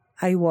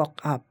 I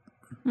woke up.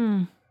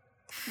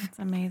 That's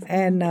amazing.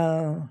 And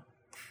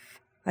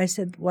I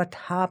said, what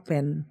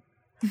happened?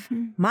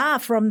 Ma,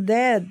 from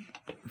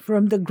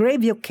the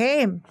grave you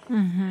came.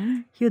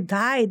 You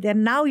died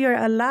and now you're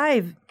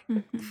alive.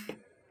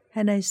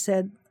 And I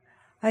said,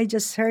 I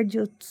just heard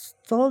you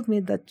told me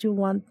that you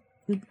want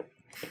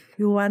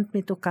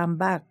me to come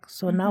back.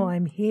 So now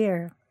I'm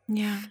here.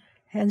 Yeah.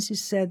 And she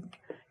said,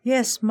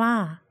 yes,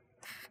 Ma,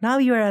 now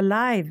you're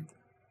alive.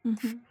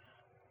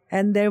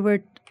 And there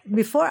were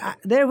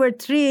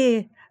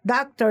 3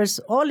 doctors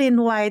all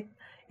in white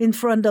in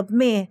front of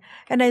me,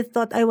 and I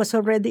thought I was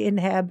already in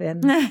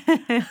heaven.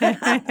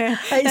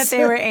 That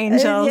they were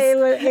angels. They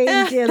were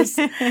angels.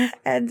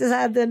 And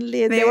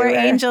suddenly they were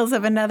angels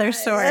of another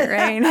sort,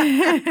 right?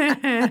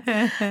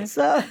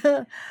 So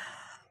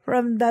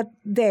from that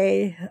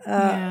day,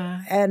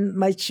 and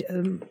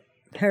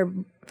her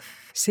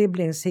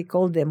siblings, he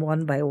called them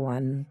one by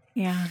one.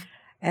 Yeah.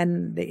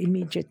 And they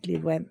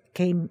immediately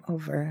came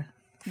over.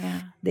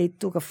 Yeah. They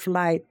took a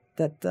flight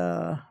that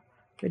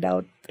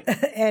without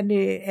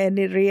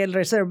any real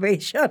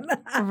reservation.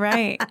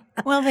 Right.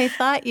 Well, they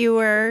thought you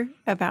were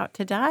about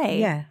to die.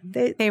 Yeah,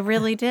 they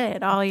really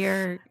did. All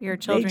your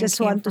children they just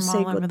came want to from say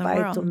all over the goodbye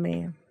world. to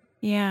me.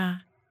 Yeah.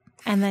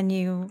 And then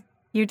you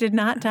did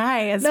not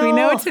die, as we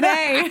know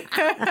today.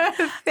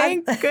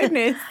 Thank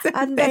goodness.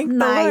 And Thank that the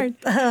night,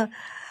 Lord.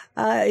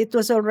 it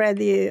was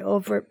already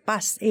over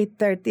past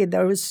 8:30.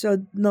 There was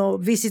no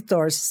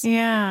visitors.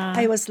 Yeah.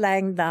 I was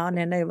lying down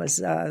and I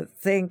was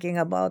thinking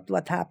about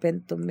what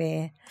happened to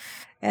me.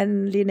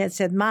 And Lynette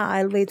said, Ma,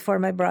 I'll wait for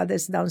my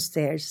brothers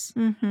downstairs.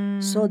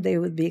 So they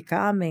would be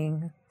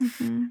coming.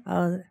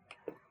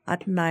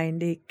 At 9,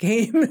 they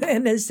came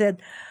and I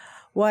said,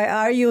 why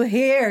are you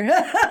here?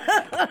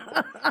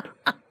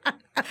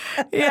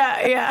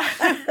 Yeah.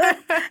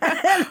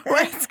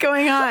 What's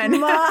going on?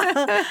 Ma,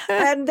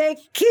 and they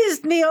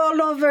kissed me all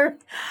over.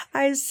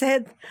 I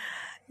said,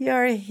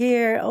 you're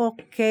here.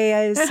 Okay.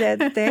 I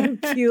said,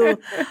 thank you.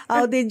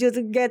 How did you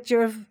get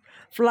your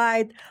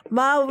flight?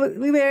 Ma,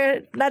 we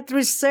were not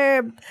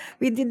reserved.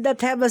 We did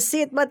not have a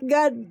seat, but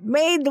God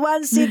made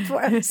one seat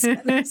for us.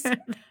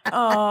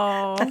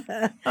 Oh,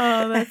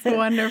 that's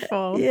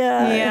wonderful.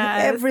 Yeah.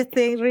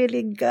 Everything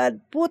really, God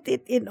put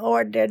it in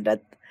order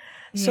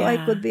so I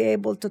could be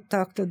able to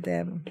talk to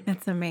them.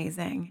 It's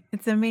amazing.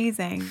 It's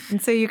amazing.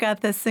 And so you got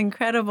this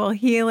incredible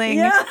healing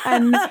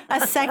and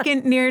a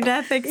second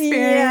near-death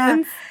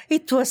experience. Yeah.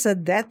 It was a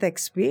death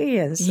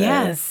experience.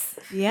 Yes.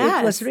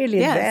 It was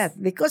really death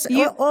because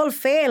all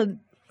failed.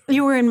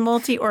 You were in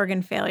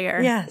multi-organ failure.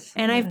 Yes.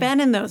 And I've been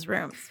in those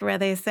rooms where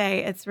they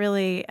say it's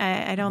really,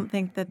 I don't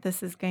think that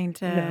this is going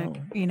to,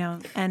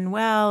 end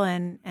well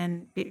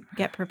and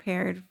get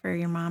prepared for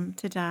your mom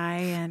to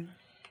die.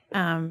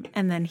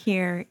 And then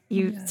here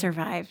you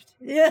survived.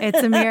 Yeah.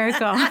 It's a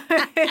miracle.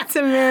 It's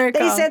a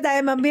miracle. They said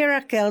I'm a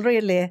miracle,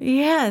 really.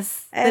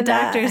 Yes, and, the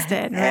doctors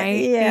did, right?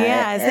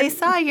 Yes, they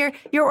saw your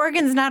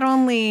organs not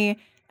only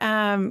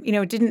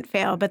didn't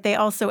fail, but they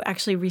also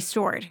actually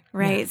restored,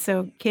 right? Yeah.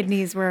 So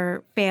kidneys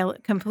were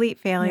complete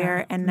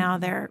failure, and now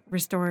they're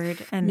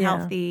restored and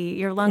healthy.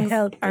 Your lungs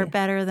are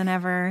better than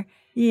ever.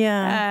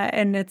 Yeah,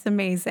 and it's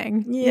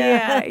amazing.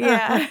 Yeah.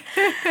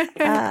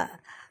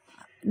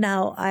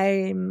 Now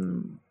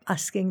I'm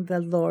asking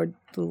the Lord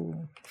to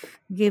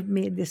give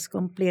me this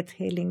complete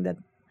healing, that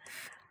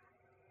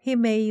He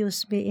may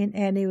use me in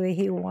any way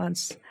He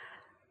wants.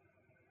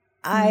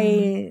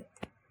 I'm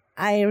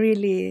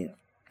really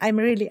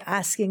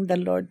asking the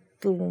Lord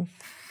to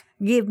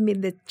give me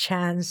the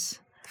chance,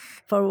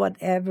 for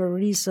whatever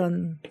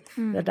reason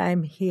that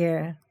I'm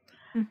here.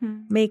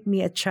 Make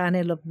me a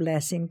channel of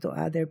blessing to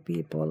other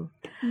people,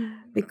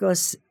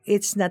 because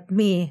it's not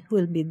me who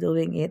will be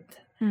doing it.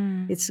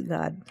 It's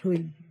God who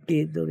will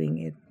be doing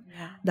it.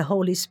 Yeah. The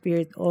Holy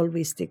Spirit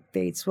always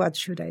dictates what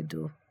should I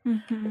do.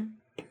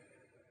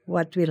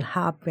 What will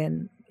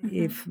happen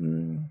if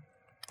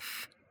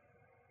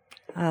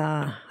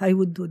I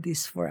would do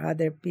this for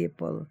other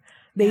people.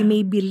 They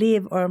may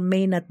believe or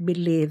may not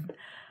believe,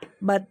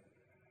 but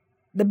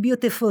the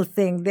beautiful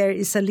thing, there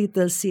is a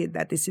little seed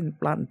that is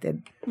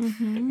implanted.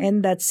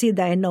 And that seed,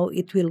 I know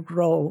it will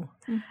grow.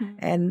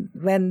 And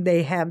when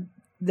they have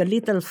the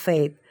little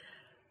faith,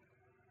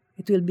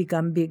 it will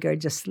become bigger,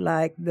 just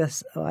like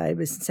this. I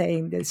was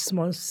saying, the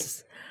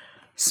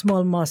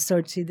small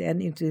mustard seed,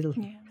 and it will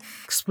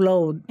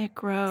explode, It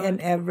grows. and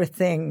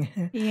everything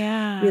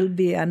Yeah. will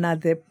be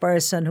another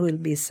person who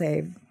will be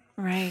saved.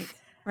 Right.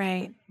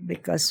 Right.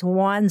 Because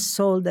one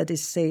soul that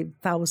is saved,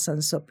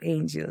 thousands of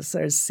angels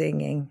are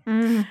singing.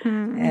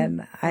 Mm-hmm.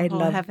 And I whole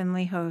love,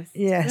 heavenly host.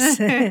 yes.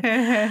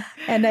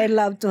 And I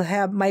love to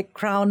have my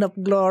crown of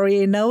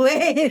glory in a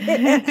way.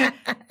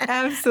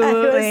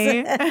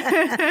 Absolutely.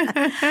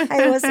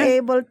 I was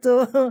able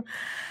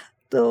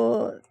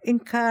to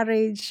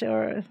encourage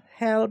or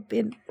help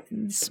in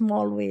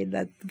small way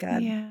that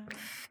God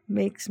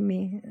makes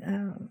me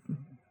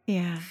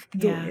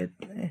do it.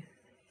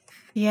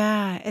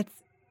 Yeah,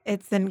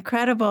 it's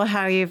incredible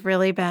how you've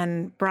really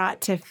been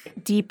brought to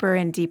deeper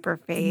and deeper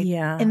faith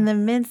in the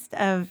midst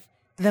of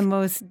the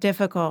most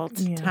difficult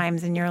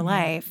times in your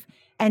life.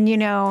 And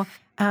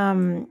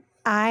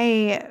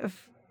I,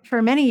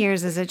 for many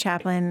years as a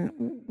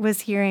chaplain,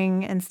 was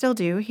hearing and still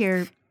do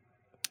hear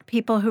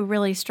people who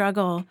really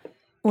struggle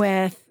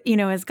with,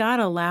 is God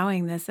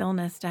allowing this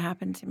illness to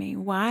happen to me?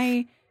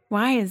 Why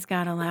is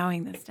God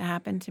allowing this to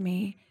happen to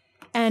me?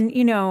 And,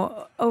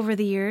 over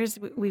the years,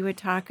 we would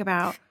talk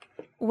about,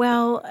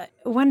 well, I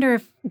wonder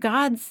if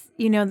God's,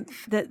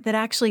 that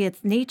actually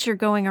it's nature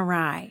going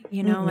awry,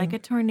 like a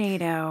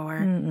tornado or,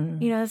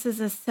 this is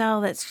a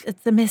cell it's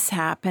a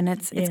mishap and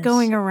it's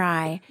going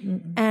awry.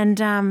 And,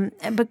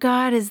 but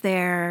God is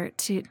there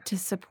to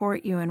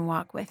support you and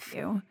walk with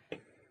you.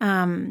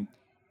 And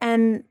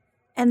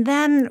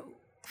then,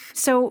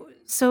 so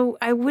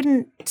I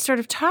wouldn't sort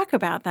of talk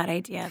about that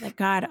idea that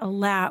God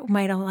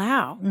might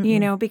allow,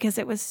 because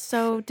it was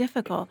so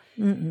difficult.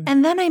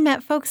 And then I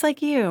met folks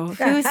like you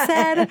who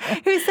said,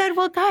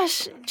 well,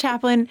 gosh,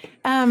 chaplain,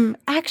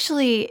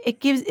 actually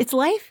it's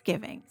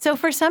life-giving. So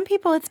for some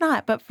people it's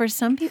not, but for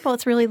some people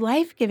it's really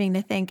life-giving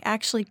to think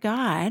actually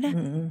God,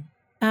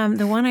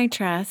 the one I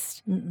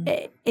trust,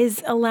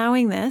 is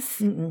allowing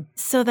this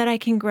so that I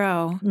can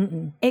grow.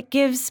 It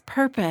gives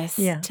purpose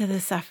to the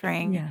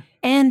suffering. Yeah.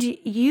 And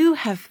you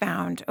have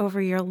found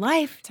over your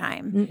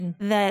lifetime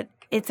that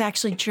it's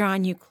actually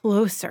drawn you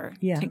closer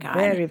to God.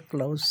 Very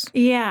close.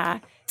 Yeah.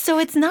 So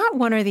it's not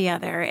one or the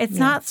other. It's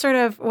not sort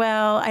of,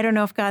 well, I don't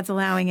know if God's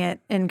allowing it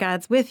and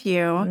God's with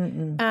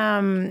you.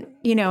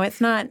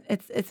 It's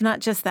not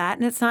just that.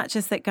 And it's not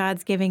just that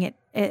God's giving it,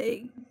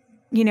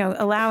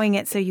 allowing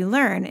it so you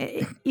learn.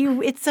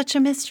 It's such a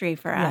mystery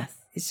for us.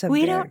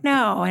 We don't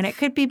know. And it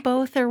could be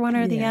both or one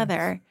or the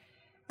other.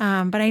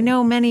 But I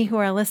know many who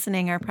are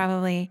listening are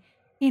probably,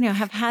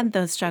 have had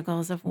those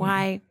struggles of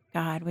why,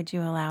 God, would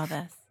you allow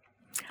this?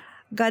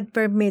 God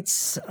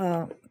permits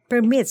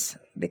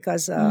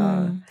because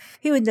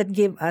He would not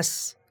give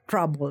us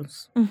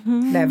troubles.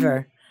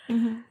 Never.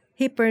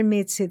 He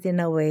permits it in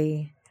a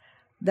way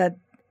that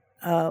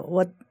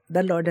what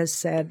the Lord has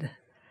said,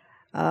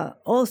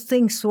 all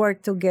things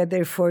work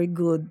together for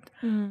good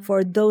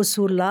for those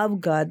who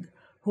love God,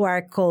 who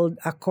are called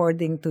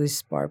according to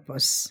His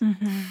purpose.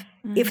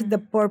 If the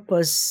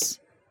purpose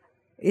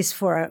is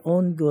for our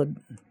own good,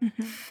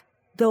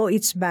 though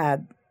it's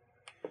bad,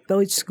 though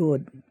it's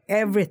good,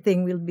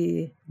 everything will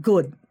be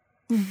good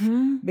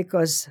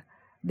because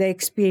the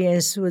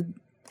experience would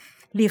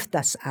lift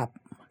us up.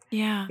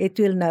 Yeah, it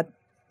will not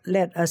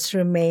let us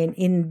remain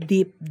in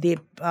deep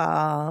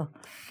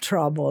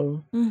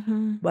trouble.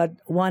 But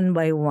one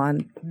by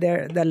one,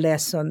 the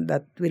lesson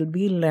that will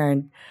be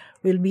learned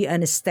will be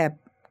a step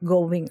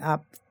going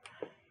up,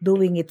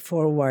 doing it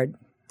forward.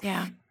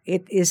 Yeah.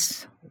 It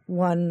is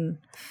one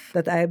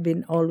that I've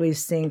been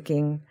always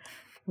thinking,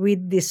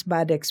 with this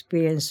bad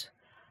experience,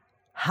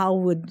 how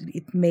would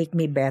it make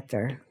me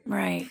better?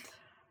 Right.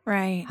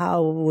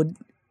 How would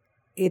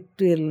it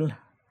will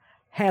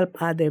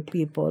help other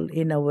people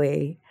in a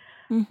way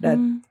that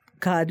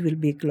God will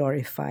be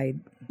glorified?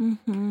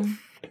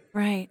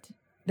 Right.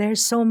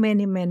 There's so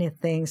many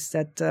things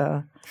that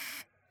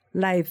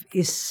life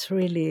is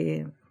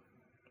really,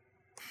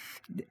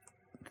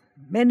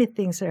 many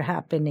things are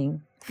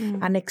happening,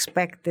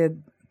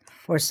 unexpected,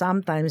 or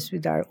sometimes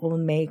with our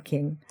own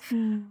making.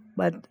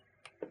 But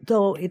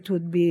though it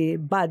would be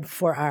bad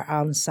for our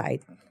own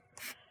sight,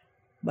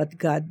 but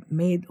God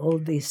made all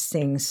these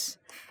things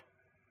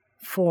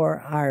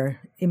for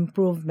our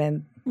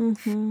improvement,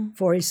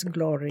 for His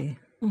glory,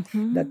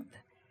 that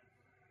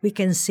we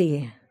can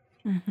see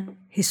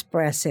His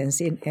presence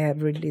in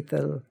every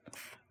little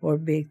or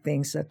big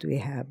things that we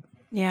have.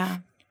 Yeah.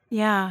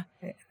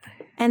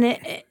 And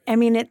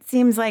it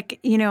seems like,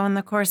 in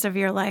the course of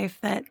your life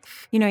that,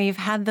 you've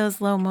had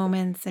those low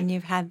moments and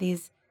you've had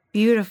these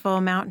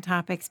beautiful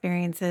mountaintop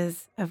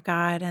experiences of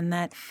God, and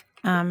that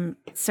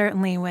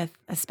certainly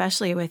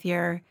especially with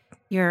your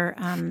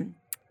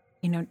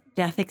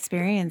death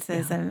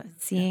experiences and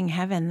seeing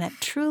heaven, that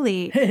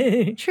truly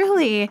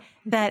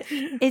that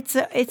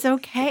it's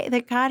okay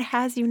that God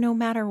has you no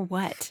matter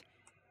what,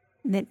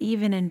 that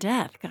even in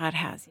death, God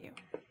has you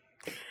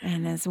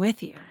and is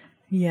with you.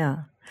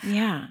 Yeah.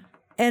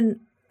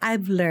 And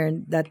I've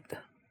learned that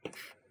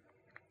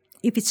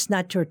if it's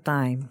not your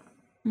time,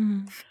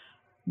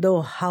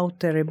 though how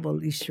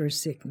terrible is your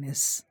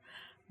sickness,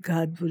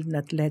 God will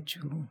not let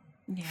you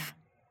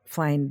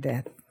find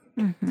death.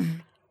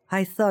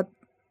 I thought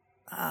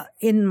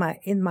in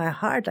my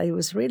heart, I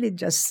was really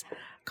just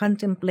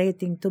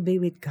contemplating to be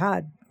with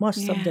God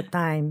most of the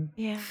time.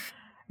 Yeah.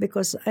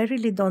 Because I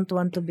really don't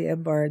want to be a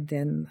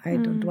burden. I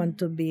don't want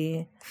to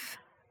be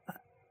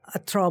a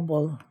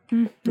trouble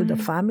to the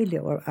family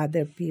or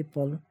other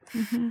people.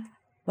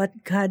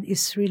 But God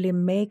is really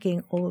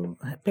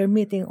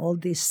permitting all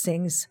these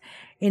things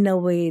in a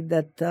way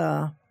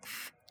that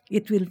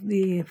it will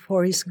be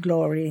for His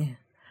glory.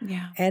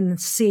 Yeah.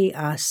 And see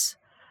us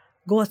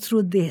go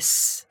through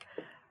this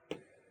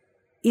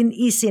in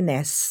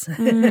easiness.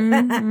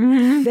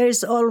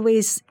 There's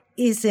always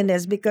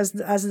easiness because,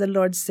 as the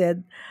Lord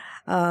said,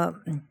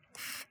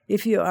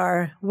 if you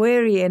are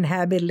weary and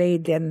heavy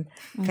laden,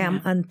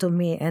 come unto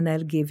me and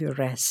I'll give you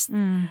rest.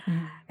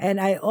 And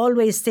I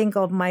always think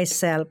of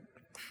myself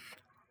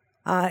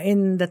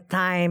in the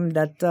time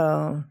that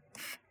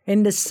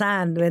in the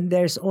sand when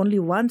there's only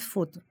one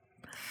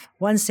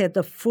set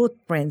of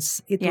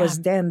footprints. It was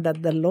then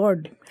that the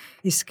Lord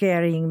is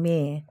carrying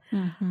me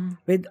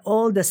with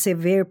all the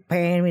severe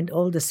pain, with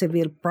all the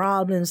severe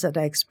problems that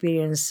I'm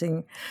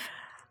experiencing.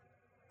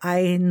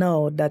 I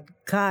know that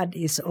God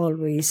is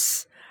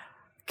always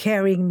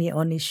carrying me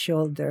on His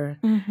shoulder.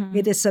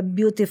 It is a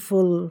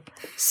beautiful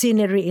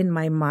scenery in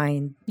my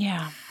mind.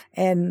 Yeah.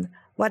 And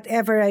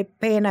whatever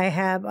pain I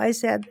have, I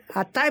said,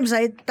 at times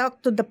I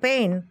talk to the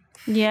pain.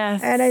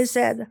 Yes. And I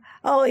said,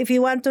 oh, if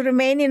you want to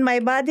remain in my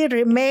body,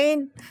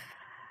 remain.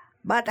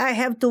 But I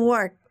have to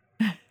work.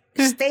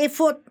 Stay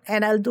put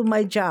and I'll do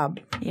my job.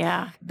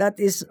 Yeah. That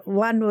is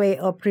one way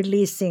of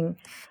releasing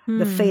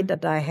the faith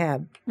that I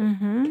have.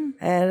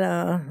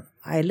 And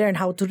I learned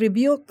how to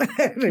rebuke.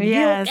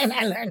 Yes. And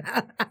I learned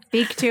how.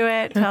 Speak to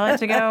it. Tell it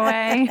to go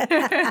away.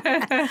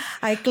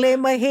 I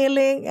claim my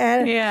healing.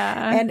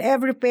 Yeah. And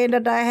every pain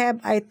that I have,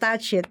 I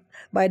touch it.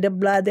 By the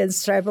blood and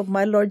stripe of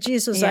my Lord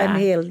Jesus, I'm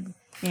healed.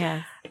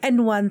 Yeah.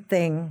 And one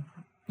thing,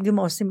 the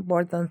most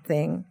important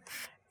thing,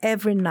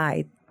 every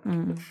night,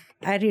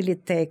 I really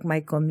take my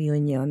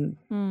communion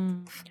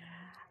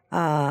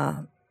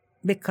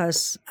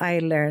because I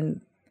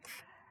learned,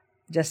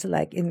 just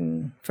like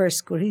in 1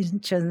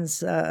 Corinthians,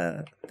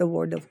 the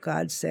Word of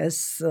God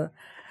says,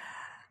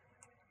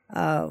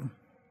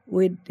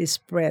 with this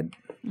bread,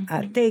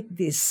 take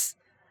this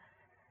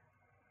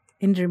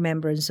in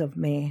remembrance of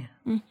me.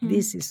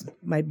 This is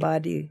my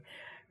body,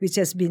 which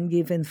has been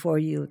given for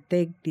you.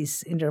 Take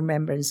this in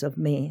remembrance of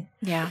me.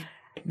 Yeah.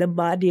 The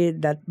body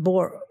that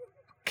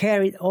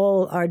carried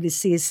all our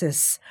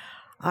diseases,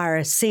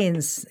 our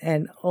sins,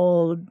 and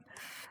all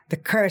the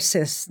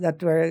curses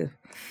that were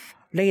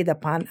laid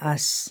upon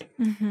us,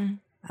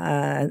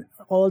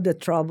 all the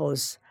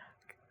troubles.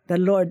 The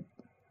Lord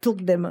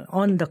took them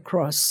on the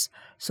cross,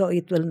 so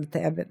it will not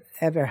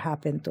ever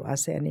happen to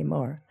us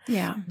anymore.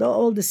 Yeah. Though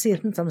all the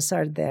symptoms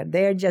are there,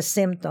 they are just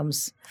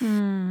symptoms.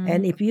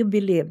 And if you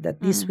believe that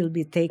this will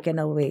be taken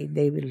away,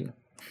 they will.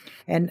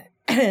 And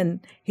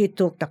He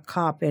took the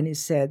cup and He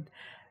said,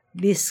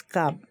 this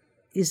cup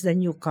is the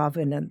new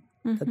covenant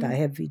that I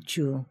have with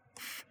you.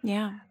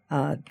 Yeah.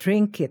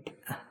 Drink it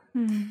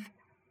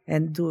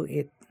and do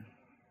it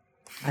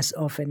as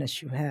often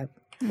as you have.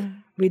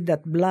 With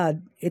that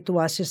blood, it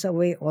washes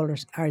away all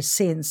our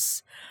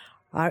sins,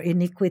 our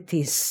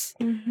iniquities.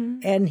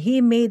 And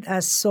He made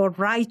us so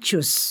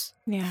righteous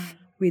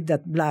with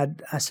that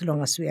blood as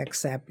long as we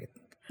accept it.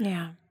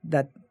 Yeah.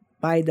 That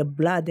by the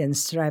blood and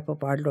stripe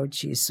of our Lord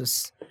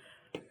Jesus,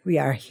 we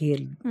are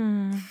healed.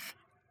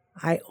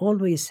 I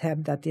always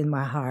have that in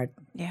my heart.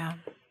 Yeah.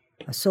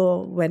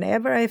 So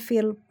whenever I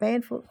feel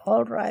painful,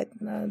 all right,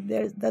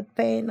 there's that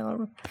pain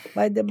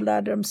by the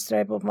blood and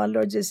stripe of my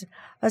Lord Jesus,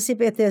 as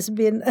if it has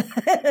been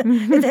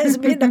it has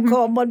been a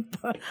common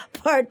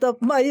part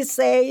of my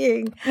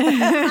saying.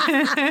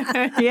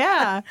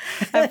 Yeah,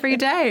 every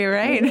day,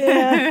 right?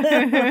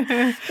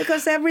 Yeah.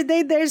 Because every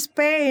day there's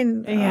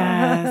pain.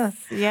 Yes,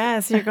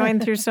 yes, you're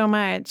going through so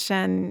much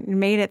and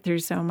made it through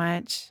so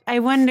much. I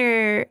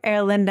wonder,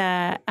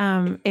 Erlinda,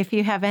 if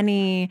you have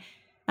any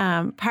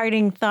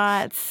parting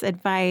thoughts,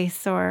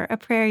 advice, or a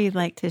prayer you'd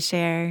like to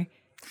share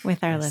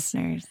with our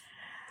listeners.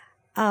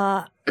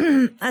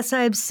 As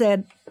I've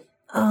said,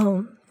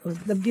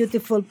 the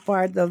beautiful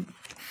part of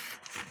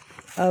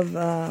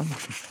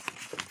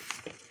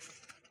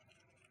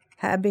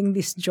having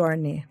this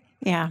journey.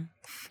 Yeah.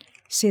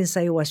 Since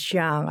I was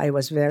young, I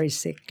was very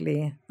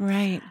sickly.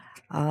 Right.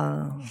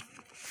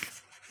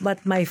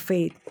 But my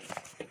faith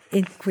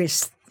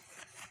increased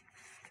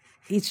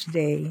each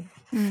day.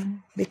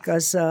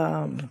 Because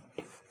the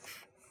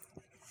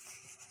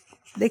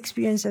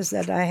experiences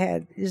that I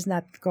had is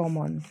not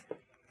common.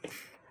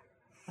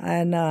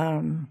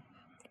 And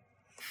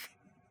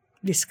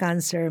this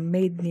cancer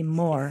made me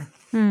more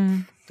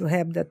to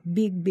have that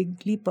big, big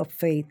leap of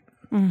faith.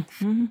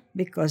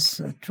 Because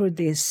through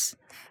this,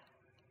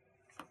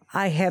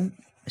 I have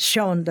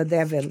shown the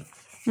devil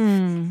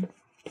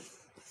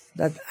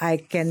that I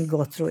can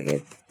go through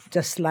it.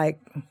 Just like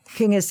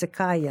King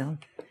Hezekiah.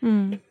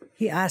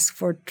 he asked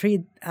for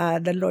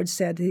the Lord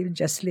said he would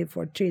just live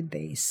for 3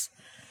 days.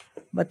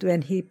 But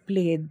when he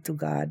pleaded to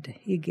God,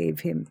 he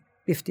gave him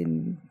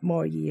 15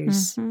 more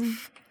years.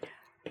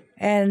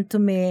 And to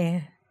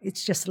me,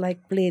 it's just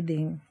like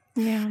pleading,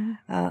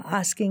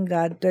 asking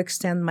God to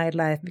extend my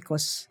life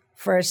because,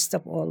 first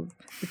of all,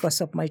 because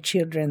of my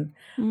children.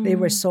 They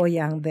were so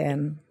young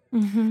then.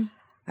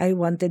 I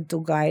wanted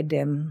to guide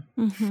them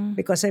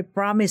because I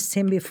promised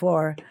him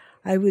before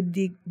I would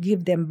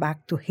give them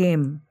back to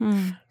him.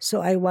 So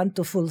I want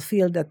to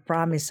fulfill that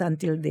promise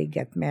until they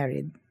get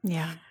married.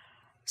 Yeah.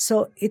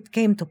 So it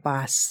came to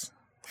pass.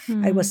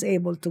 I was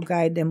able to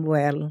guide them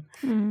well.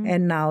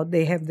 And now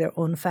they have their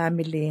own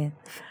family.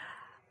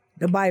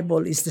 The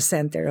Bible is the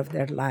center of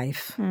their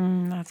life.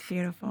 That's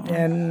beautiful.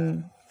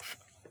 And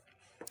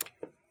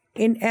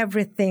in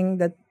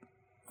everything that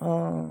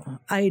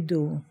I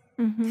do,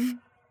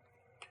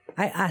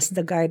 I ask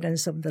the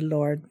guidance of the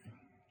Lord,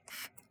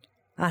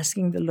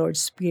 asking the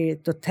Lord's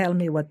Spirit to tell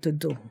me what to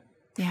do.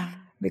 Yeah.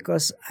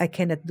 Because I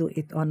cannot do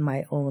it on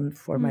my own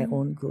for my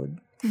own good.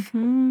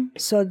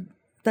 So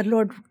the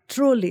Lord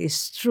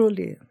is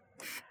truly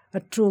a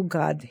true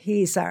God.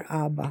 He is our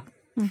Abba.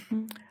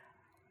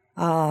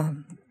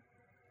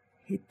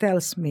 He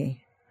tells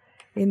me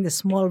in the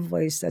small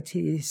voice that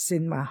He is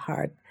in my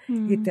heart.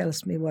 He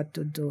tells me what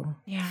to do.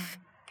 Yeah.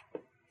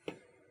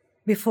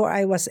 Before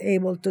I was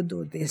able to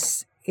do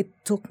this, it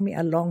took me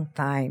a long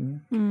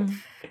time.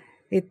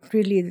 It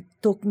really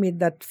took me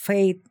that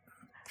faith,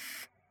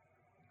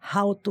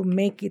 how to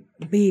make it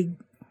big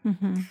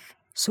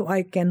so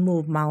I can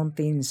move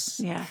mountains.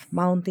 Yeah.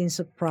 Mountains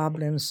of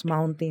problems,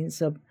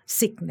 mountains of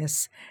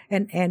sickness,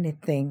 and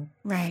anything.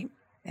 Right.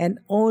 And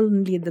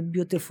only the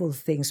beautiful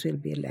things will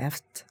be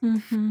left.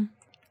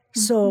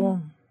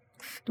 So,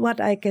 what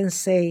I can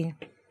say,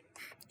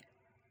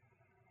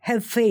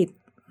 have faith,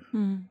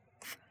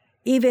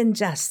 even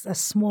just a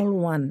small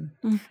one,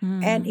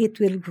 and it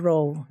will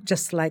grow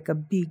just like a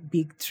big,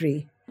 big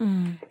tree.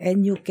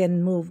 And you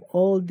can move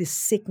all the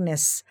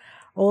sickness,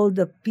 all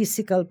the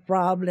physical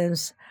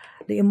problems,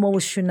 the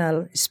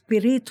emotional,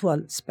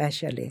 spiritual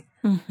especially.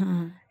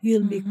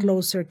 You'll be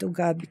closer to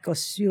God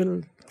because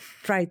you'll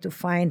try to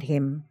find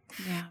Him.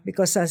 Yeah.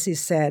 Because as He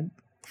said,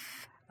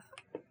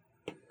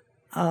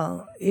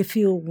 if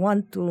you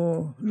want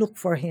to look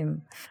for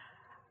Him,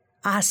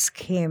 ask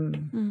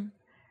Him,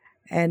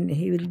 and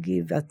He will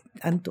give that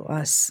unto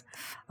us.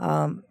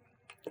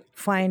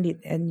 Find it,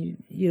 and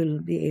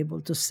you'll be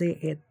able to see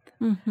it,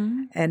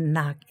 and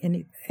knock,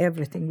 and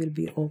everything will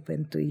be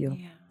open to you.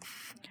 Yeah.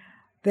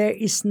 There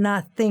is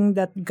nothing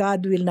that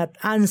God will not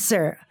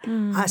answer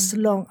as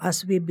long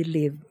as we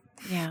believe.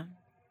 Yeah.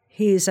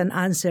 He is an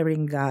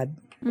answering God.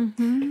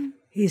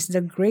 He is the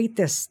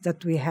greatest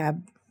that we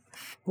have,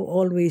 who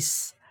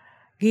always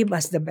give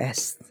us the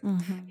best.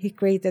 He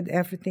created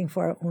everything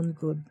for our own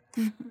good.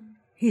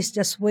 He's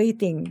just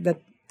waiting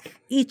that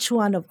each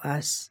one of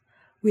us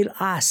will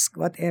ask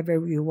whatever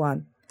we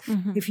want.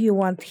 If you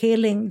want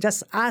healing,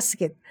 just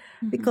ask it,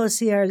 because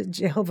He is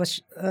Jehovah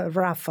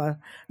Rapha,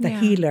 the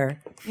healer.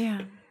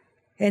 Yeah.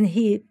 And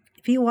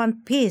if you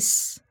want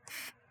peace,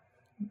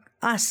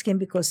 ask Him,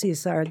 because He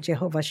is our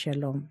Jehovah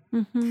Shalom.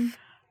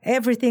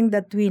 Everything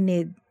that we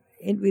need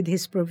with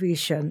His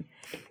provision,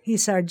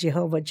 He's our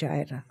Jehovah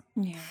Jireh.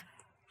 Yeah.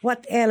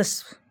 What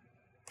else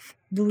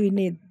do we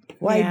need?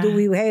 Why do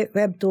we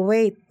have to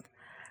wait?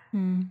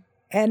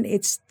 And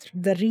it's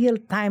the real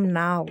time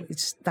now.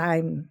 It's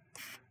time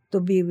to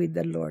be with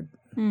the Lord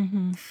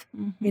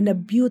in a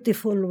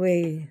beautiful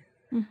way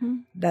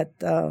that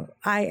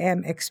I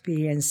am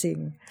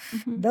experiencing.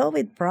 Though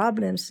with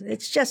problems,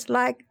 it's just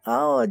like,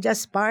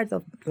 just part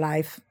of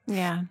life.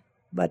 Yeah.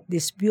 But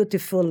this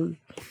beautiful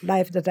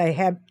life that I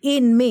have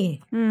in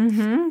me,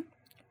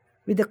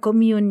 with the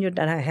communion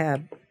that I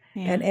have,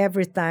 and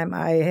every time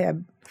I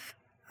have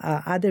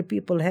other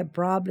people have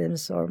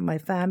problems, or my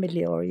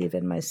family, or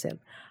even myself,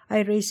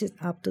 I raise it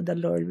up to the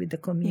Lord with the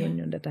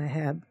communion that I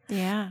have.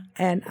 Yeah.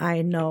 And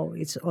I know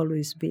it's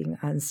always being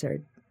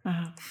answered.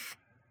 Oh,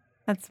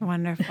 that's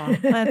wonderful.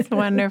 That's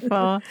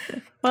wonderful.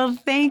 Well,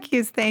 thank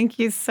you so Thank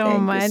you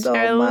much, so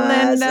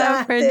Erlinda,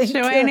 much. for Thank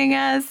you. joining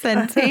us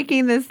and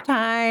taking this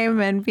time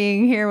and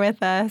being here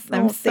with us.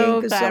 I'm so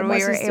thank you glad so we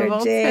much, were Sister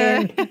able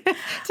Jane.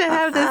 to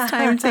have this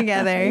time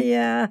together.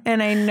 Yeah.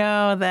 And I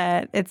know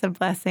that it's a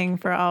blessing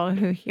for all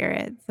who hear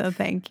it. So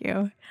thank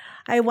you.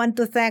 I want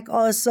to thank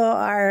also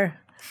our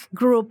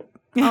group.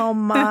 Oh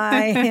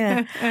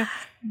my.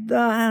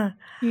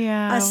 We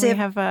As if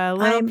have a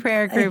little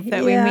prayer group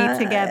that we yeah,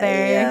 meet together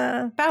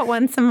yeah. about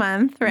once a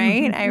month,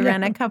 right? I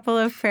run a couple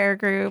of prayer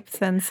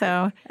groups, and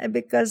so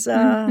Because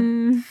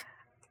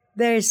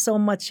there is so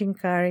much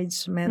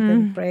encouragement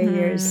and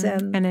prayers,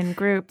 and in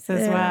groups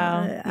as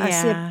well.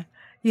 as Yeah. if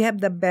You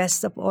have the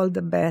best of all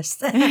the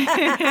best. Well,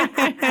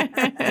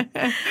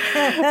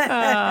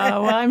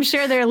 I'm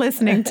sure they're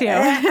listening too.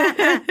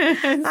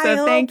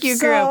 So thank you,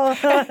 so. group.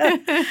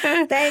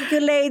 Thank you,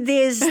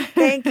 ladies.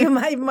 Thank you,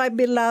 my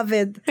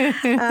beloved.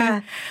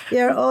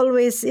 You're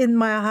always in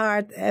my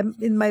heart and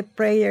in my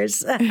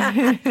prayers.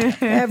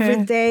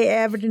 Every day,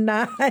 every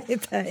night.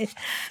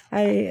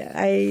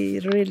 I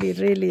really,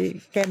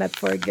 really cannot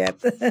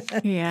forget.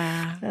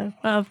 Yeah.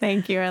 Well,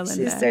 thank you, Erlinda.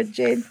 Sister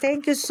Jane,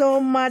 thank you so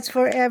much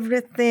for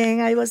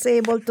everything I was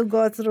able to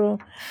go through.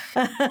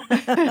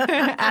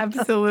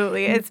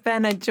 Absolutely. It's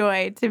been a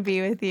joy to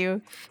be with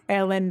you,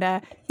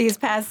 Erlinda, these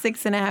past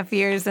 6.5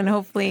 years and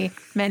hopefully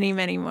many,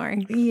 many more.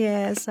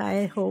 Yes,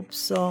 I hope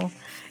so.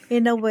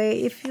 In a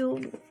way, if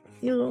you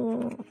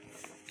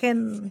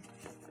can,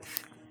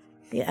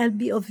 yeah, I'll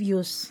be of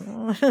use.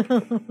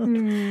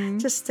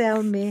 Just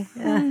tell me.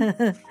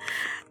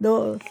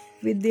 Though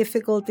with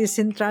difficulties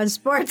in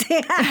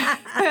transporting.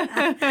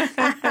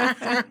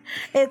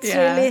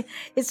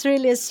 It's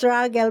really a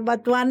struggle,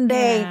 but one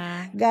day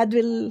God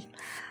will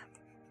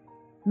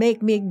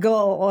make me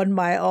go on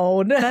my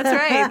own.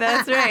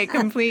 That's right.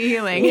 Complete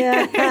healing.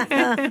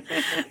 Yeah.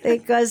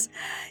 Because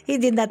He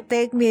did not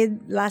take me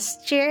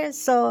last year,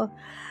 so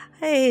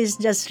He's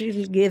just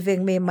really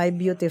giving me my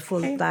beautiful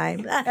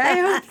time.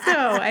 I hope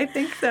so. I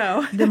think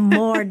so. The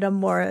more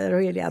I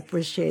really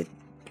appreciate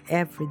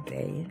every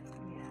day.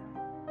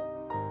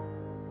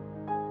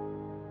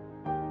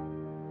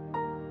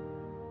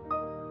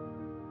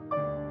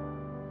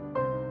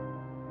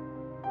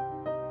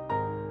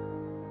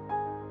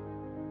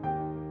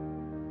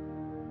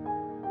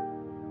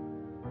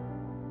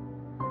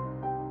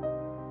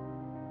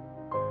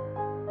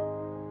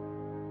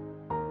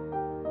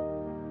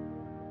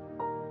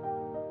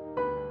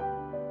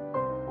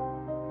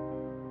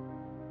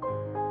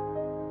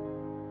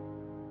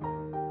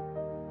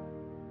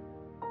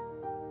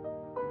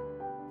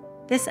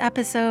 This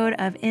episode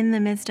of In the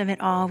Midst of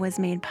It All was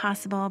made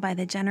possible by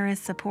the generous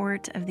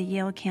support of the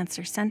Yale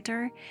Cancer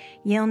Center,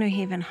 Yale New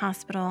Haven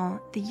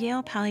Hospital, the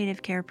Yale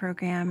Palliative Care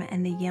Program,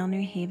 and the Yale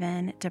New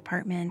Haven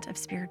Department of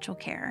Spiritual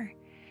Care.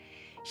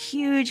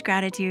 Huge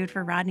gratitude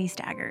for Rodney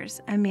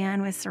Staggers, a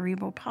man with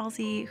cerebral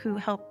palsy who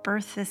helped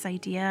birth this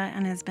idea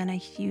and has been a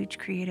huge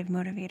creative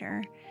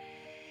motivator.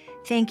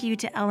 Thank you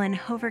to Ellen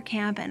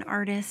Hoverkamp, an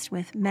artist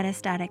with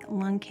metastatic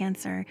lung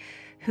cancer,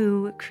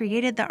 who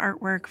created the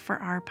artwork for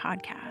our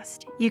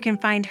podcast. You can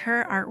find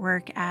her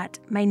artwork at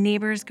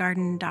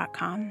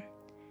myneighborsgarden.com.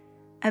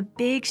 A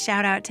big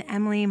shout out to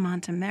Emily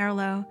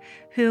Montemerlo,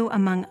 who,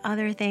 among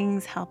other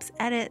things, helps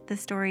edit the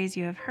stories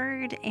you have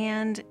heard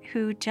and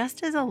who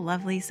just is a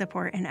lovely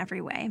support in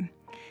every way.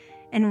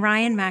 And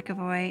Ryan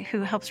McAvoy,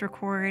 who helps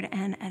record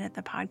and edit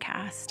the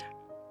podcast.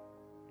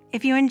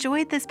 If you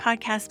enjoyed this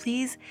podcast,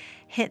 please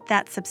hit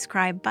that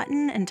subscribe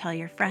button and tell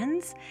your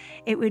friends.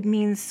 It would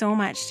mean so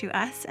much to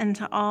us and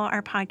to all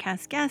our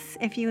podcast guests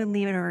if you would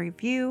leave it a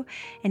review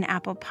in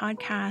Apple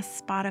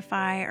Podcasts,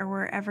 Spotify, or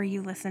wherever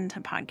you listen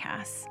to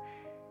podcasts.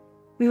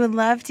 We would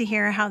love to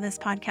hear how this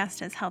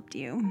podcast has helped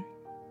you.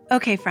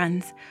 Okay,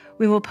 friends,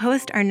 we will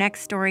post our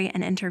next story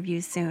and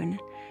interview soon.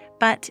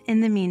 But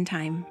in the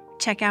meantime,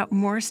 check out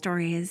more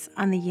stories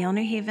on the Yale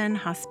New Haven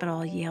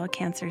Hospital Yale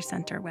Cancer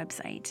Center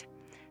website.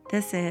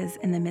 This is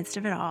In the Midst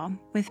of It All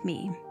with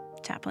me,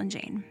 Chaplain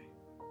Jane.